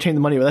 I'm going to change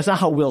the money. That's not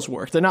how wills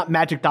work. They're not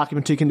magic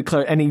documents you can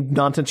declare any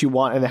nonsense you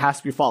want and it has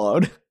to be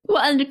followed.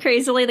 Well, and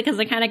crazily, because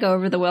I kind of go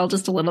over the will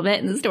just a little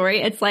bit in the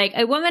story, it's like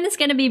a woman is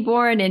going to be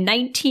born in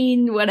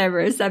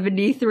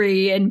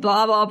 73 and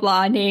blah, blah,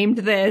 blah, named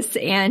this,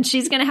 and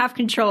she's going to have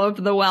control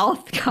over the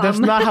wealth. That's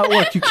not how it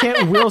works. You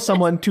can't will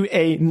someone to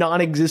a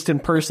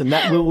non-existent person.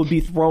 That will be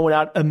thrown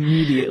out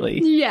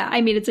immediately. Yeah, I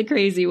mean, it's a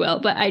crazy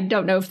will, but I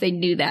don't know if they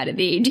knew that in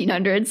the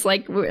 1800s.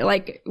 Like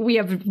we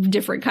have a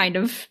different kind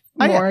of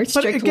more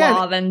strict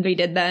law than we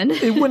did then.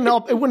 It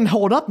wouldn't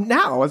hold up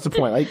now. That's the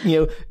point. Like,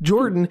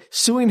 Jordan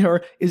suing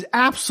her is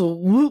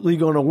absolutely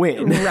going to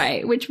win.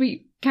 Right. Which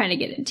we kind of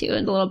get into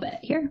in a little bit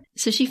here.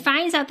 So she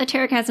finds out that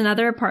Tarek has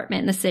another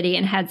apartment in the city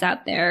and heads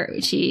out there.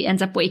 She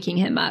ends up waking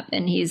him up,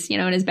 and he's,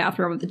 in his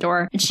bathroom at the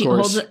door. And she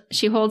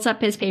holds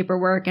up his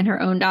paperwork and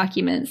her own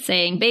documents,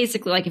 saying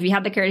basically, like, if you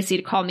had the courtesy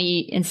to call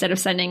me instead of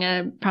sending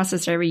a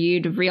process over,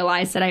 you'd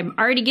realize that I'm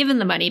already given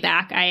the money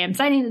back. I've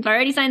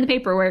already signed the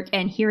paperwork,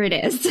 and here it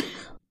is.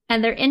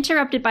 And they're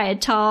interrupted by a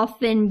tall,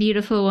 thin,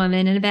 beautiful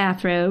woman in a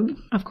bathrobe,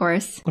 of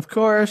course. Of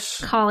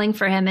course. Calling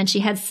for him, and she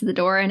heads to the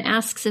door and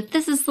asks if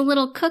this is the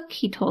little cook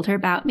he told her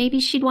about. Maybe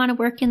she'd want to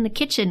work in the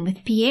kitchen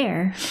with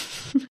Pierre.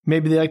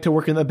 Maybe they like to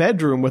work in the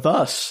bedroom with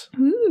us.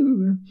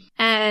 Ooh.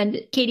 And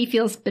Katie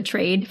feels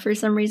betrayed for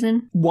some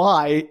reason.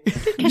 Why?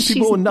 These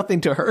people owe nothing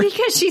to her.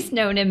 Because she's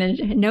known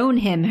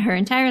him her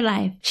entire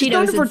life. She's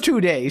known him for 2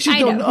 days.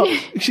 She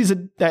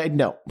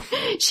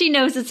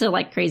knows it's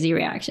a crazy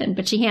reaction,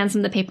 but she hands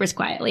him the papers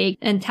quietly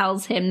and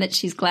tells him that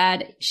she's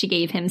glad she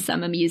gave him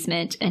some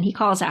amusement, and he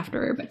calls after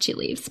her, but she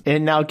leaves.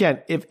 And now again,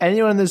 if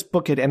anyone in this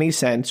book had any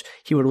sense,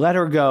 he would let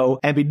her go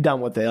and be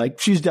done with it. Like,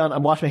 she's done.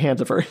 I'm washing my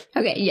hands of her.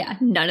 Okay, yeah.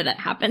 None of that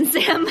happens,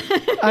 Sam.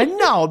 I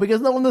know,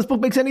 because no one in this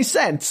book makes any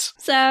sense.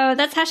 So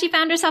that's how she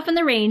found herself in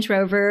the Range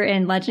Rover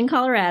in Legend,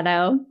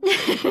 Colorado.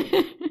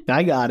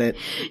 I got it.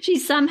 She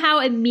somehow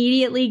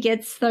immediately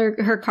gets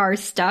her car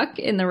stuck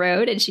in the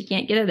road, and she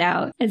can't get it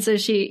out. And so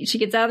she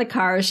gets out of the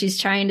car. She's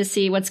trying to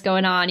see what's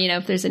going on,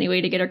 if there's any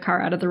way to get her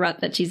car out of the rut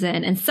that she's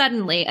in. And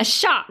suddenly a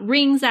shot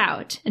rings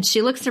out, and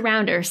she looks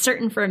around her,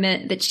 certain for a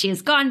minute that she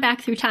has gone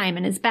back through time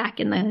and is back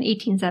in the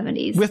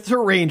 1870s. With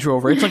her Range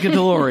Rover. It's like a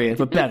DeLorean,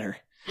 but better.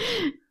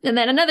 And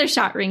then another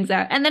shot rings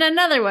out, and then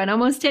another one,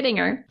 almost hitting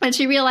her. And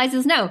she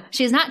realizes, no,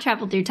 she has not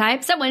traveled through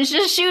time. Someone's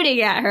just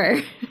shooting at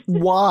her.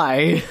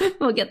 Why?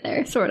 We'll get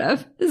there, sort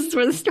of. This is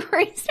where the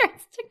story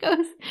starts to go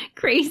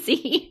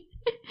crazy.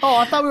 Oh,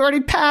 I thought we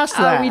already passed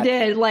that. Oh, we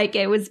did.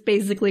 It was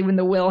basically when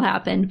the will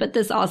happened, but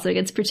this also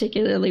gets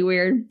particularly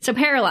weird. So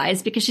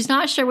paralyzed, because she's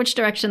not sure which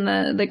direction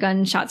the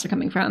gunshots are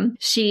coming from.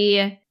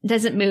 She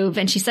doesn't move,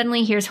 and she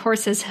suddenly hears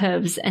horses'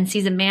 hooves and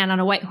sees a man on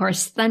a white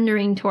horse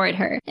thundering toward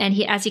her. And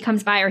as he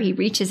comes by her, he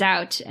reaches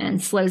out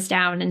and slows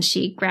down, and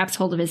she grabs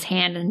hold of his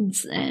hand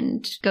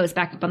and goes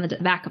back up on the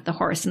back of the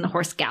horse, and the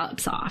horse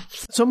gallops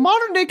off. So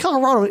modern day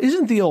Colorado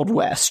isn't the Old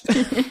West.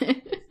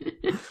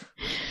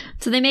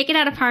 So they make it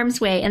out of harm's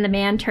way, and the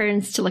man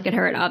turns to look at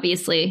her, and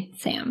obviously,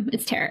 Sam,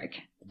 it's Tarek.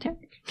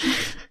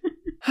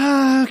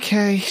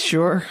 Okay,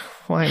 sure.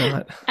 Why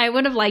not? I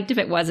would have liked if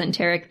it wasn't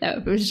Tarek, though.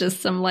 If it was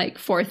just some,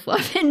 fourth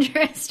love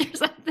interest or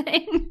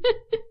something.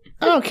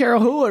 I don't care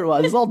who it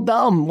was. It's all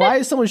dumb. Why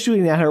is someone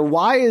shooting at her?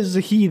 Why is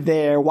he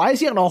there? Why is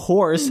he on a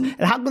horse?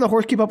 And how can the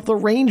horse keep up with a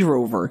Range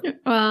Rover?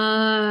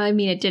 I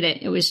mean, it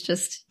didn't. It was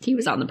just, he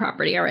was on the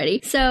property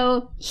already.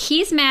 So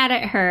he's mad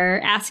at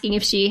her, asking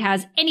if she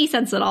has any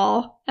sense at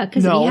all.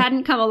 Because if he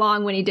hadn't come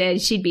along when he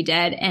did, she'd be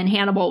dead, and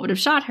Hannibal would have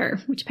shot her,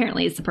 which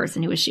apparently is the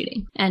person who was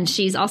shooting. And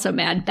she's also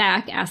mad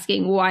back,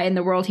 asking why in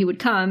the world he would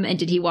come, and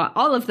did he want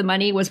all of the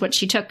money? Was what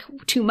she took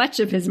too much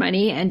of his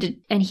money?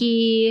 And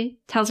he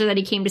tells her that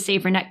he came to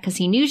save her neck because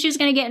he knew she was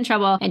going to get in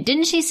trouble. And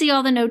didn't she see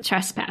all the no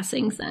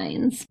trespassing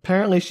signs?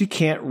 Apparently she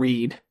can't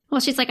read. Well,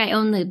 she's like, I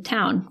own the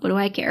town. What do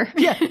I care?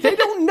 Yeah, they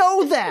don't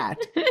know that.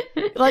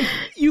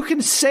 You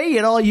can say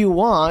it all you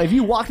want. If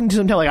you walk into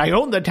some town, I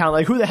own the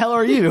town, who the hell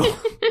are you?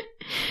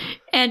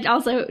 And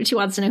also, she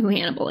wants to know who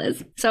Hannibal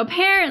is. So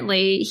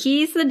apparently,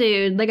 he's the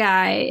dude, the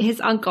guy,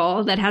 his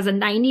uncle, that has a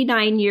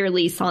 99-year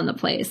lease on the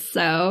place.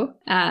 So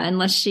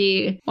unless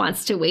she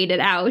wants to wait it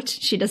out,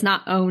 she does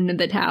not own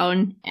the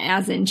town,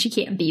 as in she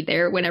can't be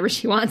there whenever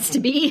she wants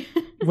to be.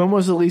 When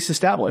was the lease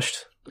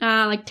established?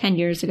 Like 10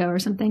 years ago or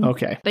something.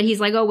 Okay. But he's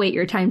like, oh, wait,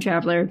 you're a time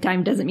traveler.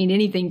 Time doesn't mean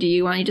anything to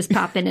you. Why don't you just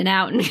pop in and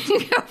out and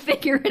go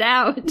figure it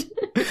out?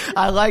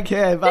 I like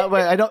him.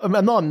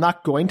 I'm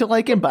not going to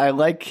like him, but I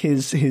like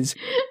his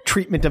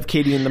treatment of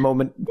Katie in the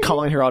moment,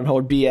 calling her on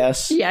her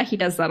BS. Yeah, he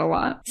does that a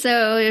lot.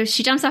 So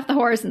she jumps off the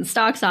horse and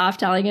stalks off,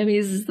 telling him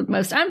he's the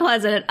most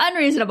unpleasant,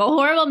 unreasonable,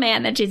 horrible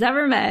man that she's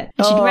ever met.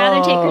 She'd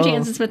rather take her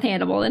chances with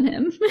Hannibal than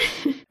him.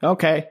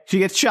 Okay. She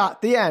gets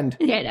shot. The end.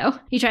 Yeah, I know.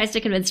 He tries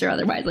to convince her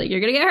otherwise, like, you're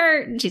gonna get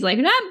hurt. And she's like,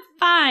 no, I'm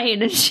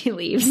fine. And she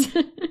leaves.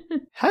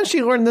 How did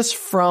she learn this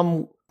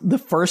from the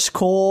first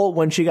Cole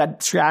when she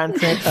got stranded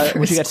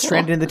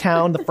in the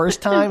town the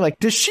first time? Like,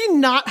 does she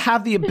not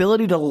have the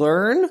ability to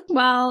learn?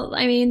 Well,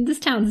 I mean, this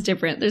town's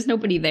different. There's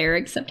nobody there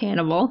except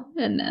Hannibal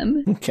and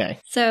them. Okay.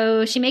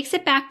 So she makes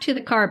it back to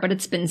the car, but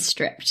it's been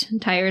stripped.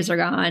 Tires are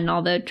gone.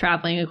 All the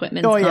traveling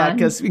equipment's gone. Oh, yeah,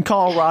 because in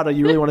Colorado,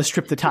 you really want to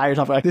strip the tires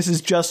off. Like, this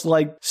is just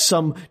like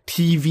some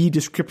TV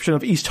description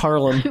of East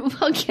Harlem.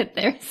 We'll get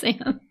there,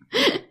 Sam.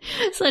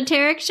 So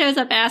Tarek shows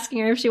up asking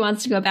her if she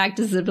wants to go back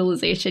to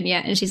civilization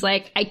yet. And she's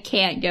like, I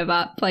can't give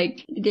up.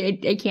 Like,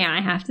 I can't.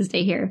 I have to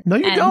stay here. No,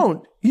 you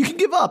don't. You can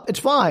give up. It's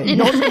fine.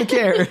 No one's going to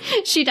care.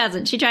 She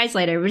doesn't. She tries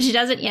later, but she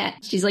doesn't yet.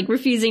 She's like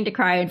refusing to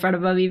cry in front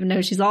of him, even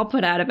though she's all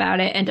put out about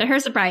it. And to her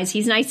surprise,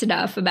 he's nice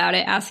enough about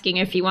it, asking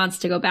if she wants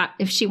to go back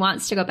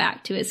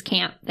to his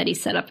camp that he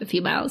set up a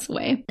few miles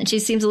away. And she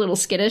seems a little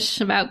skittish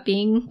about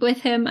being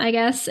with him, I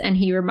guess. And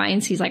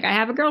he's like, I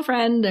have a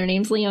girlfriend. Her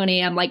name's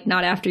Leonie. I'm like,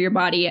 not after your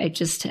body. I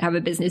just have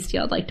a business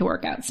deal I'd like to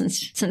work out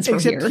since we're here.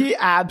 Except he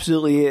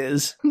absolutely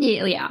is.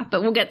 Yeah,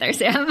 but we'll get there,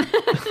 Sam.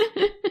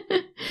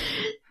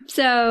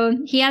 So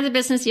he has a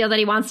business deal that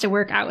he wants to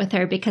work out with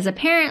her because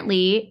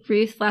apparently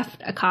Ruth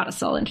left a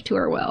codicil into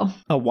her will.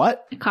 A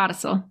what? A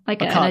codicil.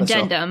 Like an codicil.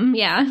 addendum.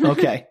 Yeah.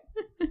 Okay.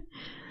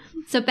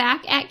 So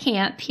back at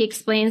camp, he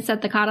explains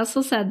that the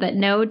codicil said that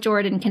no,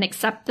 Jordan can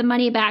accept the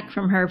money back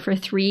from her for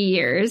 3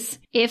 years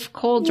if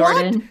Cole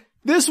Jordan... What?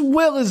 This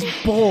will is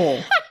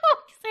bull.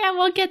 Sam,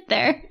 we'll get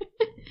there.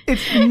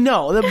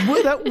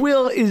 That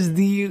will is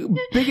the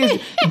biggest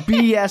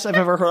BS I've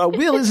ever heard. A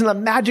will isn't a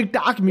magic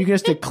document you can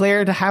just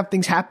declare to have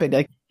things happen.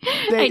 Like,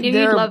 I knew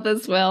you'd love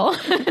this will.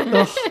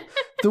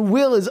 The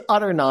will is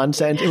utter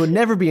nonsense. It would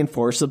never be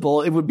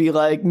enforceable. It would be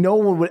like no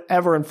one would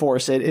ever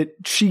enforce it.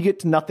 She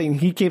gets nothing.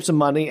 He keeps some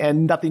money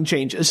and nothing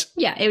changes.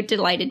 Yeah, it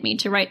delighted me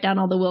to write down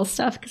all the will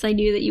stuff because I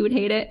knew that you would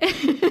hate it.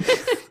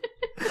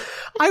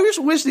 I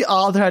just wish the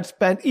author had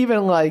spent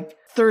even like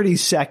 30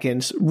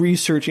 seconds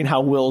researching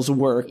how wills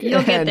work.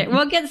 You'll get there.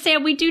 We'll get,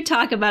 Sam, we do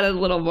talk about it a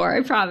little more,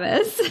 I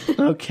promise.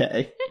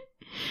 Okay.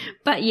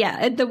 But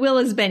yeah, the will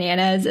is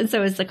bananas, and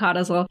so is the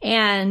codicil.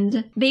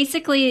 And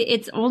basically,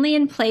 it's only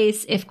in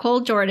place if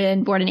Cole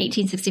Jordan, born in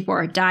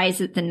 1864,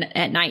 dies at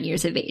 9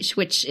 years of age,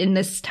 which in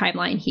this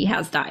timeline, he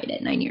has died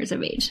at 9 years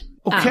of age.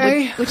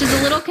 Okay. Which is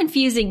a little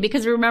confusing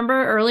because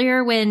remember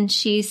earlier when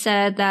she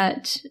said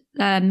that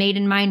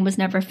maiden mine was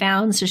never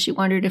found, so she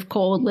wondered if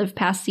Cole would live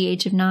past the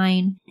age of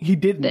 9. He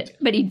didn't.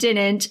 But he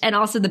didn't. And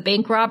also the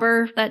bank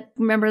robber,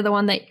 remember the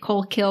one that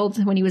Cole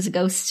killed when he was a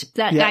ghost?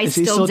 That guy's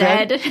still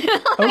dead.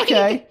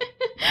 Okay.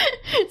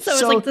 So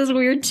it's like this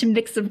weird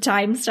mix of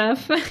time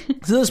stuff.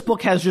 So this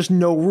book has just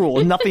no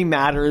rule. Nothing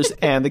matters,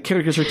 and the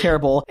characters are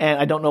terrible, and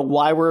I don't know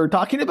why we're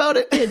talking about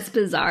it. It's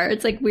bizarre.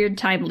 It's like weird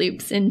time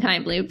loops in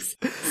time loops.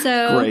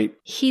 So Great.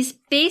 He's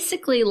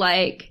basically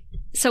like,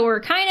 so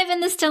we're kind of in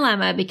this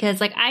dilemma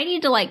because like I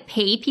need to like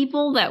pay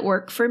people that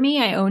work for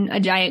me. I own a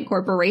giant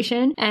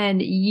corporation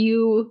and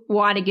you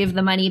want to give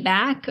the money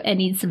back and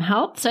need some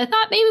help. So I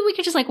thought maybe we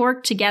could just like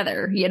work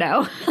together, you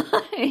know?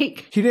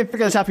 Like, he didn't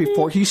figure this out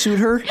before he sued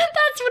her?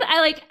 That's what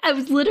I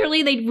was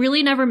literally, they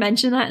really never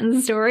mentioned that in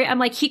the story. I'm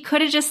like, he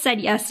could have just said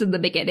yes in the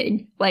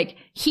beginning. Like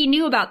he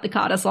knew about the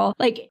codicil.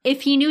 Like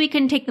if he knew he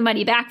couldn't take the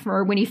money back from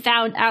her when he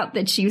found out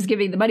that she was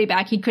giving the money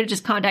back, he could have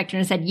just contacted her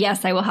and said,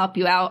 yes, I will help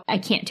you out. I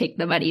can't take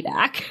the money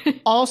back.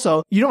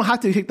 Also, you don't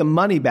have to take the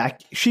money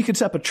back. She could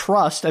set up a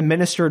trust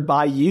administered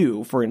by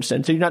you, for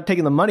instance. So you're not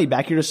taking the money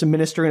back. You're just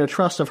administering a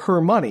trust of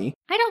her money.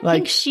 I don't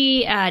think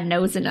she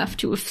knows enough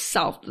to have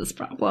solved this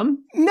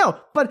problem. No,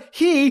 but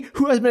he,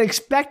 who has been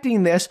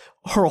expecting this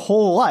her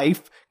whole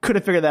life, could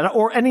have figured that out.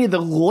 Or any of the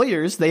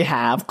lawyers they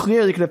have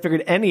clearly could have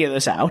figured any of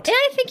this out. And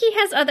I think he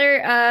has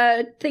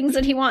other things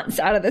that he wants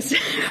out of this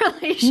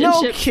relationship.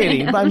 No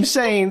kidding. But I'm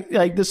saying,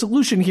 like, the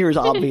solution here is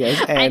obvious.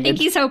 And I think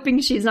he's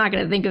hoping she's not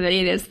going to think of any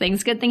of those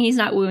things. Good thing he's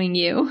not wooing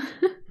you.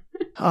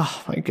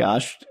 Oh, my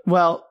gosh.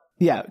 Well,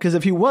 yeah, because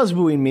if he was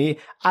wooing me,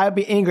 I'd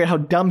be angry at how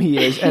dumb he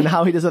is and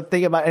how he doesn't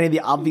think about any of the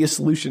obvious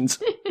solutions.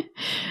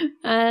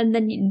 And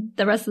then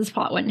the rest of this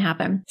plot wouldn't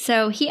happen.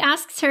 So he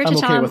asks her to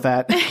tell him with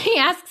that. He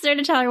asks her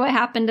to tell her what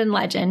happened in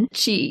Legend.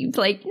 She's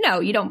like, no,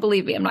 you don't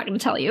believe me. I'm not going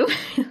to tell you.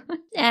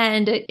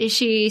 And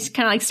she's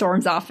kind of like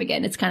storms off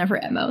again. It's kind of her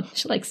MO.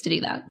 She likes to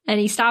do that. And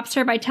he stops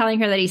her by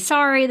telling her that he's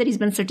sorry that he's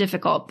been so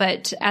difficult.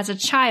 But as a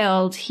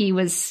child, he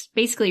was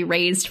basically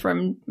raised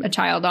from a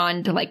child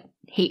on to like,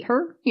 hate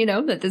her,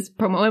 that this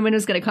woman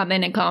is going to come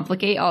in and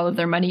complicate all of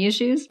their money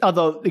issues.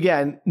 Although,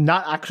 again,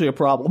 not actually a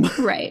problem.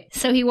 Right.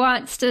 So he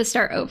wants to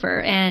start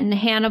over, and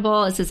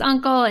Hannibal is his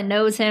uncle and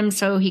knows him,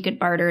 so he could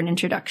barter an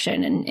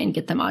introduction and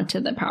get them onto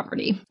the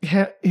property.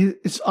 Yeah,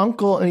 his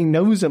uncle, and he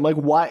knows him. Like,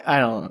 why? I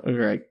don't know.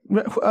 Right.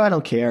 I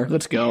don't care.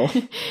 Let's go.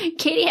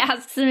 Katie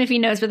asks him if he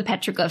knows where the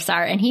petroglyphs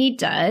are, and he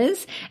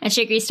does. And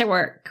she agrees to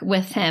work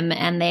with him,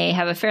 and they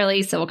have a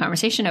fairly civil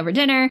conversation over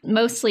dinner,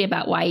 mostly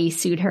about why he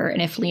sued her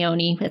and if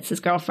Leone, that's his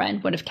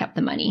girlfriend, would have kept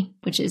the money,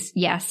 which is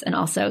yes. And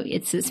also,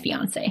 it's his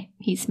fiance.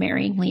 He's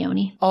marrying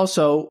Leone.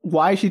 Also,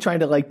 why is she trying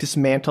to, like,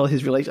 dismantle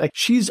his relationship? Like,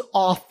 she's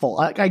awful.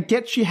 Like, I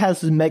get she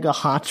has mega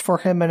hots for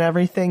him and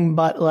everything,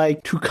 but,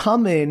 like, to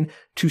come in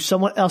to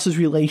someone else's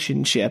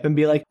relationship and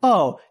be like,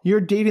 oh, you're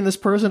dating this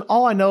person?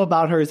 All I know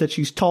about her is that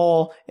she's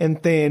tall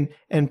and thin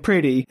and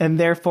pretty, and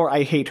therefore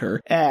I hate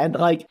her. And,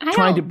 like,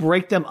 trying to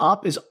break them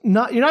up is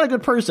not, you're not a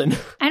good person.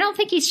 I don't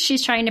think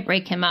she's trying to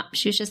break him up.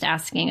 She was just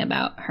asking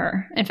about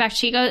her. In fact,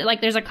 she goes,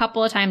 like, there's a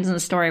couple of times in the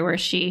story where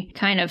she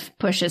kind of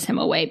pushes him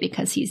away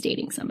because he's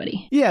dating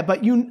somebody. Yeah,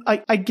 but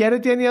I get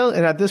it, Danielle.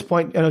 And at this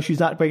point, I know she's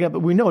not breaking up, but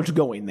we know it's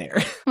going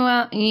there.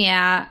 Well,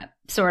 yeah.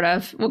 Sort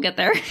of. We'll get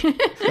there.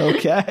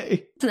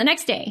 Okay. So the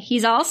next day,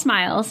 he's all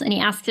smiles, and he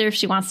asks her if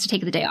she wants to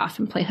take the day off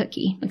and play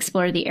hooky,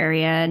 explore the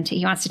area, and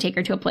he wants to take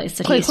her to a place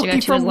that he used to go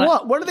to. From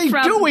what? What are they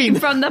doing?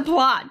 From the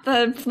plot.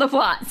 The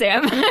plot,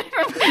 Sam.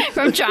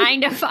 from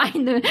trying to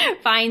find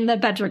the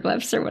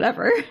petroglyphs or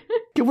whatever.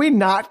 Can we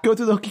not go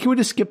through the hooky? Can we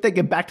just skip that and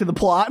get back to the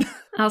plot?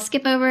 I'll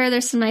skip over.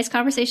 There's some nice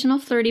conversational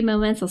flirty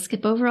moments. I'll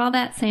skip over all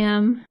that,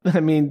 Sam. I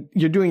mean,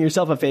 you're doing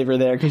yourself a favor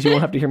there because you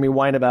won't have to hear me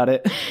whine about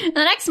it. The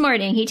next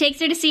morning, he takes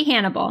her to see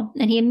Hannibal,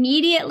 and he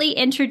immediately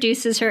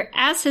introduces her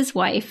as his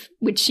wife,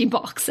 which she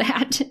balks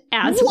at,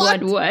 as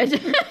one would.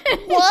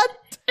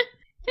 What?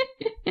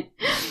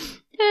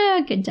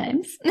 Good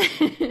times.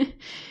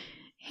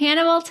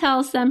 Hannibal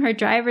tells them her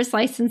driver's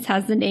license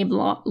has the name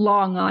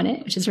Long on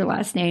it, which is her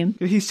last name.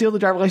 Did he steal the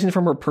driver's license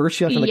from her purse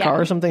she left in the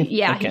car or something?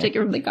 Yeah, okay. He took it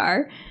from the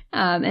car.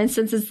 And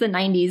since it's the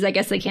 90s, I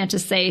guess they can't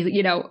just say,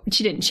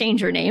 she didn't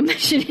change her name.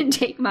 She didn't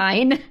take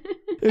mine.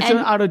 It's an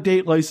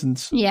out-of-date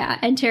license. Yeah,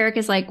 and Tarek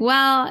is like,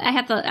 well, I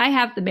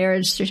have the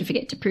marriage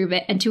certificate to prove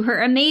it. And to her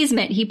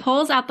amazement, he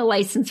pulls out the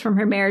license from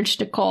her marriage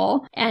to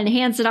Cole and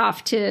hands it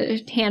off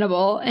to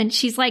Hannibal. And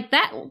she's like,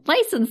 that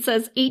license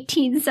says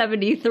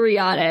 1873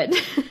 on it.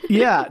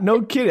 Yeah,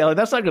 no kidding. Like,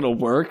 that's not going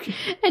to work.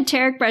 And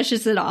Tarek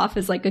brushes it off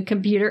as like a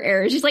computer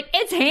error. She's like,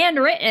 it's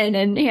handwritten.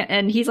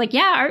 And he's like,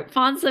 yeah, art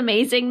font's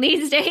amazing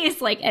these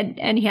days. Like, and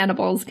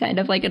Hannibal's kind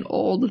of like an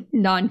old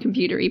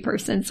non-computery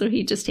person. So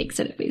he just takes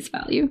it at face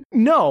value.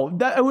 No,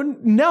 I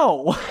wouldn't.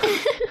 No.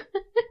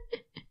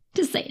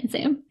 Just saying,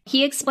 Sam.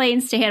 He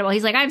explains to Hannibal,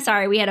 he's like, I'm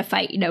sorry, we had a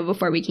fight,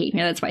 before we came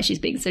here. That's why she's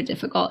being so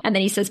difficult. And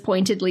then he says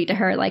pointedly to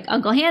her, like,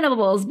 Uncle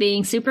Hannibal's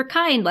being super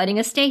kind, letting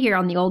us stay here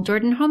on the old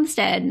Jordan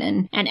homestead.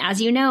 And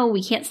as you know,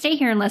 we can't stay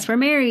here unless we're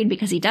married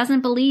because he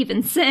doesn't believe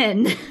in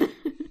sin.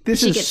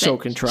 This is so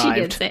contrived.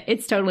 She gets it.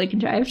 It's totally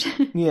contrived.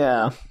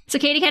 Yeah. So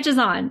Katie catches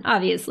on,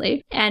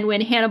 obviously. And when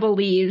Hannibal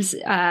leaves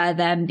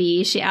them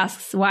be, she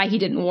asks why he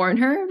didn't warn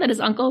her that his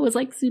uncle was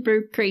like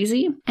super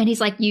crazy. And he's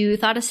like, you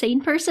thought a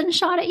sane person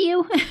shot at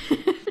you?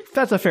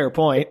 That's a fair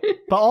point.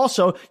 But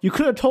also, you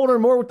could have told her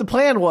more what the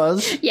plan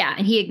was. Yeah,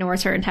 and he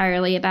ignores her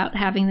entirely about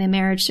having the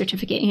marriage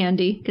certificate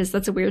handy, because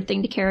that's a weird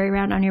thing to carry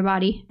around on your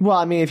body. Well,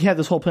 I mean, if you had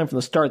this whole plan from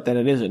the start, then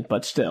it isn't,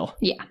 but still.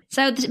 Yeah.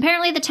 So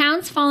apparently the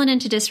town's fallen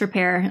into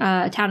disrepair,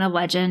 a town of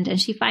legend, and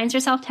she finds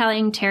herself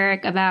telling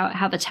Tarek about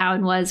how the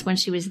town was when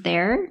she was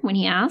there, when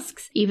he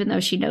asks, even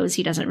though she knows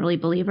he doesn't really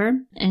believe her.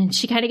 And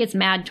she kind of gets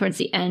mad towards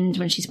the end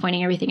when she's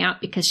pointing everything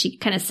out, because she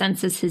kind of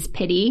senses his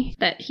pity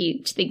that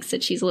he thinks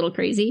that she's a little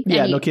crazy.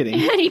 Yeah, no kidding.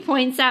 And he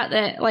points out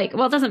that, like,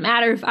 well, it doesn't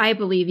matter if I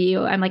believe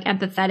you. I'm, like,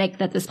 empathetic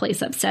that this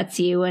place upsets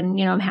you.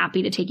 And, I'm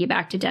happy to take you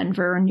back to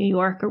Denver or New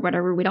York or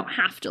whatever. We don't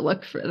have to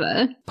look for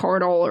the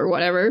portal or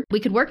whatever. We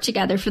could work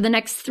together for the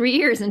next 3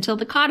 years until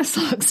the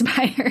codicil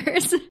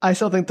expires. I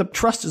still think the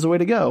trust is the way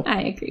to go.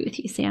 I agree with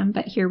you, Sam,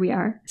 but here we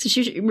are. So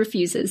she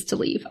refuses to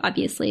leave,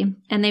 obviously.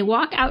 And they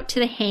walk out to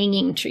the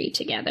hanging tree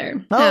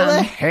together. Oh,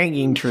 the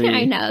hanging tree.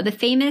 I know, the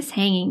famous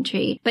hanging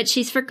tree. But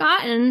she's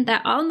forgotten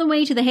that on the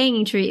way to the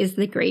hanging tree is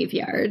the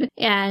graveyard.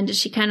 And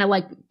she kind of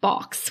like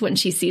balks when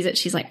she sees it.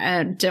 She's like,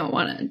 I don't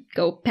want to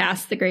go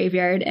past the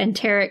graveyard. And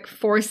Tarek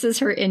forces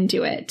her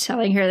into it,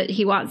 telling her that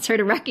he wants her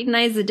to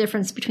recognize the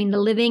difference between the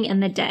living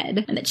and the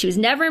dead. And that she was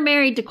never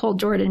married to Cole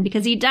Jordan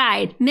because he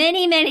died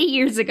many, many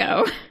years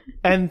ago.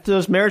 And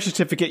this marriage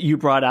certificate you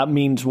brought out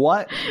means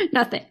what?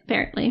 Nothing,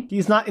 apparently.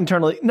 He's not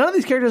internally... None of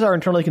these characters are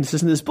internally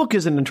consistent. This book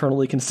isn't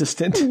internally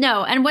consistent.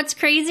 No, and what's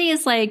crazy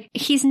is, like,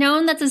 he's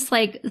known that this,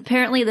 like,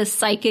 apparently the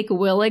psychic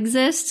will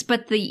exist,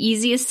 but the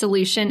easiest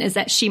solution is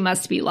that she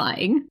must be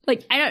lying.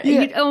 Like,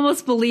 you'd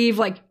almost believe,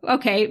 like,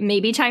 okay,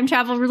 maybe time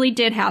travel really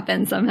did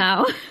happen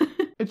somehow.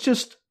 It's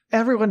just,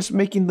 everyone's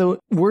making the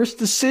worst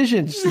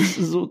decisions. This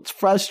is what's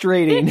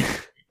frustrating.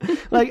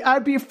 Like,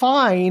 I'd be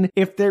fine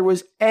if there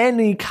was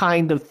any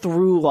kind of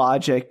through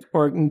logic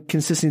or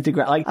consistency to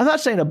like, I'm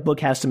not saying a book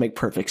has to make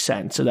perfect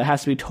sense, so that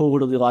has to be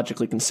totally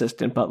logically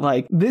consistent, but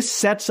like, this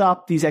sets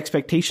up these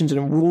expectations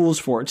and rules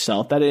for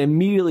itself that it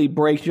immediately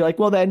breaks. You're like,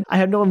 well, then I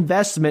have no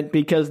investment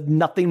because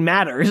nothing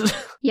matters.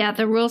 Yeah,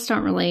 the rules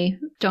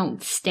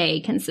don't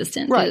stay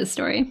consistent through the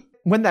story.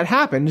 When that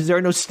happens, there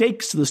are no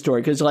stakes to the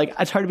story because, like,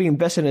 it's hard to be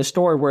invested in a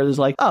story where there's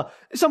like, oh,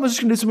 someone's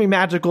just going to do something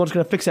magical and it's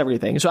going to fix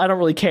everything. So I don't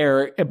really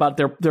care about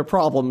their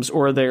problems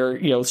or their,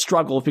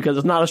 struggles because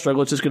it's not a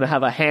struggle. It's just going to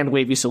have a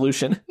hand-wavy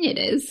solution. It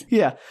is.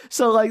 Yeah.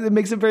 So, like, it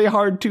makes it very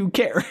hard to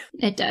care.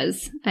 It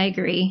does. I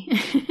agree.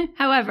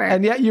 However,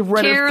 and yet you've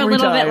read it 3 times. Care a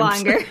little bit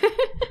longer.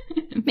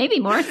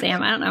 Maybe more,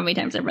 Sam. I don't know how many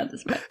times I've read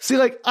this book. See,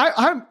 like,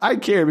 I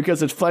care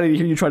because it's funny to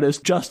hear you try to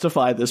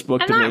justify this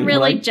book to me. I'm not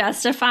really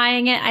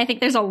justifying it. I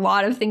think there's a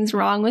lot of things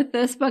wrong with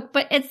this book,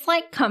 but it's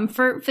like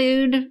comfort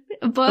food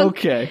book.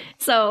 Okay.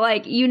 So,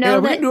 like, we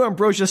can do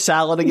ambrosia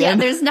salad again.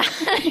 Yeah, there's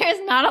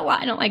not a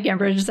lot. I don't like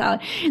ambrosia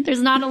salad.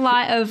 There's not a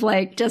lot of,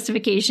 like,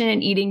 justification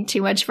in eating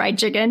too much fried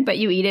chicken, but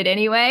you eat it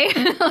anyway.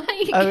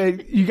 I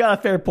mean, you got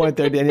a fair point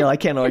there, Danielle. I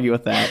can't argue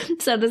with that.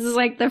 So this is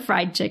like the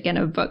fried chicken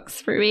of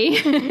books for me.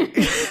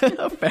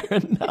 Fair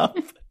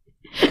enough.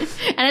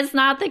 And it's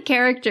not the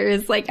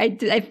characters. Like,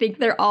 I think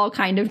they're all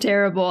kind of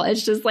terrible.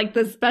 It's just like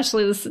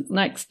especially this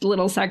next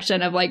little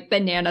section of like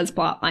Banana's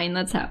plotline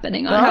that's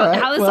happening on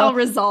how this all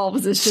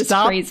resolves is just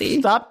crazy.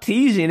 Stop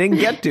teasing and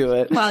get to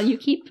it. Well, you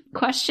keep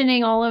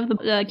questioning all of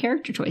the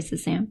character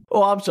choices, Sam.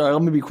 Oh, I'm sorry.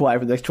 Let me be quiet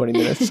for the next 20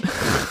 minutes.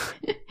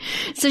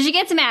 So she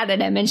gets mad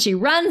at him and she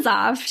runs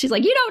off. She's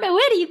like, you don't know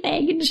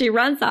anything. And she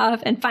runs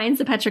off and finds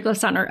the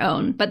petroglyphs on her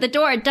own. But the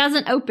door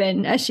doesn't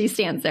open as she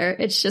stands there.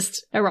 It's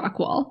just a rock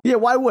wall. Yeah,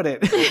 why would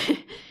it?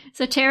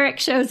 So Tarek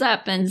shows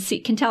up and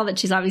can tell that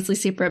she's obviously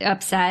super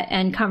upset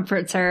and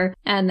comforts her.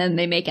 And then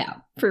they make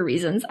out for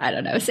reasons. I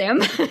don't know,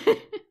 Sam.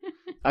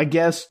 I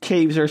guess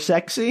caves are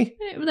sexy.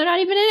 They're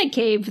not even in a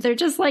cave. They're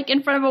just like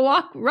in front of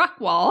a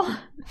rock wall.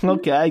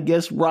 Okay, I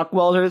guess rock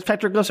walls or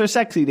petroglyphs are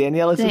sexy,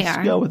 Danielle. Let's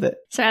just go with it.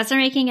 So as they're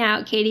making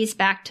out, Katie's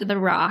back to the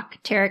rock.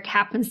 Tarek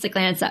happens to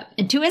glance up.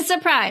 And to his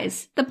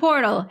surprise,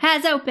 the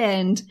has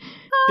opened.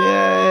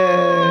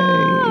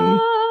 Yay!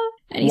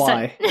 And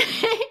why?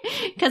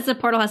 Because the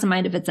portal has a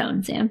mind of its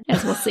own, Sam,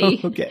 as we'll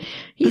see. Okay.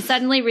 He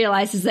suddenly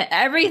realizes that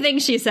everything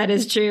she said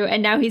is true,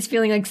 and now he's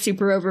feeling like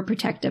super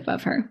overprotective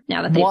of her,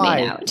 now that they've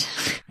made out.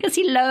 Because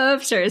he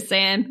loves her,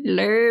 Sam.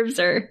 Loves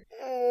her.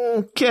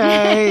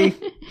 Okay.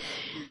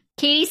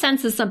 Katie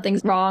senses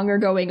something's wrong or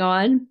going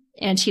on,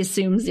 and she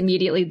assumes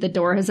immediately the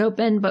door has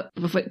opened, but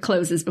before it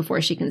closes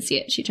before she can see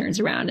it, she turns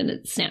around and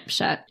it snaps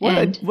shut.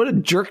 What a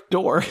jerk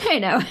door. I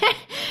know.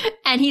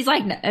 And he's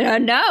like,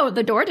 no,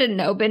 the door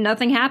didn't open.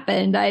 Nothing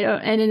happened.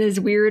 And in his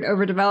weird,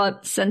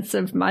 overdeveloped sense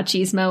of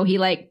machismo, he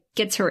like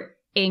gets her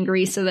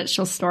angry so that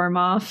she'll storm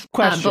off.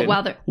 Question.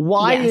 But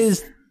why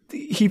is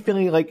he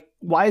feeling like,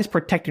 why is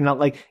protecting not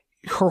like,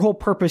 her whole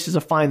purpose is to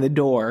find the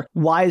door.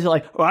 Why is it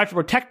like, I have to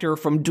protect her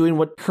from doing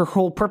what her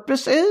whole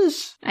purpose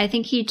is? I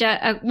think he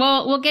just,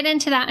 we'll get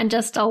into that in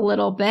just a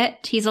little bit.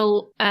 He's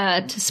to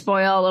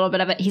spoil a little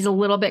bit of it. He's a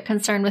little bit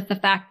concerned with the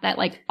fact that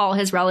like all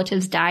his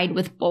relatives died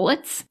with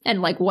bullets,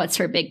 and like, what's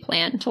her big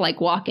plan to like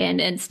walk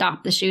in and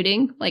stop the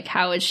shooting? Like,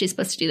 how is she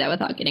supposed to do that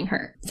without getting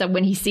hurt? So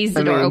when he sees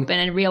the door open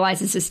and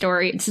realizes his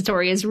story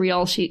is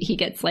real, he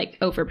gets like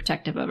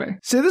overprotective of her.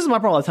 So this is my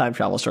problem with time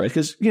travel stories,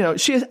 because,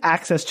 she has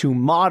access to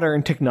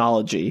modern technology.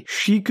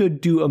 She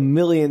could do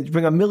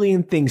bring a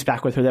million things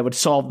back with her that would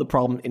solve the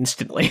problem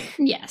instantly.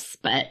 Yes,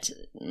 but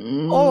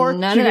or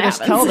she could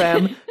just tell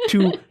them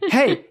to,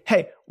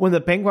 hey, when the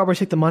bank robbers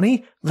take the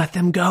money, let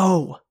them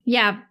go.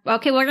 Yeah.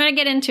 Okay, we're going to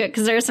get into it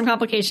because there are some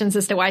complications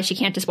as to why she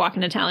can't just walk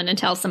into town and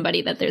tell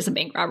somebody that there's a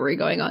bank robbery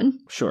going on.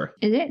 Sure.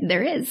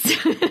 There is.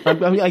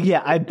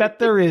 I bet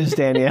there is,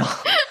 Danielle.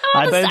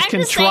 I bet it's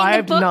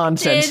contrived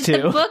nonsense,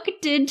 too. The book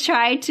did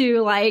try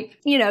to,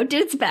 did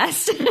its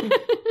best.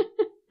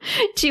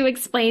 To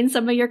explain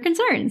some of your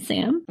concerns,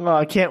 Sam. Oh,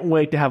 I can't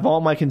wait to have all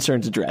my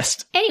concerns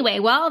addressed. Anyway,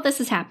 while this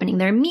is happening,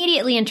 they're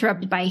immediately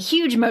interrupted by a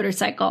huge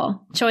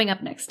motorcycle showing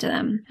up next to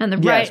them. And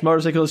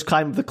motorcycles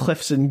climb the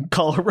cliffs in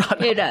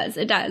Colorado. It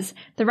does.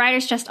 The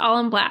rider's dressed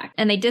all in black,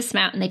 and they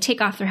dismount and they take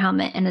off their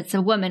helmet, and it's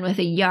a woman with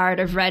a yard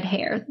of red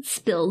hair that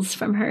spills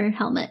from her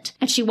helmet.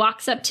 And she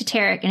walks up to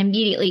Tarek and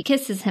immediately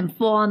kisses him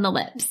full on the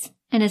lips.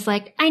 And is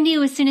like, I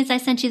knew as soon as I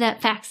sent you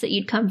that fax that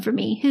you'd come for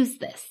me. Who's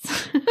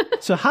this?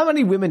 So how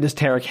many women does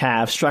Tarek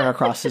have strung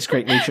across this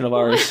great nation of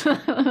ours?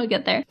 We'll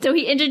get there. So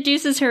he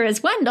introduces her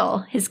as Wendell,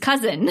 his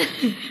cousin.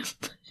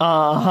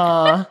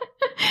 Uh-huh.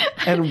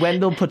 And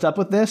Wendell puts up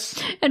with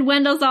this? And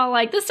Wendell's all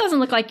like, this doesn't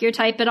look like your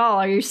type at all.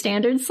 Are your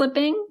standards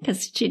slipping?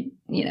 Because she,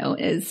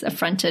 is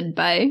affronted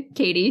by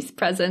Katie's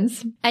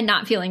presence and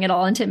not feeling at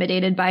all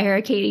intimidated by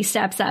her. Katie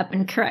steps up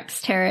and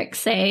corrects Tarek,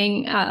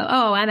 saying,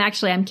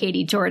 I'm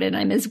Katie Jordan.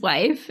 I'm his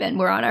wife, and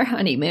we're on our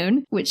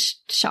honeymoon, which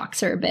shocks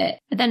her a bit.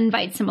 But then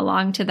invites him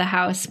along to the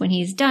house when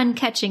he's done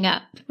catching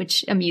up,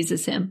 which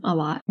amuses him a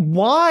lot.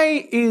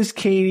 Why is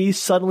Katie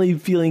suddenly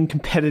feeling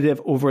competitive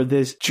over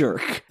this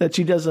jerk that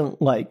she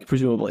doesn't like,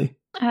 presumably?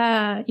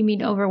 You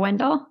mean over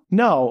Wendell?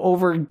 No,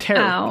 over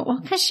Tarek. Oh,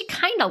 because she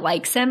kind of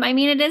likes him. I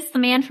mean, it is the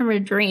man from her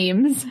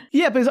dreams.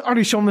 Yeah, but he's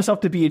already shown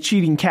himself to be a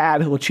cheating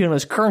cad who will cheat on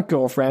his current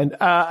girlfriend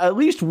at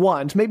least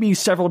once, maybe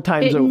several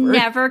times over. It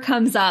never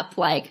comes up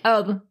like,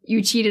 oh,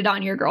 you cheated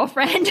on your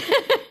girlfriend.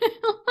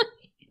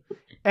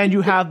 And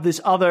you have this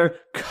other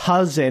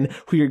cousin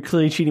who you're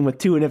clearly cheating with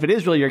too, and if it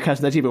is really your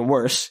cousin, that's even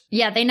worse.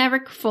 Yeah, they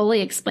never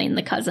fully explain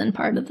the cousin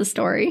part of the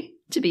story,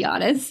 to be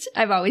honest.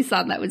 I've always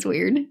thought that was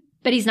weird.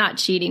 But he's not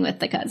cheating with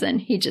the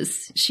cousin.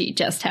 She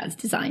just has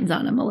designs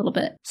on him a little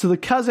bit. So the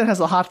cousin has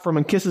a hot for him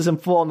and kisses him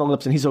full on the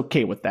lips, and he's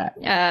okay with that.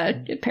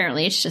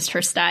 Apparently it's just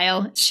her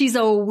style. She's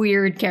a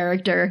weird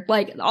character.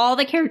 Like, all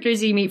the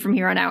characters you meet from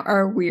here on out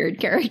are weird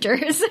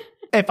characters.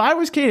 If I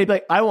was Katie, I'd be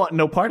like, I want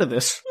no part of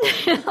this.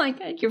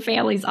 Like, your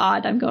family's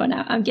odd. I'm going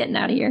out. I'm getting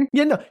out of here.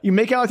 Yeah, no. You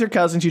make out with your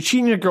cousins. You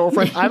cheat on your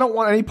girlfriend. I don't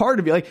want any part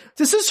of you. Like,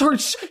 this is her.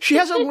 She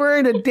hasn't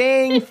learned a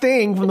dang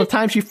thing from the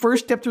time she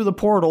first stepped through the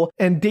portal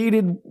and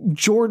dated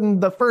Jordan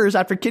the First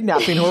after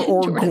kidnapping her,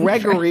 or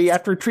Gregory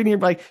after treating her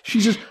like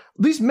she's just.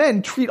 These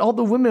men treat all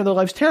the women in their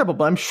lives terrible,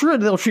 but I'm sure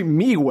they'll treat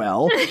me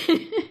well.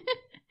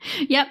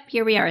 Yep,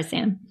 here we are,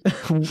 Sam.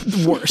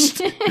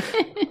 Worst.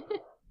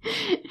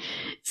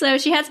 So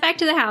she heads back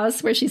to the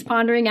house where she's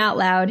pondering out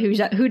loud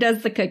who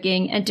does the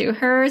cooking, and to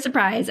her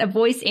surprise, a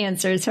voice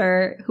answers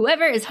her,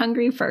 whoever is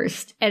hungry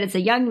first. And it's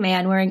a young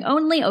man wearing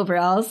only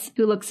overalls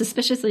who looks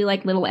suspiciously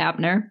like little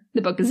Abner.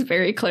 The book is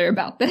very clear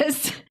about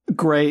this.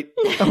 Great.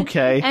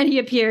 Okay. And he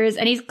appears,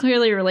 and he's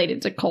clearly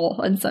related to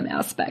Cole in some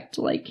aspect.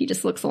 Like, he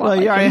just looks a lot like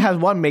him. Well, yeah, I have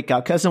one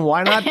makeout cousin.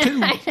 Why not two?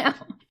 I know.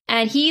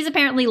 And he's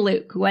apparently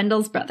Luke,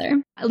 Wendell's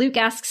brother. Luke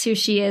asks who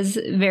she is,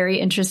 very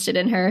interested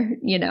in her,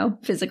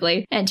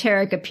 physically. And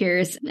Tarek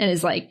appears and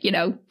is like,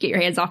 get your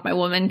hands off my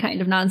woman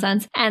kind of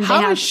nonsense. And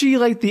how is she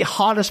like the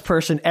hottest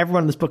person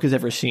everyone in this book has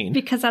ever seen?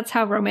 Because that's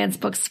how romance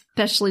books,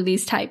 especially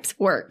these types,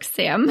 work,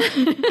 Sam.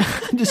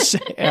 I'm just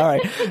saying. All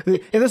right.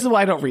 And this is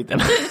why I don't read them.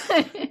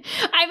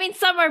 I mean,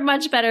 some are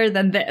much better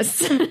than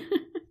this.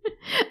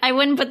 I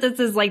wouldn't put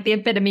this as like the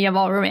epitome of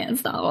all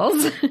romance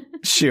novels.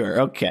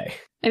 Sure. Okay.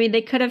 I mean,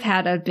 they could have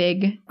had a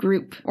big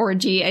group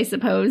orgy, I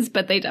suppose,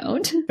 but they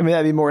don't. I mean,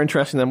 that'd be more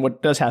interesting than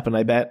what does happen,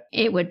 I bet.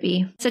 It would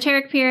be. So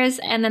Tarek appears,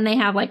 and then they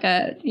have like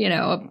a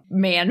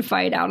man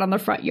fight out on the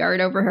front yard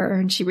over her,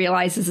 and she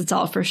realizes it's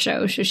all for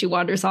show, so she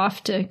wanders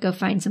off to go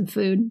find some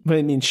food. What do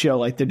you mean show?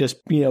 Like they're just,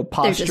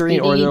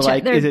 posturing, or they're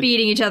like... They're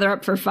beating each other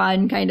up for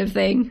fun kind of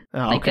thing.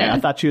 Oh, okay. I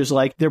thought she was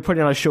like, they're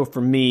putting on a show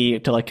for me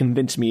to like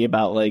convince me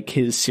about like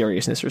his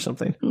seriousness or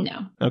something.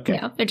 No. Okay.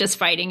 No, they're just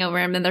fighting over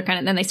him, and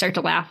then they start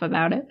to laugh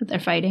about it, but they're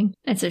fighting.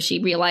 And so she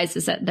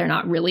realizes that they're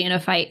not really in a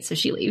fight, so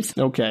she leaves.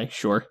 Okay,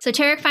 sure. So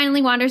Tarek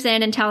finally wanders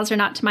in and tells her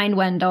not to mind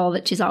Wendell,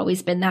 that she's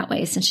always been that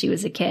way since she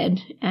was a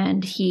kid.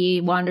 And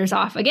he wanders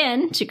off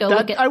again to go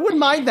look at... I wouldn't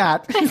mind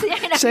that. I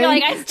feel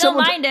like I still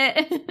mind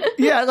it.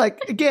 Yeah,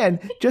 like,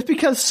 again, just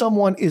because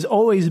someone has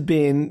always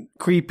been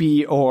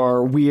creepy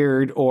or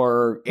weird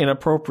or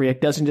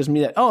inappropriate doesn't just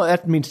mean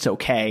that means it's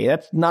okay.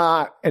 That's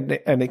not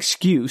an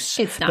excuse.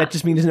 It's not. That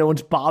just means no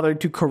one's bothered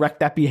to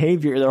correct that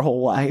behavior their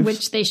whole lives.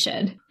 Which they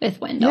should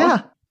with Wendell.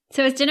 Yeah.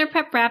 So as dinner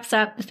prep wraps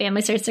up, the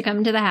family starts to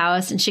come to the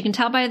house, and she can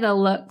tell by the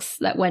looks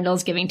that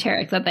Wendell's giving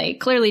Tarek that they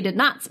clearly did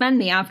not spend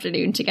the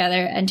afternoon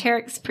together, and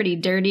Tarek's pretty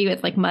dirty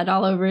with like mud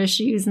all over his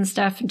shoes and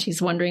stuff, and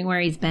she's wondering where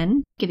he's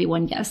been. Give you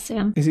one guess,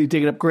 Sam. Is he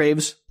digging up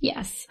graves?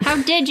 Yes.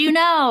 How did you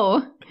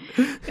know?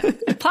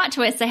 Plot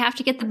twist, they have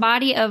to get the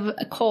body of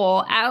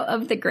Cole out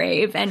of the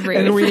grave and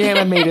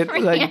reanimate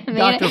it like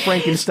Dr.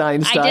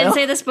 Frankenstein style. I did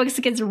say this book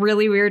gets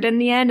really weird in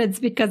the end. It's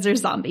because they're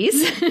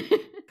zombies.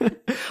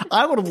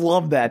 I would have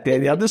loved that,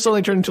 Danielle. This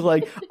only turned into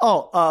like,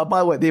 by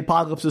the way, the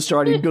apocalypse is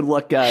starting. Good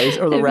luck, guys.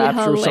 Or the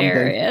rapture or something.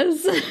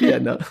 Hilarious. Yeah,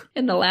 no.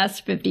 In the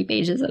last 50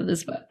 pages of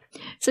this book.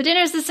 So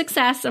dinner's a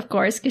success, of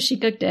course, because she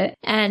cooked it.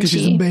 Because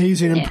she's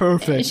amazing and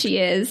perfect. She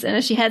is. And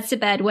as she heads to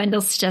bed, Wendell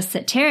suggests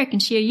that Tarek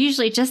and she are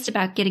usually just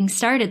about getting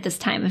started this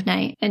time of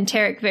night. And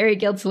Tarek very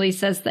guiltily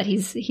says that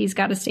he's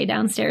got to stay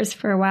downstairs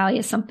for a while. He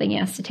has something he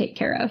has to take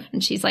care of.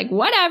 And she's like,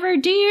 whatever,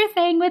 do your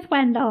thing with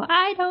Wendell.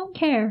 I don't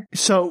care.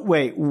 So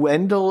wait,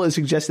 Wendell is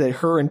suggesting that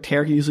her and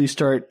Tarek usually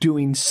start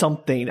doing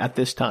something at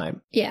this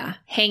time. Yeah.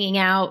 Hanging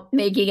out,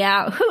 making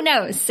out. Who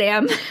knows,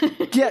 Sam?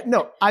 Yeah,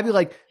 no, I'd be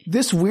like,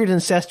 this weird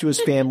incestuous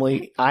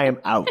family, I am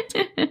out.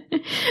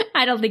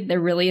 I don't think they're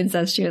really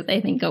incestuous.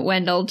 I think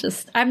Wendell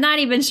I'm not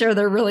even sure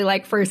they're really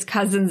like first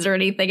cousins or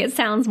anything. It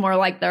sounds more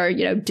like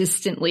they're,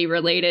 distantly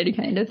related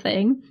kind of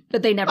thing.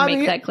 But they never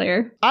make that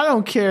clear. I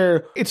don't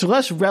care. It's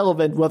less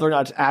relevant whether or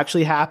not it's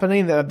actually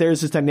happening, that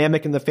there's this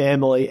dynamic in the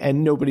family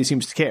and nobody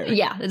seems to care.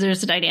 Yeah,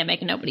 there's a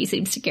dynamic and nobody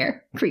seems to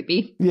care.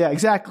 Creepy. Yeah,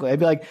 exactly. I'd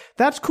be like,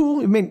 that's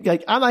cool. I mean,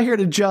 like, I'm not here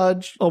to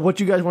judge what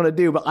you guys want to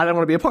do, but I don't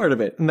want to be a part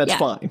of it. And that's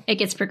fine. It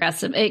gets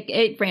progressive.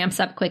 It ramps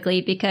up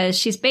quickly because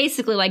she's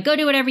basically like, go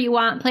do whatever you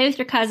want. Play with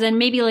your cousin.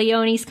 Maybe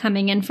Leonie's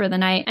coming in for the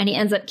night. And he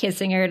ends up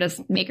kissing her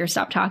to make her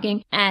stop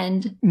talking.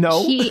 And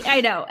no,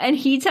 I know. And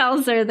he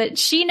tells her that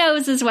she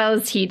knows as well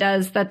as he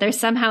does that they're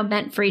somehow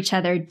meant for each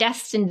other,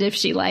 destined if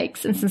she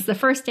likes. And since the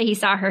first day he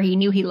saw her, he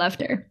knew he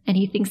loved her. And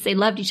he thinks they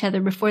loved each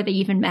other before they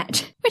even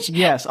met. Which,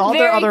 yes, all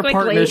their other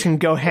partners can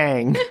go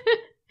hang.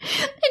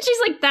 And she's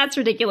like, that's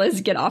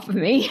ridiculous. Get off of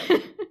me.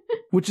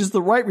 Which is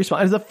the right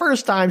response. It's the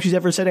first time she's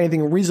ever said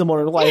anything reasonable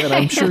in her life, and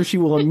I'm sure she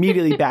will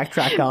immediately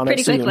backtrack on it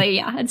soon. Pretty quickly,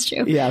 yeah, that's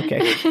true. Yeah,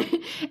 okay.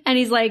 And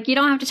he's like, you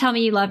don't have to tell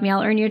me you love me.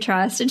 I'll earn your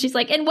trust. And she's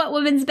like, in what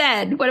woman's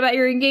bed? What about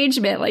your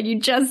engagement? Like, you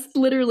just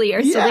literally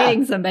are still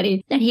dating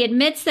somebody. And he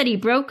admits that he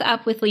broke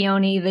up with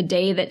Leonie the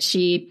day that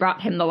she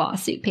brought him the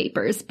lawsuit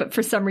papers, but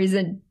for some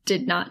reason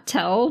did not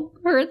tell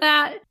her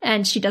that.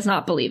 And she does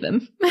not believe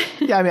him.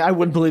 Yeah, I mean, I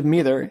wouldn't believe him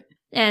either.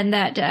 And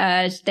that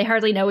they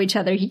hardly know each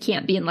other. He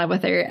can't be in love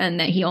with her, and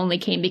that he only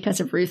came because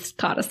of Ruth's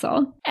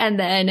codicil. And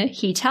then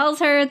he tells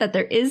her that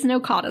there is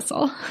no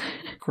codicil.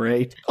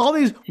 Great. All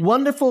these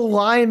wonderful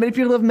lying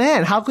manipulative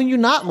men. How can you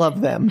not love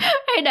them?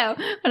 I know.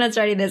 When I was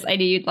writing this, I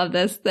knew you'd love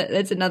this. That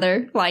it's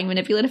another lying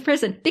manipulative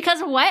person.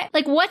 Because what?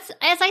 Like,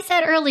 as I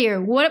said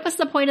earlier, what was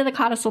the point of the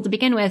codicil to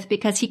begin with?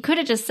 Because he could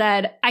have just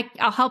said,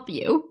 I'll help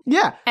you.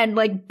 Yeah. And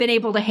like been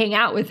able to hang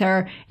out with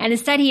her. And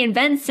instead he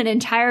invents an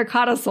entire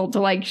codicil to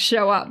like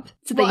show up.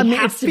 So that he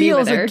has to be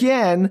with her. It feels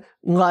again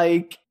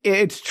like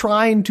it's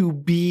trying to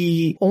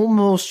be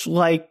almost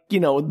like,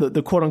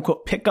 the quote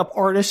unquote pickup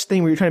artist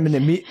thing where you're trying to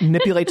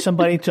manipulate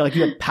somebody to like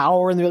you have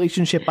power in the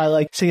relationship by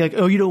like saying like,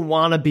 oh, you don't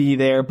want to be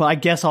there, but I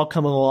guess I'll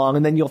come along,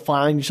 and then you'll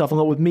find yourself in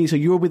love with me. So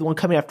you'll be the one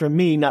coming after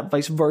me, not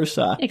vice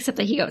versa. Except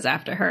that he goes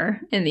after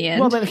her in the end.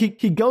 Well, then he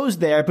goes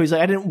there, but he's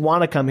like, I didn't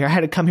want to come here. I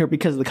had to come here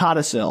because of the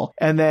codicil.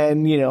 And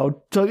then,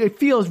 so it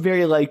feels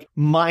very like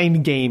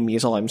mind gamey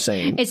is all I'm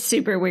saying. It's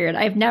super weird.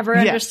 I've never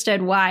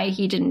understood why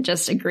he didn't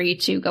just agree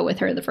to go with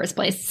her in the first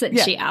place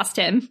since she asked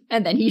him,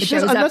 and then he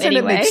shows up anyway. I'm not saying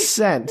it makes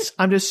sense.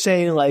 I'm just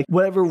saying, like,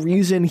 whatever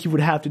reason he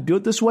would have to do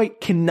it this way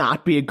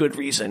cannot be a good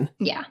reason.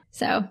 Yeah.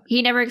 So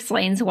he never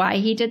explains why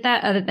he did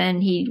that, other than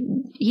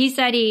he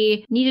said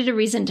he needed a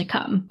reason to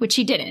come, which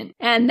he didn't.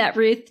 And that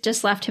Ruth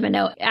just left him a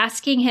note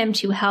asking him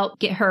to help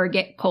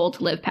get Cole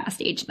to live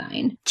past age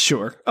 9.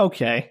 Sure.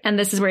 Okay. And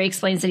this is where he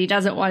explains that he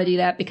doesn't want to do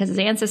that because his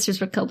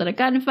ancestors were killed in a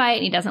gunfight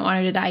and he doesn't want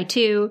her to die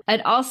too.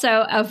 And also,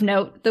 of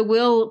note, the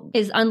will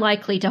is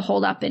unlikely to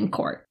hold up in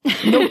court.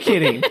 No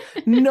kidding.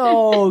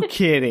 No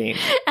kidding.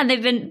 And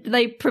they've been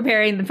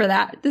preparing for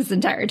that this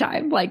entire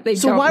time. Like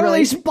So why were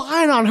they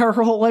spying on her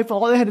whole life?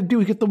 All they had to do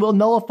was get the will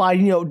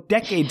nullified,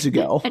 decades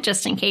ago.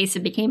 Just in case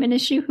it became an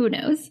issue, who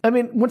knows? I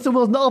mean, once the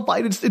will's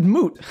nullified, it's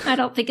moot. I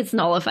don't think it's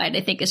nullified.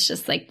 I think it's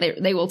just like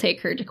they will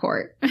take her to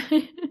court.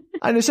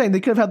 I'm just saying they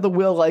could have had the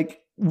will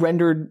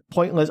rendered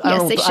pointless.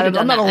 Yes, I'm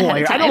not a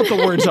lawyer. I don't know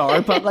what the words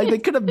are, but they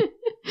could have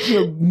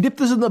nipped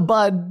this in the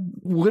bud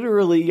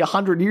literally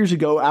 100 years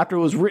ago after it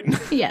was written.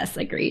 Yes,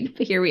 agreed.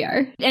 But here we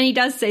are. And he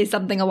does say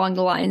something along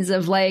the lines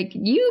of like,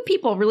 you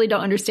people really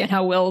don't understand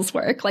how wills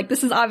work. Like,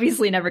 this is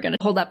obviously never going to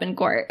hold up in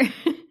court.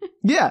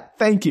 Yeah,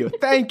 thank you.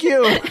 Thank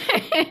you.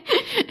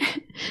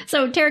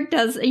 So Tarek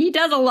does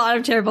a lot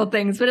of terrible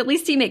things, but at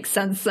least he makes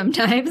sense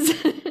sometimes.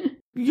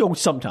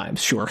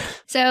 Sometimes, sure.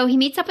 So he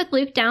meets up with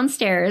Luke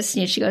downstairs.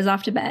 She goes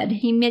off to bed.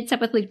 He meets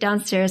up with Luke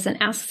downstairs and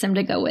asks him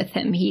to go with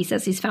him. He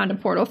says he's found a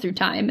portal through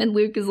time. And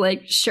Luke is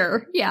like,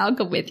 sure, yeah, I'll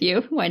go with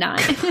you. Why not?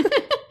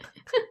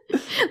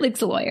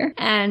 Luke's a lawyer.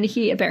 And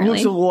he apparently...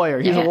 Luke's a lawyer.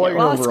 He's a lawyer in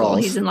law overalls. school.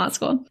 He's in law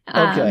school.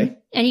 Okay.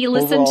 And he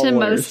listened to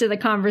most of the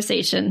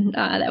conversation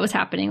that was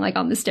happening, like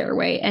on the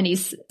stairway. And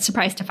he's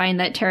surprised to find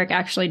that Tarek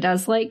actually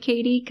does like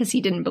Katie, because he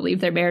didn't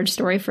believe their marriage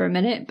story for a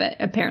minute. But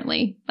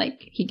apparently,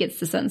 he gets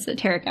the sense that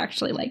Tarek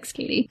actually likes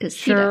Katie. Sure.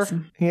 He does.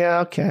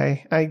 Yeah,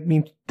 okay. I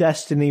mean,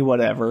 destiny,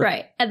 whatever.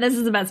 Right. And this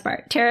is the best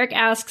part. Tarek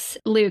asks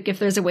Luke if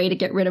there's a way to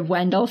get rid of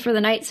Wendell for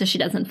the night so she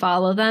doesn't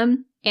follow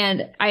them.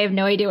 And I have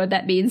no idea what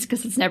that means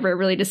because it's never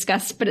really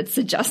discussed, but it's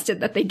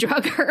suggested that they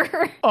drug her.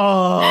 Which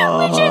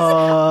is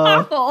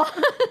awful.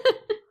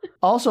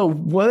 Also,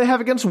 what do they have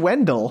against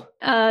Wendell?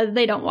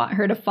 They don't want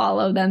her to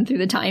follow them through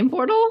the time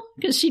portal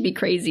because she'd be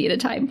crazy in a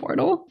time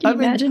portal. Can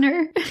you imagine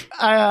her?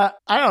 I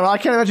don't know. I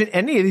can't imagine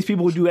any of these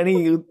people would do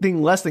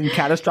anything less than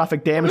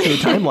catastrophic damage to the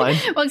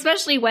timeline. Well,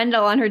 especially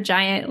Wendell on her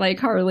giant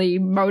Harley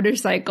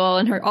motorcycle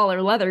and all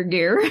her leather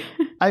gear.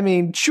 I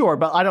mean, sure,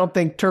 but I don't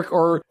think Turk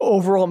or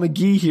Overall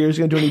McGee here is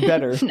going to do any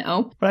better.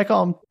 No. But I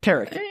call him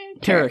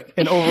Tarek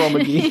and Overall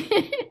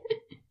McGee.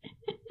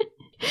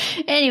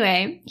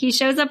 Anyway, he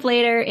shows up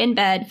later in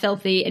bed,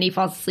 filthy, and he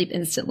falls asleep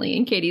instantly.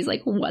 And Katie's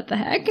like, what the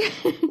heck?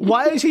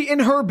 Why is he in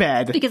her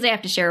bed? Because they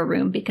have to share a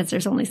room because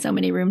there's only so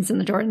many rooms in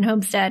the Jordan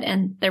homestead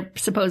and they're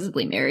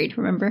supposedly married,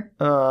 remember?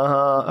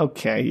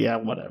 Okay, yeah,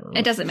 whatever.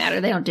 It doesn't matter.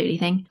 They don't do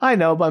anything. I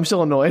know, but I'm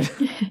still annoyed.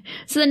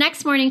 So the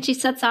next morning, she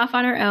sets off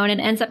on her own and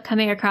ends up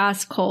coming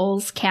across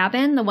Cole's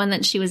cabin, the one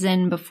that she was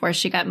in before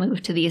she got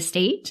moved to the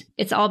estate.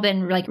 It's all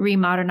been like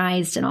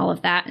remodernized and all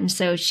of that. And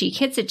so she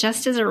hits it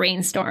just as a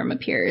rainstorm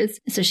appears.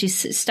 So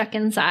she's stuck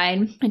inside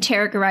and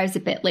Tarek arrives a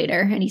bit later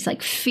and he's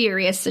like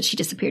furious that she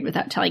disappeared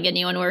without telling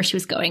anyone where she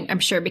was going. I'm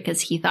sure because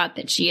he thought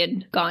that she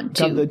had gone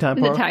to the time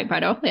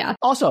portal. Yeah.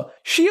 Also,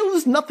 S.H.I.E.L.D.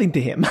 is nothing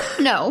to him.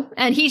 No.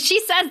 And she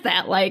says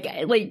that like,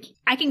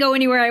 I can go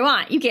anywhere I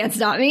want. You can't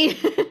stop me.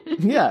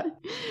 Yeah.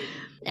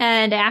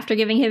 And after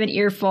giving him an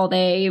earful,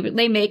 they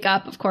make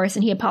up, of course,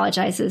 and he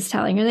apologizes,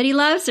 telling her that he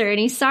loves her and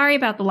he's sorry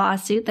about the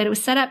lawsuit, that it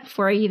was set up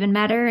before he even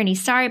met her, and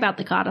he's sorry about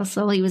the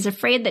codicil. He was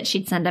afraid that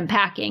she'd send him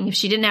packing if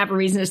she didn't have a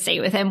reason to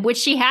stay with him, which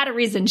she had a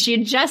reason. She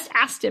had just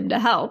asked him to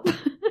help.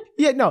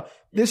 Yeah, no,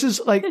 this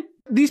is like...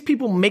 These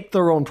people make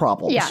their own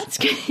problems. Yeah, it's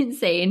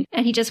insane.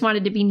 And he just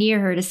wanted to be near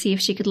her to see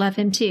if she could love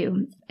him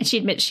too. And she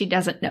admits she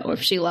doesn't know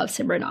if she loves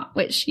him or not,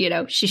 which,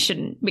 she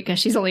shouldn't because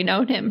she's only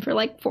known him for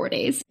like 4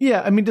 days.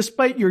 Yeah, I mean,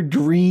 despite your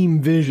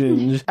dream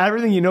visions,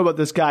 everything you know about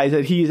this guy is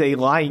that he's a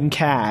lying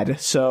cad,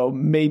 so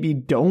maybe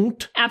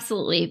don't.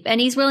 Absolutely. And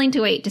he's willing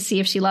to wait to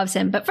see if she loves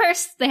him. But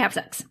first, they have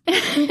sex.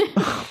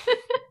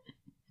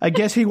 I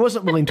guess he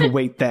wasn't willing to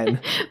wait then.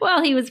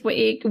 Well, he was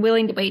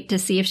willing to wait to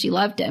see if she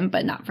loved him,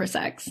 but not for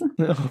sex.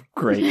 Oh,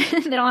 great.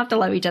 They don't have to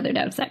love each other to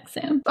have sex,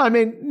 Sam. I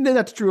mean,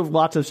 that's true of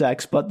lots of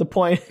sex, but the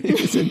point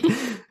isn't...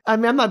 I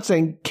mean, I'm not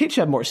saying kids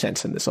should have more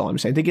sense in this, all I'm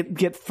saying. They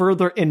get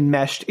further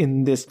enmeshed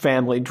in this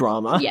family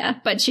drama. Yeah,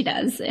 but she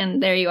does,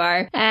 and there you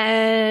are.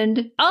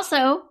 And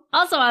also,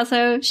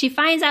 she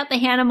finds out the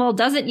Hannibal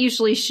doesn't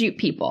usually shoot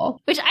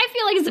people, which I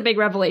feel like is a big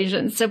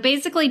revelation. So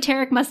basically,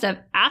 Tarek must have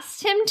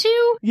asked him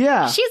to.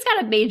 Yeah. She's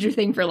got a major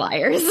thing for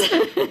liars.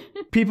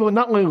 People,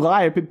 not only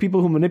liars, but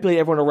people who manipulate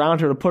everyone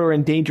around her to put her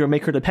in danger and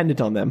make her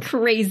dependent on them.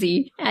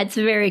 Crazy. It's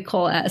very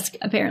Cole-esque.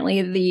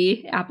 Apparently,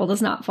 the apple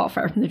does not fall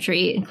far from the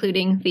tree,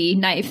 including the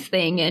knife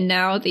thing, and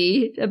now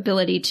the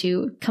ability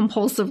to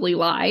compulsively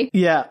lie.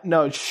 Yeah,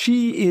 no,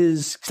 she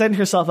is setting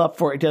herself up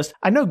for it.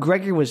 I know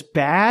Gregory was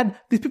bad.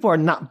 These people are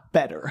not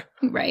better.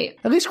 Right.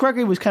 At least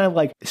Gregory was kind of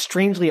like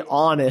strangely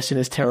honest in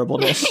his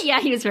terribleness. Yeah,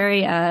 he was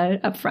very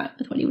upfront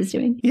with what he was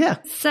doing. Yeah.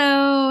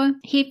 So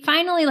he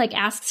finally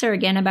asks her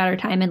again about her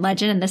time in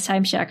Legend, and this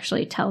time she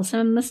actually tells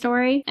him the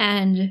story.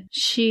 And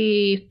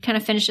she kind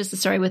of finishes the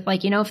story with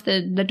if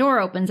the door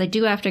opens, I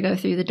do have to go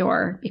through the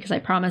door because I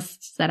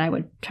promised that I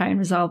would try and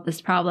resolve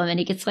this problem. And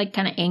he gets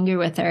kind of angry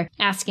with her,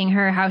 asking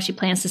her how she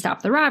plans to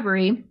stop the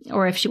robbery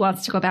or if she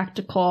wants to go back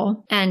to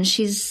Cole. And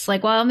she's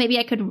like, well, maybe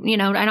I could,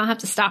 I don't have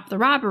to stop the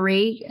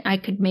robbery. I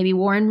could maybe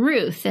warn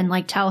Ruth and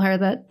tell her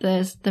that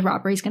the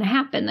robbery is going to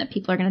happen, that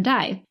people are going to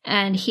die.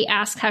 And he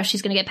asks how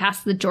she's going to get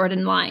past the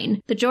Jordan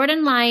line. The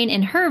Jordan line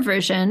in her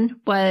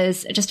version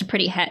was just a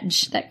pretty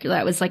hedge that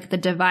was the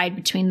divide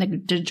between the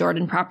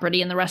Jordan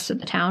property and the rest of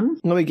the town.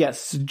 Let me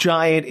guess,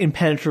 giant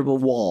impenetrable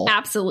wall.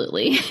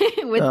 Absolutely.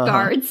 With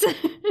guards.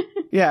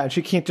 Yeah,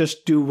 she can't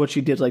just do what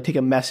she did, take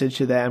a message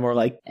to them or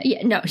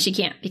Yeah, no, she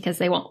can't because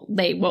they won't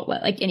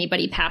let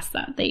anybody past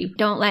that. They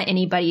don't let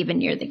anybody even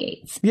near the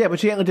gates. Yeah, but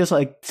she can't just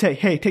say,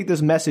 hey, take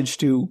this message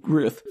to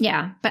Ruth.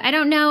 Yeah, but I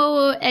don't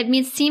know. I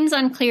mean, it seems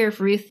unclear if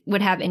Ruth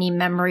would have any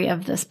memory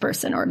of this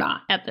person or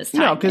not at this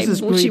time. No,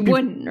 because she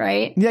wouldn't,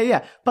 right?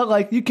 Yeah.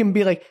 But you can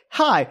be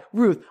hi,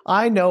 Ruth,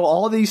 I know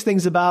all these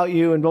things about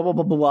you and blah, blah,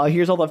 blah, blah, blah.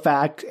 Here's all the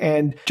facts.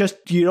 And just,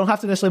 you don't have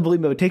to necessarily believe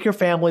me, but take your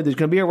family. There's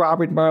going to be a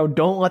robbery tomorrow.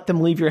 Don't let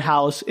them leave your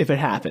house if it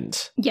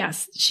happens.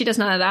 Yes, she does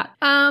none of that.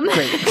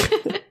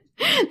 Great.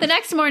 The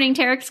next morning,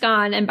 Tarek's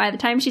gone, and by the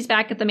time she's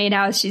back at the main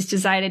house, she's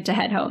decided to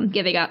head home,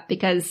 giving up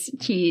because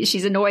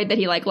she's annoyed that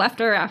he left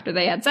her after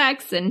they had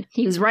sex, and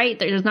he was right.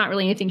 There's not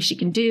really anything she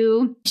can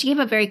do. She gave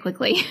up very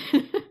quickly.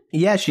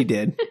 Yeah, she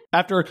did.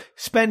 After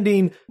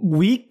spending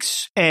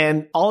weeks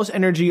and all his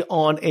energy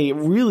on a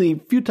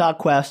really futile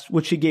quest,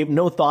 which she gave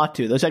no thought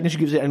to. The second she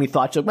gives it any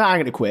thought, she's like, I'm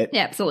going to quit.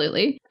 Yeah,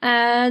 absolutely.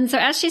 And so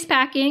as she's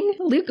packing,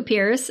 Luke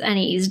appears, and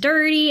he's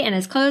dirty, and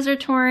his clothes are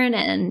torn,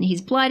 and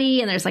he's bloody,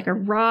 and there's a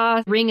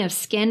raw ring of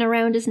skin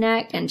around his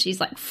neck, and she's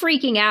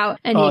freaking out.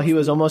 And he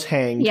was almost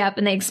hanged. Yep,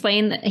 and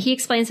he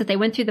explains that they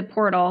went through the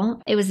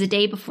portal. It was the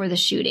day before the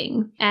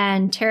shooting,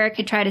 and Tarek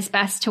had tried his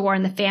best to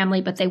warn the family,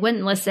 but they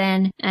wouldn't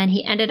listen, and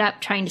he ended up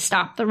trying to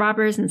stop the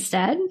robbers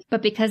instead.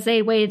 But because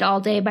they waited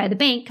all day by the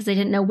bank because they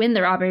didn't know when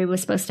the robbery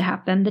was supposed to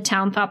happen, the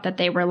town thought that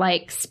they were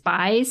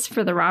spies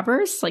for the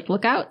robbers,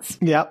 lookouts.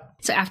 Yep.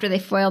 So after they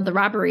foiled the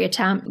robbery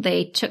attempt,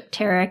 they took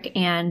Tarek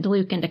and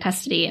Luke into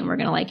custody and were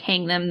going to like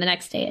hang them the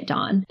next day at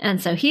dawn.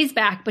 And so he's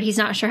back, but he's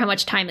not sure how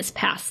much time has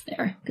passed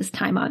there because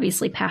time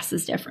obviously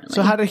passes differently.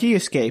 So how did he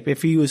escape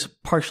if he was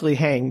partially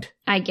hanged?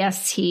 I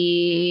guess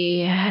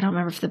I don't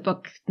remember if the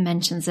book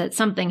mentions it.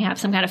 Something happened,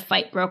 some kind of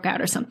fight broke out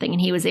or something, and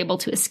he was able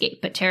to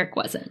escape, but Tarek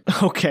wasn't.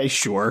 Okay,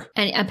 sure.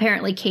 And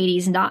apparently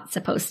Katie's not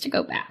supposed to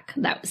go back.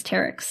 That was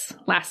Tarek's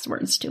last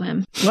words to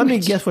him. Let me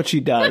guess what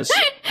she does.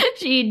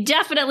 She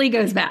definitely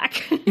goes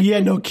back. Yeah,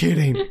 no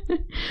kidding.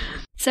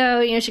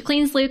 So, she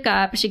cleans Luke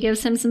up, she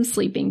gives him some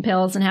sleeping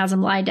pills and has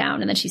him lie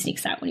down, and then she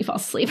sneaks out when he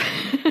falls asleep.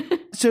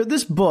 So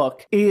this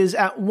book is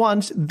at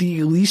once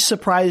the least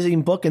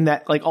surprising book in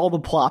that, like, all the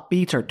plot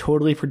beats are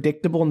totally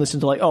predictable in the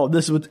sense of, like, oh,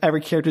 this is what every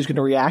character is going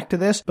to react to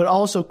this, but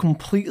also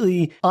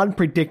completely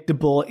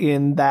unpredictable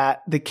in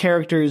that the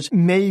characters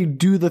may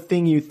do the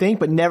thing you think,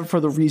 but never for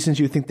the reasons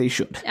you think they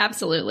should.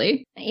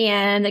 Absolutely.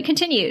 And it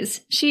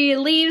continues. She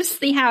leaves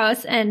the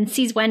house and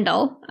sees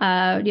Wendell,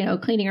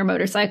 cleaning her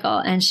motorcycle,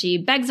 and she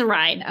begs a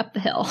ride up the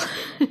hill.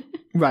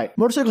 Right.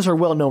 Motorcycles are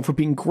well known for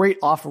being great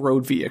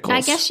off-road vehicles. I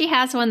guess she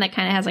has one that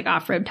kind of has like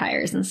off-road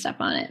tires and stuff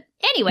on it.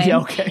 Anyway, yeah,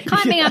 okay.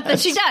 climbing up that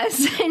she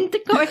does.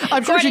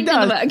 I'm sure she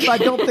does, but I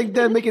don't think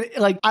they're making it,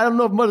 like, I don't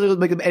know if motorcycles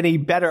make them any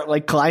better at,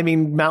 like,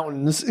 climbing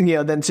mountains,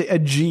 than, say, a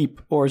Jeep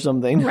or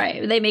something.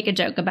 Right. They make a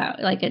joke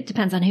about, like, it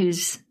depends on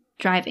who's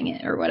driving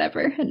it or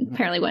whatever. And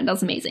apparently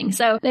Wendell's amazing.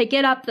 So they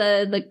get up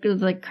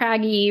the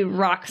craggy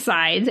rock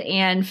sides,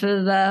 and for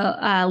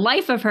the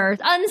life of her,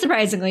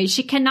 unsurprisingly,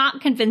 she cannot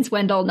convince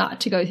Wendell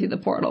not to go through the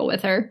portal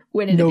with her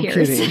when it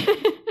appears. Kidding.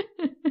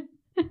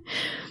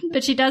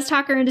 But she does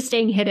talk her into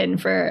staying hidden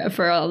for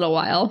a little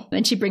while,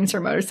 and she brings her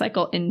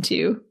motorcycle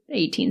into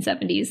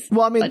 1870s.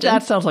 Well, I mean, legend.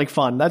 That sounds like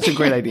fun. That's a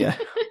great idea.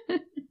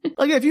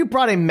 Like, if you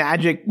brought a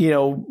magic,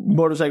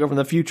 motorcycle from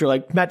the future,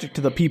 like magic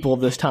to the people of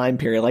this time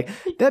period, like,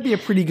 that'd be a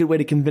pretty good way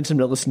to convince them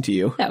to listen to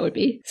you. That would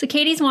be. So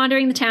Katie's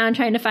wandering the town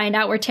trying to find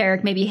out where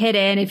Tarek may be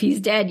hidden, if he's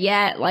dead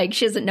yet. Like,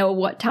 she doesn't know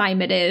what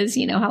time it is,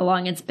 how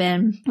long it's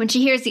been. When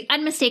she hears the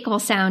unmistakable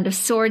sound of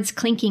swords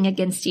clinking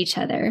against each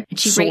other. And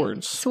she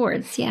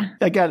swords, yeah.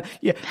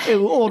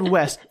 Old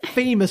West,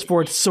 famous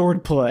for its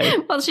sword play.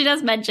 Well, she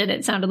does mention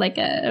it sounded like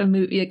a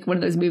movie, like one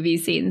of those movie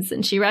scenes.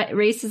 And she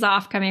races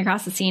off, coming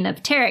across the scene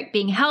of Tarek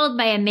being held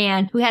by a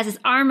man who has his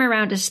arm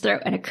around his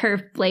throat and a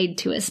curved blade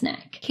to his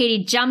neck.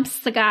 Katie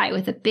jumps the guy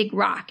with a big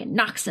rock and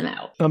knocks him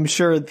out. I'm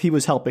sure he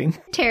was helping.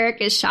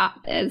 Tarek is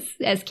shocked as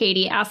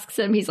Katie asks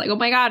him. He's like, "Oh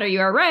my God, are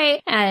you all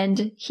right?"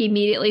 And he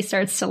immediately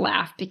starts to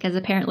laugh because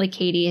apparently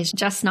Katie has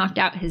just knocked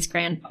out his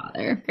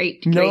grandfather.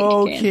 Great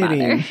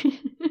grandfather.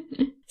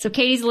 Kidding. So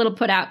Katie's a little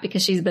put out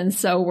because she's been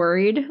so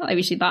worried. I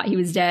mean, she thought he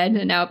was dead,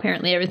 and now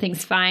apparently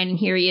everything's fine, and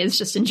here he is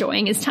just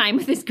enjoying his time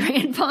with his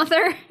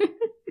grandfather.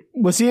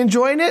 Was he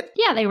enjoying it?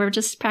 Yeah, they were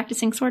just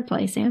practicing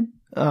swordplay, Sam.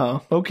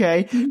 Oh,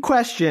 okay.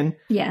 Question.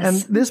 Yes.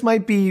 And this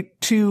might be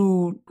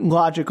too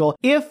logical.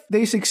 If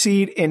they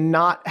succeed in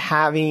not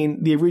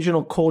having the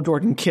original Cole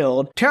Jordan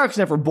killed, Tarek's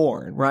never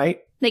born,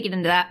 right? They get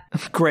into that.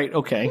 Great.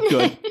 Okay,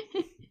 good.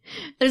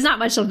 There's not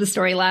much of the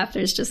story left.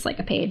 There's just like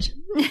a page.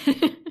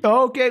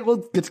 Okay,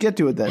 well, let's get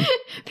to it then.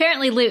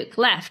 Apparently Luke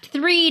left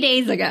 3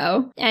 days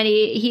ago, and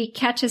he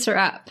catches her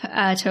up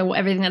to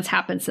everything that's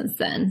happened since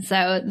then.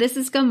 So this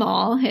is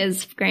Gamal,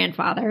 his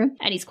grandfather,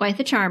 and he's quite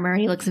the charmer.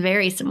 He looks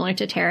very similar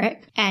to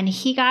Tarek, and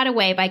he got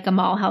away by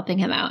Gamal helping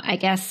him out. I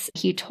guess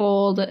he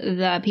told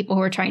the people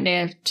who were trying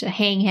to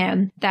hang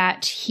him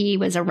that he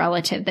was a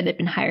relative that had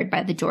been hired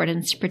by the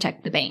Jordans to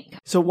protect the bank.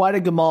 So why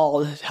did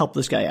Gamal help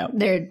this guy out?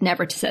 There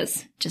never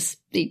says. Just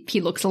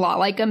he looks a lot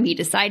like him. He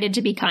decided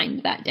to be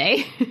kind that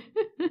day.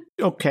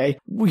 Okay.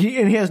 And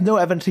he has no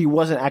evidence he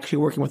wasn't actually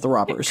working with the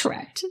robbers.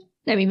 Correct.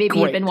 I mean, maybe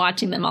he'd been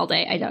watching them all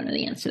day. I don't know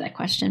the answer to that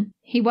question.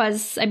 He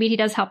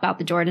does help out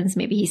the Jordans.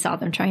 Maybe he saw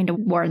them trying to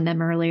warn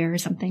them earlier or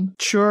something.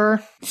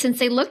 Sure. Since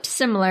they looked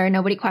similar,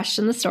 nobody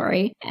questioned the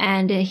story,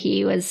 and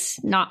he was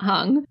not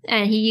hung.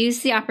 And he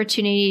used the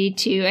opportunity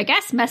to, I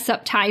guess, mess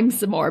up time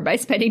some more by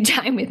spending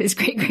time with his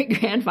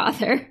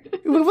great-great-grandfather.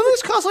 Will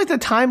this cause, like, the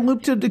time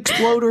loop to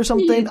explode or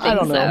something? I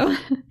don't know.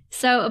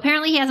 So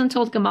apparently he hasn't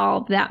told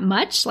Gamal that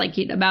much, like,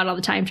 about all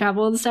the time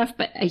travel and stuff,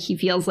 but he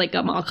feels like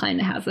Gamal kind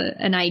of has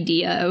an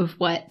idea of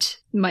what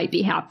might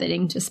be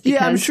happening just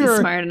because he's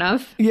smart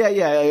enough.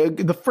 Yeah.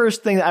 The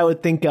first thing that I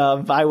would think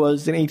of, I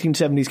was in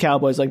 1870s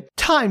cowboys, like,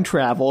 time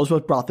travel is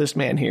what brought this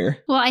man here.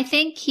 Well, I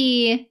think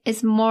he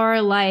is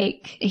more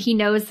like, he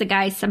knows the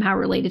guy's somehow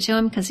related to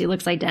him because he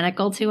looks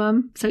identical to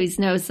him. So he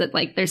knows that,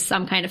 like, there's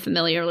some kind of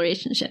familiar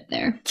relationship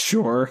there.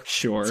 Sure.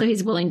 So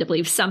he's willing to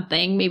believe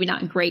something, maybe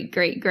not great,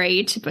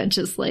 but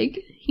just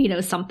like, he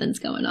knows something's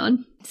going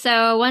on.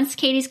 So once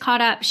Katie's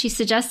caught up, she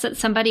suggests that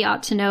somebody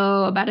ought to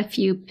know about a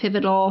few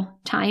pivotal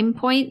time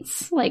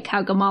points, like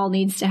how Gamal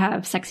needs to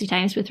have sexy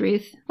times with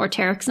Ruth, or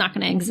Tarek's not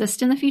going to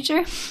exist in the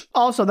future.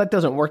 Also, that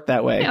doesn't work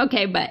that way.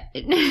 Okay, but...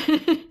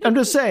 I'm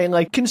just saying,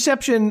 like,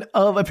 conception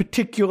of a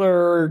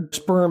particular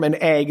sperm and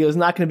egg is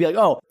not going to be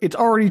like, oh, it's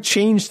already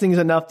changed things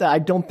enough that I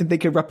don't think they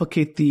could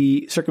replicate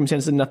the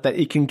circumstances enough that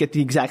it can get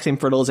the exact same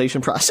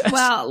fertilization process.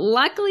 Well,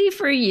 luckily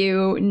for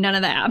you, none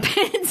of that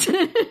happens.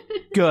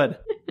 Good.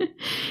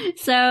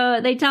 So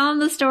they tell him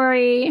the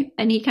story,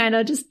 and he kind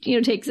of just,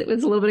 takes it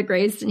with a little bit of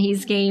grace, and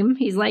he's game.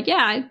 He's like,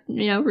 yeah,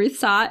 Ruth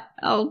saw it.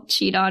 I'll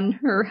cheat on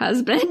her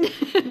husband.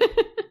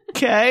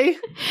 Okay.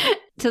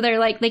 So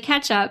they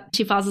catch up.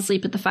 She falls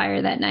asleep at the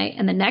fire that night.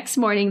 And the next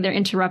morning, they're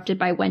interrupted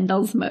by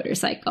Wendell's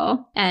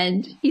motorcycle.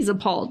 And he's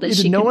appalled that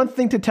Did no one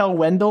think to tell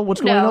Wendell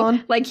what's going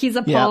on? Like, he's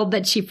appalled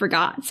that she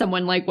forgot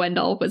someone like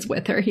Wendell was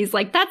with her. He's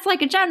like, that's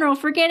like a general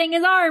forgetting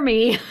his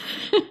army.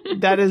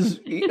 That is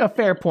a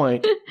fair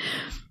point.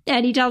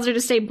 And he tells her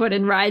to stay put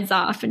and rides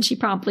off. And she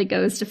promptly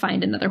goes to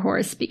find another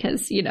horse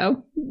because,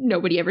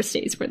 nobody ever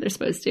stays where they're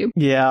supposed to.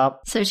 Yeah.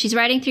 So she's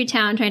riding through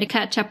town trying to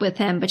catch up with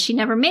him, but she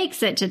never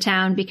makes it to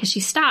town because she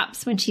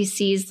stops when she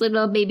sees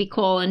little baby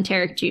Cole and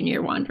Tarek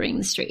Jr. wandering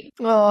the street.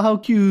 Oh, how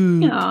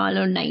cute. Oh,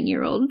 little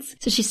 9-year-olds.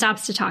 So she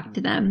stops to talk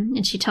to them,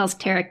 and she tells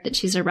Tarek that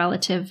she's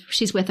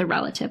with a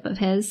relative of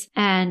his.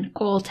 And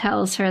Cole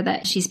tells her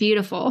that she's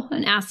beautiful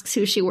and asks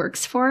who she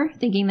works for,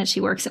 thinking that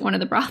she works at one of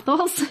the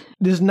brothels.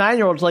 This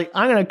 9-year-old's like,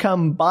 I'm going to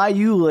come buy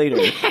you later.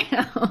 I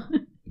know.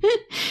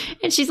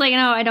 And she's like,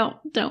 no, I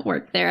don't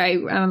work there.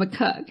 I'm a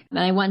cook. And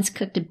I once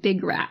cooked a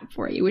big rat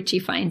for you, which he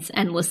finds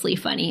endlessly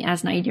funny,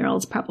 as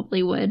 9-year-olds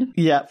probably would.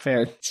 Yeah,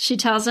 fair. She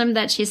tells him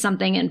that she's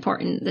something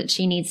important that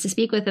she needs to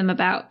speak with him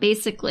about.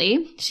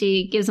 Basically,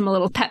 she gives him a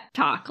little pep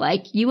talk,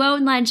 like, you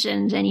own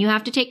Legend, and you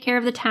have to take care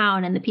of the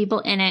town and the people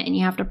in it, and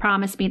you have to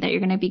promise me that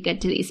you're going to be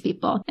good to these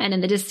people. And in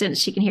the distance,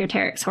 she can hear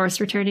Tarek's horse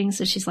returning,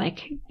 so she's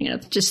like,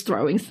 just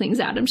throwing things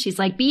at him. She's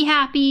like, be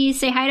happy,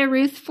 say hi to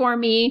Ruth for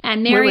me,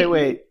 and Mary...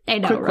 Wait. I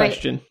know, Quick right?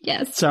 question.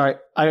 Yes. Sorry,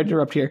 I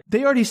interrupt here.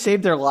 They already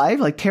saved their life?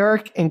 Like,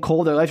 Tarek and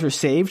Cole, their lives were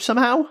saved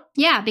somehow?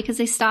 Yeah, because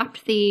they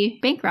stopped the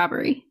bank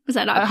robbery. Was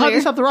that not How clear? did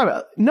they stop the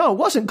robbery? No, it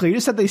wasn't clear. You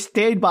just said they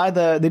stayed by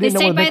the... They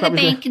stayed by the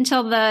bank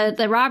until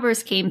the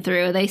robbers came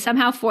through. They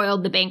somehow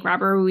foiled the bank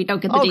robber. We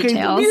don't get the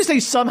details. You just say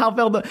somehow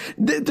failed the...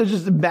 They're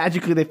just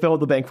magically they failed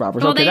the bank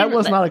robbers. Well, that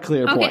was not a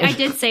clear point. Okay, I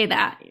did say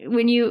that.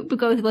 When you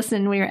go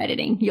listen when you're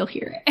editing, you'll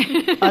hear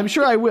it. I'm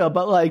sure I will,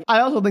 but I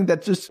also think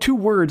that's just two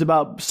words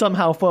about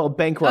somehow foiled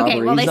bank robbery.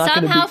 Okay, well, they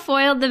somehow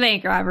foiled the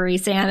bank robbery,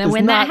 Sam, and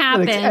when that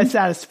happened... a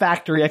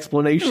satisfactory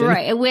explanation.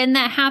 Right, and when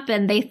that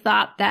happened, they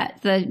thought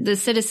that the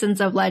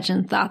citizens of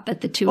Legend thought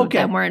that the two of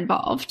them were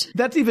involved.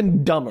 That's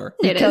even dumber.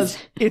 Because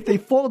if they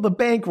foiled the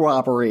bank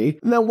robbery,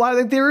 then why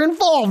think they were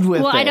involved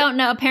with it? Well, I don't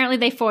know. Apparently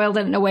they foiled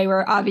it in a way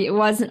where it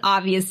wasn't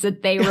obvious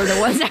that they were the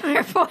ones that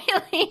were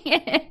foiling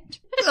it.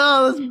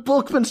 Oh, this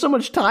book spends so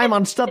much time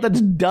on stuff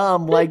that's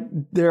dumb, like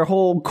their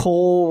whole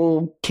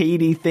Cole,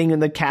 Katie thing in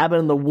the cabin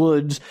in the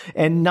woods,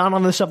 and not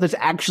on the stuff that's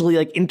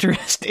actually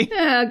interesting.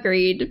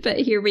 Agreed, but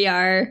here we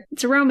are.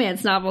 It's a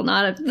romance novel,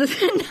 not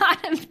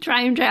a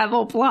time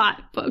travel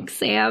plot book,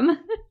 Sam.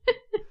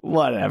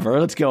 Whatever,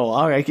 let's go.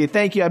 All right, okay,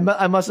 thank you.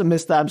 I must have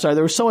missed that. I'm sorry.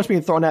 There was so much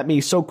being thrown at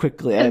me so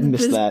quickly. I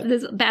missed that.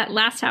 That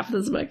last half of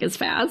this book is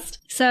fast.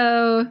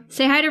 So,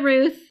 say hi to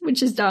Ruth,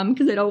 which is dumb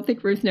because I don't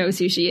think Ruth knows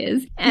who she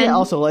is. And, yeah,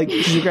 also,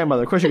 she's your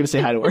grandmother. Of course you're going to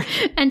say hi to her.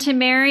 And to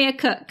marry a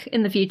cook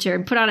in the future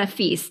and put on a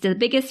feast, the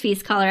biggest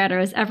feast Colorado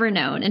has ever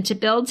known, and to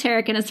build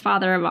Tarek and his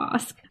father a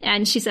mosque.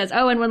 And she says,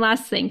 oh, and one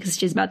last thing, because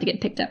she's about to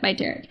get picked up by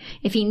Tarek.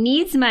 If he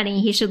needs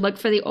money, he should look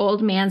for the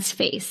old man's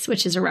face,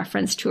 which is a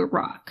reference to a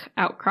rock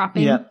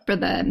outcropping for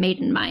the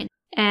maiden mine.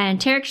 And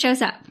Tarek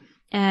shows up,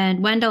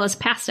 and Wendell is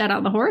passed out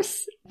on the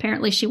horse.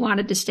 Apparently she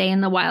wanted to stay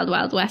in the wild,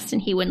 wild west,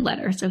 and he wouldn't let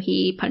her, so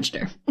he punched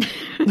her.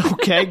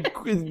 Okay,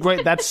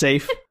 right, that's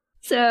safe.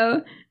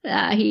 So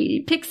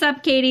he picks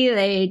up Katie.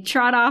 They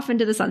trot off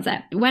into the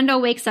sunset.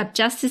 Wendell wakes up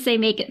just as they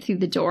make it through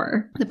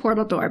the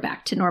portal door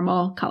back to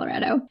normal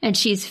Colorado. And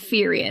she's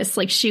furious.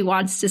 She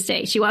wants to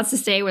stay. She wants to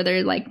stay where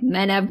they're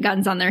men have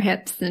guns on their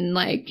hips and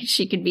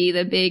she could be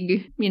the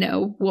big,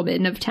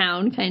 woman of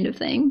town kind of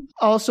thing.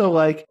 Also,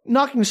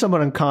 knocking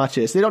someone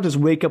unconscious. They don't just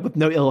wake up with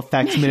no ill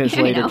effects minutes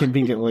later,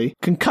 conveniently.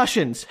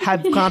 Concussions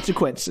have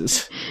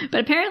consequences.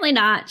 But apparently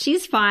not.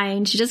 She's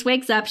fine. She just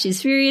wakes up.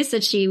 She's furious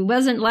that she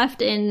wasn't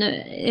left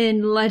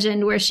in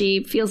Legend where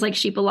she feels like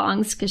she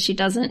belongs because she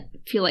doesn't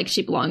feel like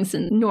she belongs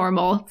in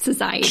normal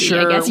society.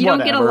 Sure, I guess you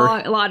whatever. don't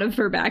get a lot of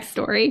her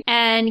backstory.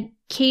 And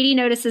Katie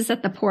notices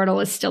that the portal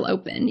is still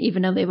open,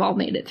 even though they've all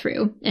made it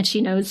through. And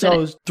she knows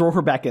throw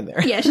her back in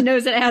there. Yeah, she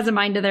knows that it has a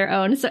mind of their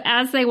own. So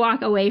as they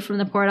walk away from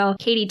the portal,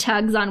 Katie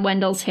tugs on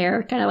Wendell's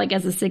hair, kind of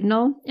as a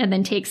signal, and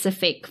then takes a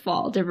fake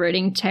fall,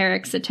 diverting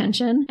Tarek's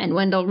attention. And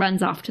Wendell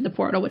runs off to the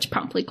portal, which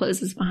promptly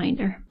closes behind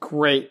her.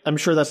 Great. I'm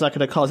sure that's not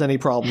going to cause any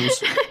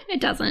problems.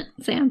 It doesn't,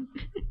 Sam.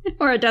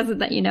 Or it doesn't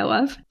that you know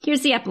of.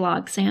 Here's the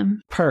epilogue,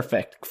 Sam.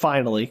 Perfect.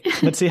 Finally.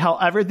 Let's see how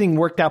everything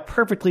worked out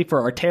perfectly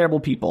for our terrible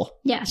people.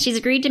 Yeah, she's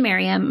agreed to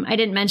marry him. I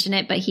didn't mention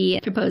it, but he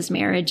proposed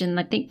marriage and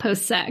I think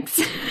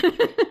post-sex.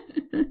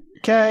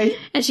 Okay.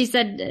 And she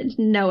said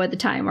no at the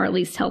time, or at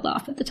least held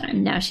off at the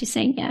time. Now she's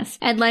saying yes.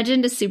 And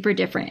Legend is super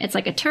different. It's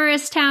like a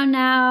tourist town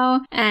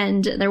now,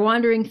 and they're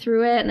wandering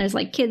through it, and there's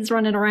like kids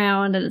running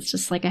around, and it's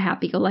just like a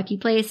happy-go-lucky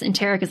place. And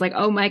Tarek is like,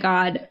 oh my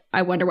god,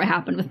 I wonder what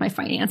happened with my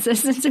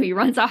finances. And so he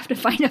runs off to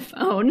find a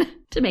phone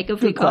to make a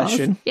few calls.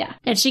 Question. Yeah.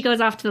 And she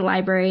goes off to the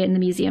library and the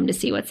museum to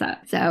see what's up.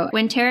 So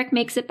when Tarek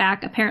makes it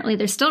back, apparently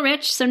they're still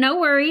rich, so no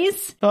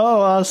worries.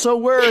 Oh, I was so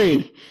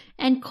worried.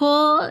 And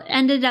Cole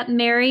ended up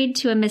married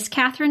to a Miss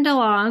Catherine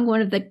DeLong,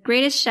 one of the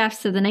greatest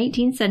chefs of the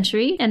 19th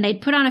century, and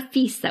they'd put on a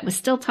feast that was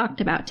still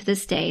talked about to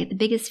this day, the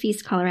biggest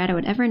feast Colorado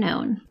had ever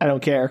known. I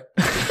don't care.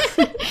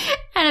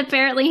 And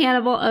apparently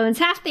Hannibal owns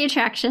half the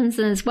attractions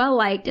and is well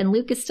liked, and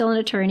Luke is still an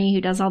attorney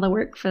who does all the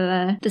work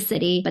for the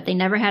city, but they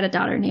never had a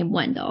daughter named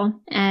Wendell.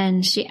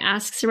 And she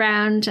asks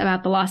around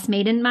about the lost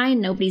maiden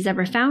mine. Nobody's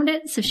ever found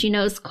it, so she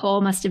knows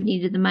Cole must have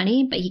needed the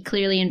money, but he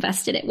clearly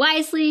invested it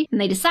wisely, and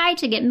they decide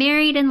to get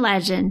married in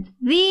Legend.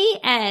 The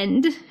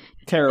end.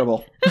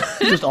 Terrible.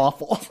 Just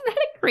awful. Isn't that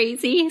a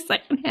crazy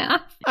second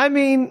half? I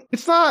mean,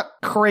 it's not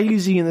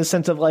crazy in the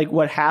sense of like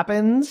what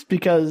happens,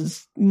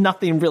 because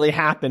nothing really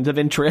happens of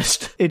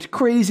interest. It's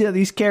crazy that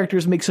these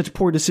characters make such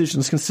poor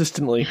decisions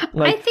consistently.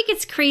 I think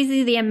it's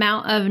crazy the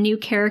amount of new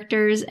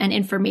characters and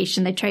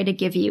information they try to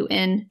give you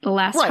in the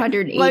last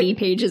 180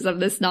 pages of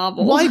this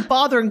novel. Why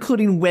bother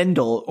including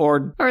Wendell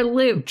or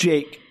Luke?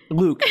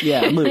 Luke,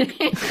 yeah, Luke.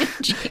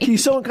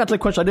 He's so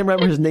inconsequential, I didn't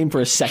remember his name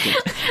for a second.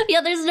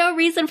 Yeah, there's no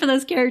reason for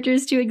those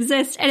characters to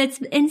exist. And it's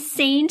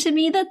insane to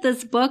me that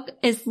this book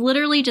is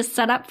literally just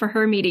set up for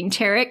her meeting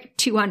Tarek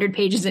 200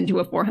 pages into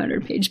a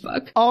 400-page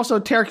book. Also,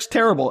 Tarek's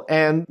terrible,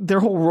 and their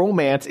whole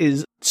romance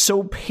is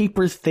so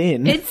paper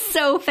thin. It's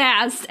so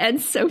fast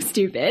and so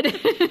stupid.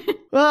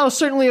 Well,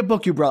 certainly a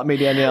book you brought me,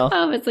 Danielle.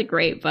 Oh, it's a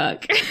great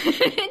book.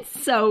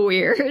 It's so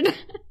weird.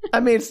 I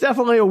mean, it's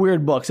definitely a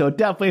weird book, so it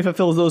definitely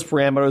fulfills those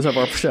parameters of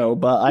our show,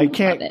 but I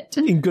can't,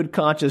 in good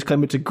conscience,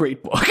 claim it's a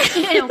great book.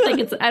 I don't think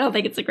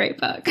it's a great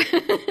book.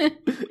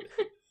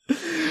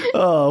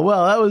 Oh,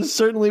 well, that was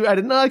certainly, I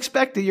did not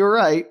expect it. You're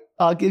right.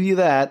 I'll give you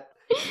that.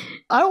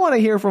 I want to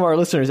hear from our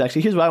listeners,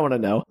 actually. Here's what I want to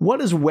know.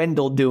 What is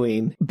Wendell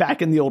doing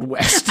back in the Old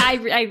West? I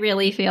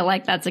really feel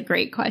like that's a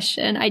great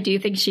question. I do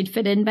think she'd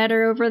fit in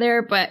better over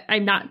there, but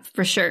I'm not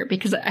for sure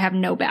because I have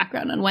no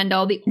background on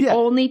Wendell. The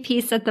only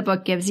piece that the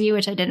book gives you,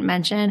 which I didn't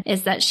mention,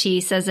 is that she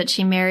says that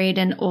she married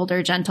an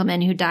older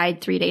gentleman who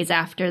died 3 days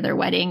after their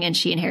wedding and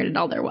she inherited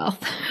all their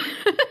wealth.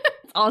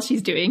 All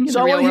she's doing in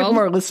the real world. So I want to hear from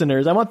our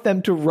listeners. I want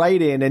them to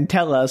write in and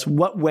tell us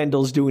what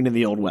Wendell's doing in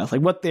the Old West,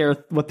 like what their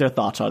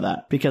thoughts are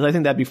that, because I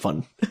think that'd be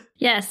fun.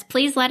 Yes,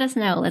 please let us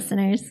know,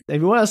 listeners.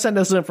 If you want to send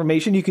us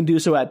information, you can do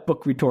so at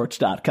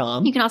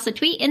bookretorts.com. You can also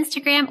tweet,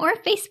 Instagram, or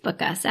Facebook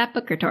us at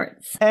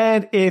bookretorts.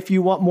 And if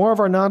you want more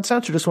of our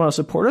nonsense or just want to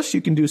support us,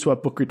 you can do so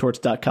at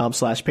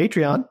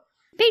bookretorts.com/Patreon.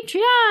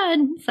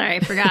 Patreon! Sorry, I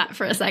forgot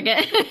for a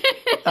second.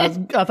 I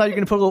thought you were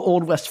going to put a little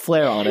Old West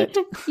flair on it.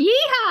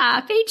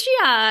 Yeehaw!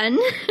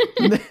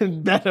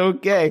 Patreon! That's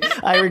okay.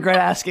 I regret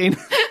asking.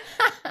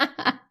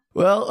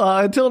 Well,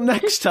 until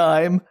next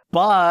time,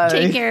 bye.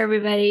 Take care,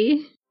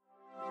 everybody.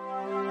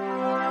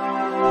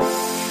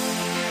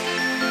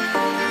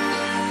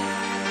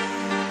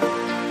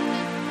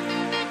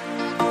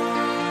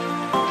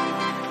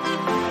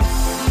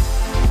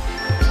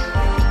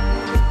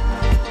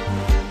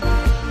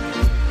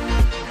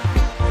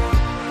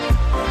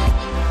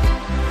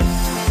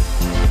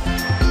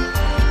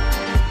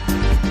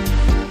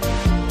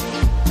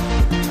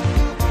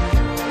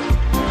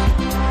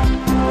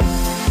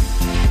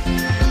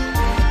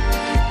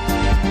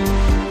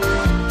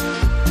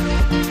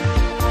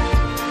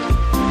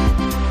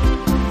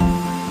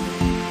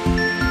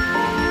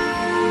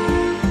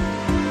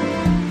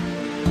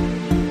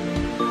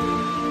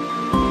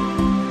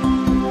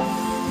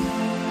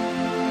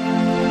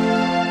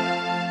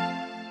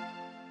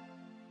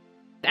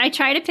 I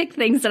try to pick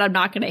things that I'm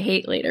not going to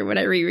hate later when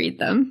I reread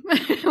them.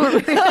 Because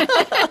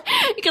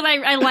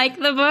I like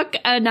the book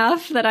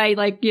enough that I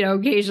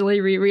occasionally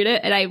reread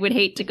it, and I would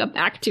hate to come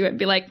back to it and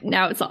be like,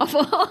 now it's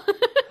awful.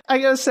 I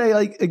gotta say,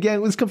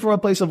 again, this comes from a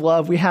place of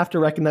love. We have to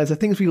recognize that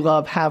things we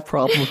love have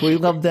problems. We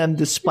love them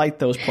despite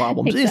those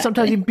problems. Exactly. And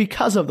sometimes even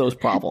because of those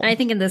problems. I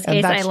think in this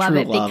case, I love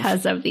it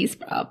because of these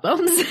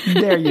problems.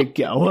 There you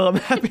go. Well, I'm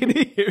happy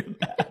to hear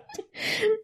that.